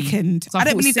crazy. Second. So I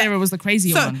don't believe Sarah was the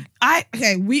crazy one.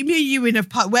 Me and you in a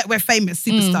party, we're famous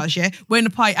superstars, yeah? We're in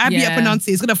a party, I beat up an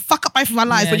auntie, it's going to fuck up both of our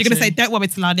lives, but you're going to say, don't worry,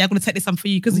 Talani, I'm going to take this on for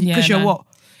you because you're what?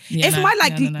 Yeah,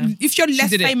 if your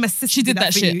less famous sister she did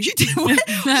that shit. She did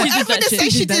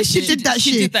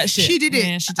that shit. She did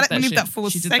it. I don't believe that for a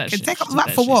second. Take up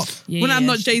that for what? When I'm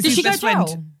not Jay-Z's best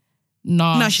friend.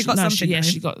 No, she got something.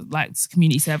 She got like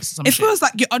community service or something. It feels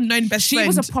like your unknown best friend. She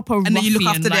was a proper and then you look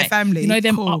after like, their family. You know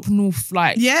them up north,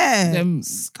 like them,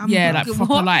 like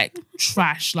proper like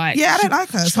trash. Like I don't like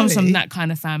her. She comes from that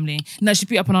kind of family. No, she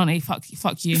beat up an auntie. Fuck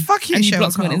you. And you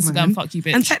blocked me on Instagram. Man. Fuck you,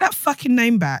 bitch. And take that fucking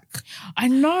name back. I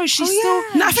know she's still.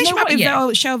 No, I think she might be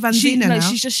Cheryl Van Zina now.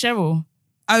 She's just Cheryl.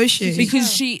 Oh, is she?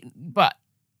 Because but.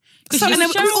 So, and then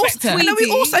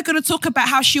we're also going to talk about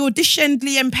how she auditioned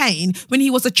Liam Payne when he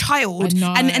was a child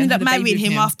and ended up marrying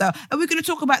him after. Are we going to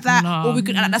talk about that? Or are we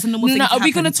gonna, that's a normal thing? No, are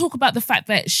we going to talk about the fact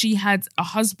that she had a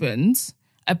husband,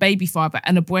 a baby father,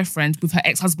 and a boyfriend with her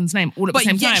ex-husband's name all at the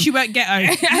same time? But she won't get her.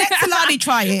 Let Talani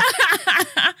try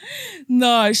it.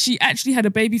 No, she actually had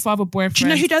a baby father, boyfriend. Do you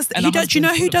know who does? Do you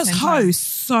know who does host?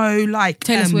 So like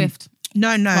Taylor Swift.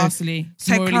 No. Classily.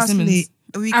 So classily.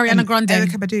 Ariana Grande.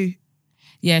 Erykah Badu.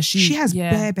 Yeah, she has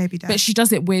bare baby dads. But she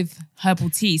does it with herbal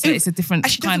tea, so it's a different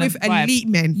kind of vibe. She does it with elite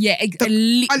men. Yeah,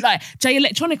 elite, like Jay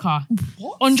Electronica.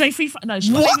 What? Andre 3000. No,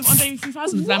 she was Andre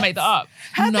 3000. Did I make that up?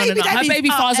 Her baby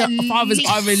fathers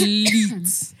are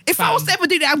elite. If I was to ever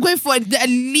do that, I'm going for the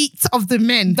elite of the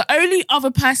men. The only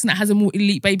other person that has a more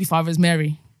elite baby father is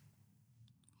Mary.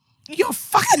 You're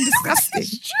fucking disgusting.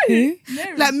 It's true.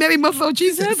 Mary. Like Mary Mother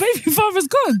Jesus. Her baby father's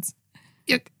God.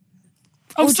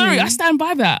 I'm sorry, I stand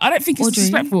by that. I don't think it's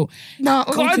disrespectful. No,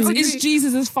 God is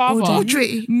Jesus' father.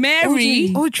 Audrey.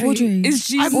 Mary is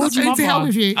Jesus'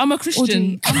 mother. I'm a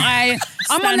Christian. I'm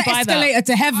on the escalator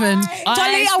to heaven.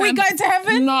 Dolly, are we going to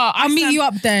heaven? No, I'll meet you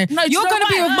up there. No, you're going to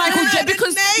be with Michael Jackson.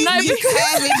 Because do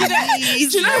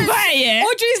you know why? Yeah,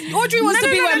 Audrey wants to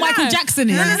be where Michael Jackson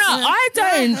is. No, I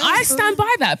don't. I stand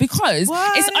by that because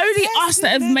it's only us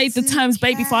that have made the terms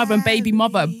baby father and baby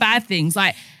mother bad things.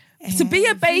 Like, to be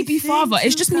a baby father,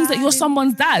 it just means that you're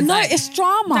someone's dad. No, it's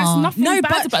drama. There's nothing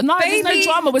bad about it. No, there's no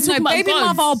drama. We're talking about baby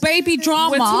God. mother or baby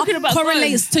drama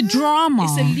correlates to drama.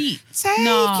 It's elite. Take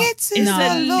it to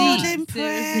the Lord in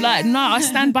prayer. Like, no, I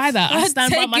stand by that. I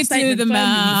stand by my statement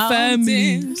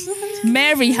firmly.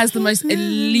 Mary has the most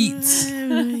elite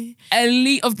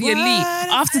of the elite.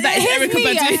 After that is Erykah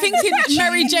Badu. I'm thinking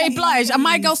Mary J. Blige. And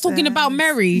my girl's talking about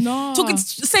Mary. No.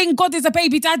 Saying God is a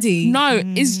baby daddy. No,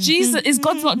 is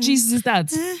God not Jesus'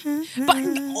 dad? But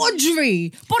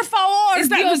Audrey, por favor, is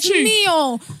that Dios the truth?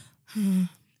 mío.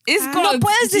 Is God? No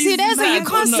puedes decir eso. You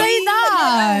can't say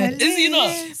that. Is he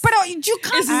not? But you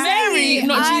can't. It's Mary,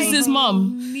 not Jesus'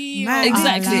 mum.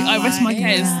 Exactly. I rest my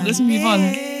case. Let's move on.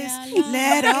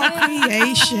 Let all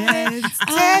creation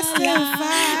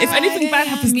testify. If anything bad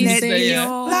happens to me today,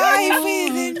 life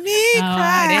within me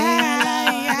cry.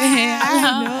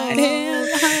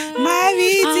 My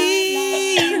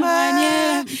Redeemer,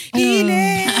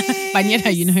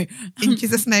 Bañera, you know. In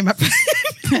Jesus' name,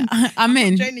 I'm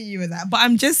in. I'm joining you with that. But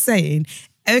I'm just saying,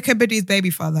 Erykah Badu's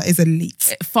baby father is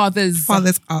elite. Fathers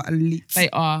are elite. They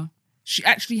are. She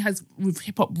actually has with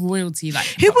hip hop royalty. Like,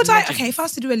 who would I? Okay, if I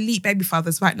was to do elite baby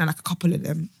fathers right now, like a couple of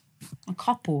them. A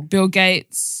couple. Bill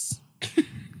Gates.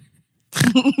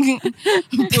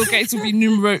 Bill Gates will be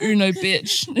numero uno,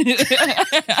 bitch.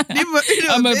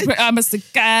 I'm a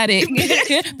psychotic.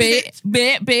 bit.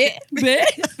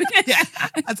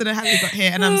 I don't know how we got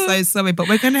here, and I'm so sorry, but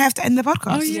we're going to have to end the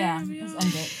podcast. Oh yeah, let's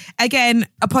end it. Again,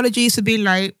 apologies for being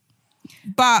late,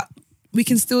 but we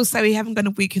can still say we haven't gone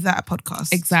a week without a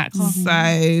podcast. Exactly.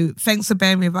 So thanks for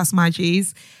bearing with us, my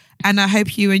G's. And I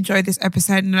hope you enjoyed this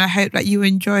episode, and I hope that you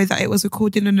enjoy that it was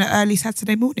recorded on an early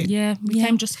Saturday morning. Yeah, we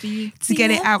came just for you. To get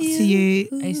it out to you.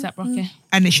 ASAP Rocky.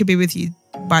 And it should be with you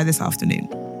by this afternoon.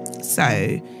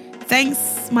 So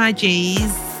thanks, my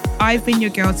G's. I've been your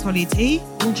girl, Tolly T.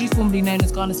 Audrey, formerly known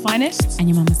as Ghana's Finest. And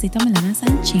your mamacita Milena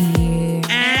Sanchez.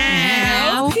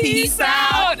 And peace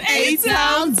out,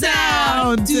 A-Town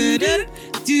down. Do-do,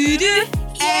 do-do,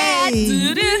 yeah.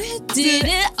 Do-do,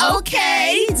 do-do,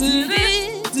 okay.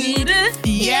 Do-do, do-do,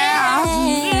 yeah.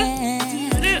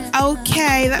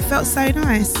 Okay, that felt so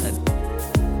nice.